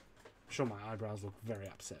sure my eyebrows look very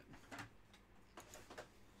upset.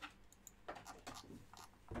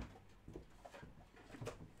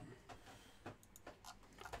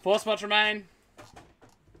 Four spots remain.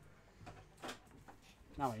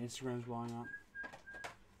 No, my Instagram's blowing up.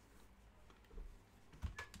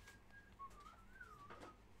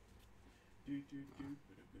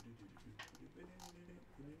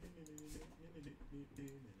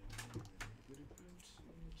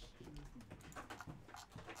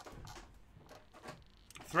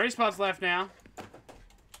 Three spots left now.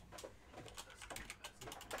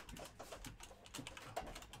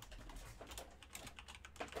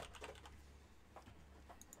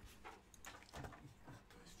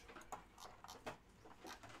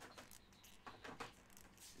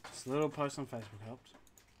 Just a little post on Facebook helped.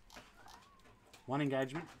 One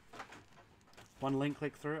engagement. One link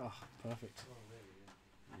click through. Oh, perfect. Oh, there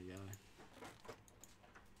we go. There you go.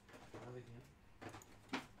 Another again.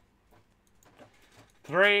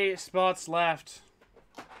 3 spots left.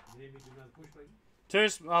 You need me to do another push,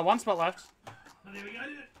 baby? 1 spot left. Oh, there we go,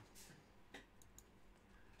 did it!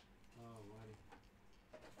 Oh,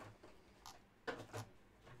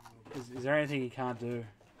 righty. Is there anything you can't do?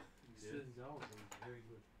 Certain goals are very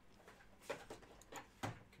good.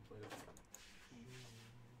 Completed.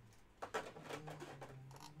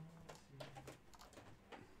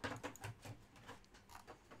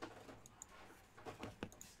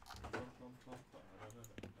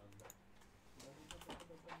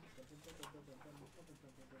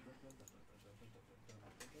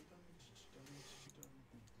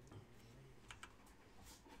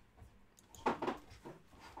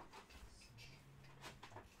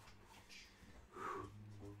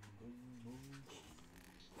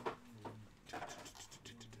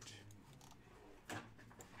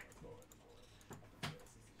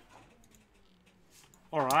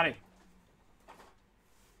 Alrighty.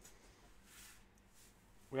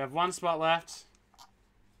 We have 1 spot left.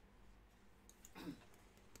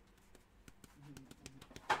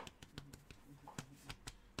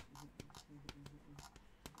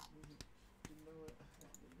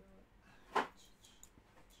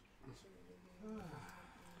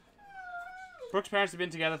 Brooke's parents have been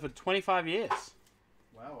together for 25 years,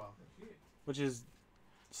 Wow. which is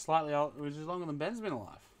slightly old, which is longer than Ben's been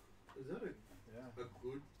alive. Is that Yeah. a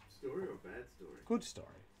good story or a bad story? Good story.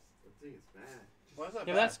 I think it's bad. Why is that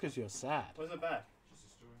Yeah, bad? that's because you're sad. Why is that bad? Just a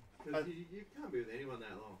story. Because you can't be with anyone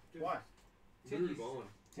that long. Just Why? move on.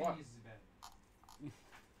 10 What? years is about it.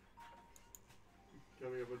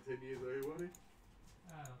 Coming up on 10 years, are you, Waddy?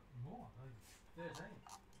 More. Like 13.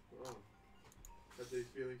 Oh. Had these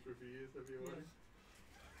feelings for a few years, have you, Waddy?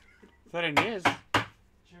 13 years.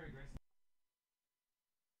 Cherry Grace.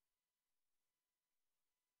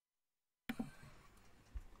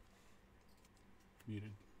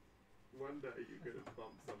 Muted. One day you're going to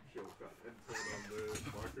bump some shortcut and turn on the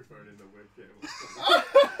microphone in the webcam or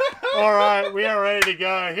something. Alright, we are ready to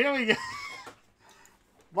go. Here we go.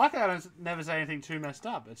 Like I don't never say anything too messed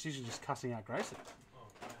up. It's usually just cussing out Grayson. Oh,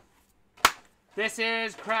 yeah. This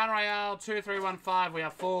is Crown Royale 2315. We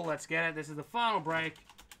are full. Let's get it. This is the final break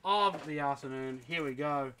of the afternoon. Here we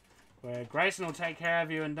go. Where Grayson will take care of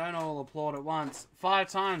you and don't all applaud at once. 5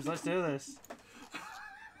 times. Let's do this.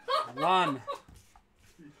 1,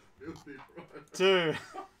 Filthy Brian. 2,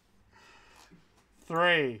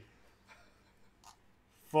 3,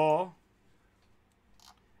 4,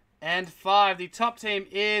 and 5. The top team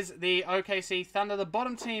is the OKC Thunder. The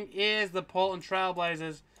bottom team is the Portland Trail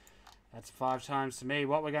Blazers. That's 5 times to me.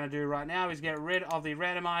 What we're going to do right now is get rid of the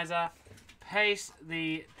randomizer, paste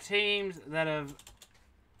the teams that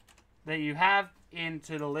you have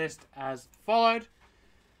into the list as followed.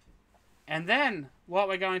 And then what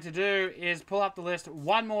we're going to do is pull up the list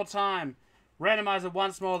one more time. Randomize it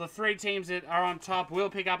once more. The 3 teams that are on top will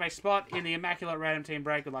pick up a spot in the Immaculate Random Team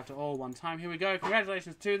Break. We'd like to all one time. Here we go.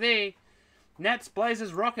 Congratulations to the Nets,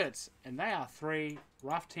 Blazers, Rockets. And they are 3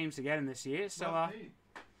 rough teams to get in this year. So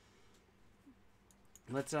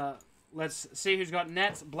let's see who's got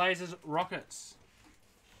Nets, Blazers, Rockets.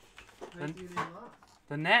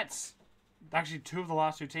 The Nets, actually 2 of the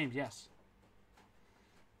last 2 teams, yes.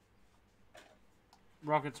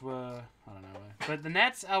 Rockets were, I don't know where. But the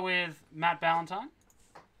Nets are with Matt Ballantyne.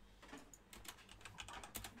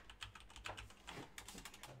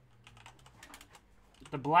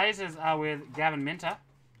 The Blazers are with Gavin Minter.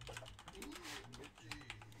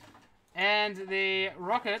 And the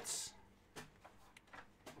Rockets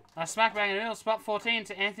are smack bang in the middle, spot 14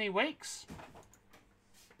 to Anthony Weeks.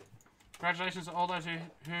 Congratulations to all those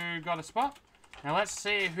who got a spot. Now let's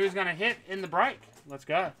see who's going to hit in the break. Let's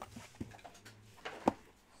go.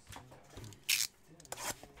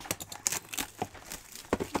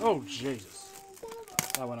 Oh, Jesus.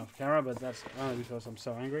 That went off camera, but that's only because I'm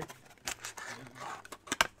so angry.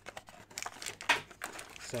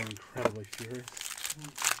 So incredibly furious.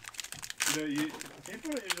 You know, people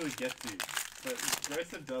don't usually get to you, but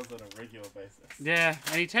Grayson does on a regular basis. Yeah,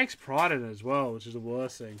 and he takes pride in it as well, which is the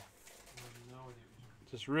worst thing. No idea.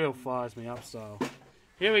 Just real fires me up style.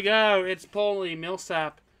 Here we go. It's Paulie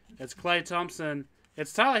Millsap. It's Klay Thompson.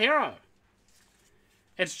 It's Tyler Hero.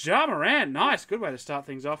 It's Ja Morant. Nice. Good way to start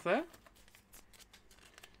things off there.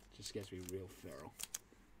 Just gets me real feral.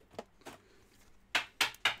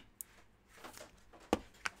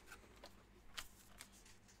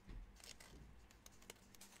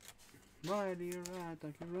 Why do you ride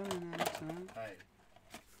like you're running out of time?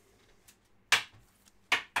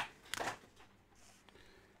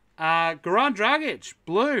 Hey. Goran Dragic.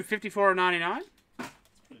 Blue. 54.99. It's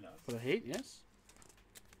pretty nice. For the Heat, yes.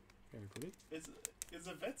 Very pretty. Is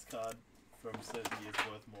a vet's card from certain years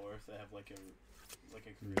worth more if they have like a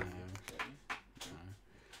career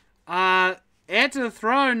year? Heir to the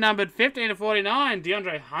Throne, numbered 15 to 49,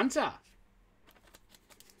 DeAndre Hunter.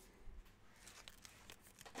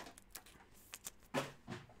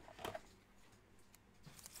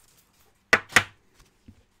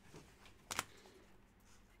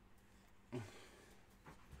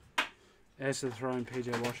 Heir to the Throne,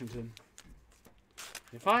 PJ Washington.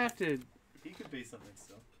 If I have to, He could be something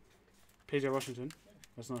still. PJ Washington.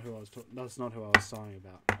 That's not who I was. That's not who I was signing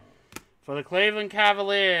about. For the Cleveland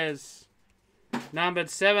Cavaliers, numbered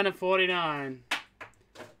 7 to 49,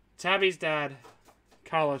 Tabby's dad,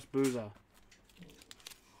 Carlos Boozer.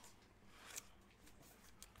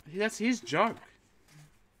 That's his joke.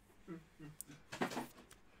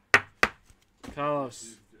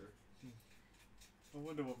 Carlos. I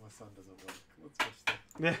wonder what my son doesn't like. Let's watch that.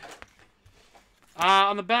 Yeah.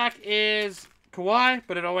 On the back is Kawhi,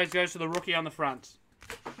 but it always goes to the rookie on the front.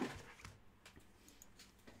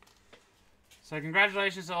 So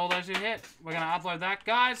congratulations to all those who hit. We're going to upload that.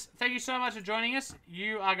 Guys, thank you so much for joining us.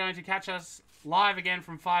 You are going to catch us live again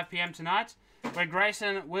from 5 p.m. tonight, where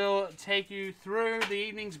Grayson will take you through the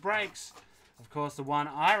evening's breaks. Of course, the one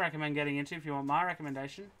I recommend getting into, if you want my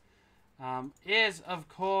recommendation, is, of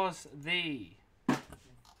course, the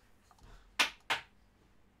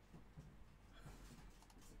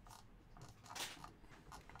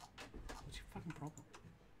fucking problem?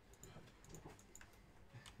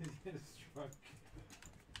 He's had a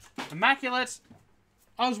stroke. Immaculate.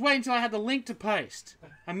 I was waiting until I had the link to paste.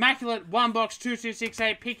 Immaculate 1 box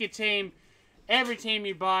 2268. Pick your team. Every team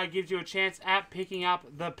you buy gives you a chance at picking up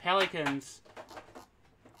the Pelicans.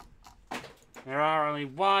 There are only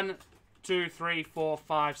 1, 2, 3, 4,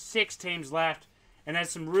 5, 6 teams left. And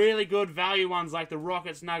there's some really good value ones like the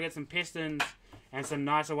Rockets, Nuggets, and Pistons. And some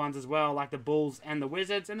nicer ones as well, like the Bulls and the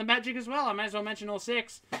Wizards. And the Magic as well. I may as well mention all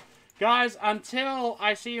 6. Guys, until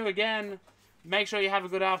I see you again, make sure you have a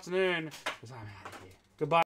good afternoon. Because I'm out of here. Goodbye.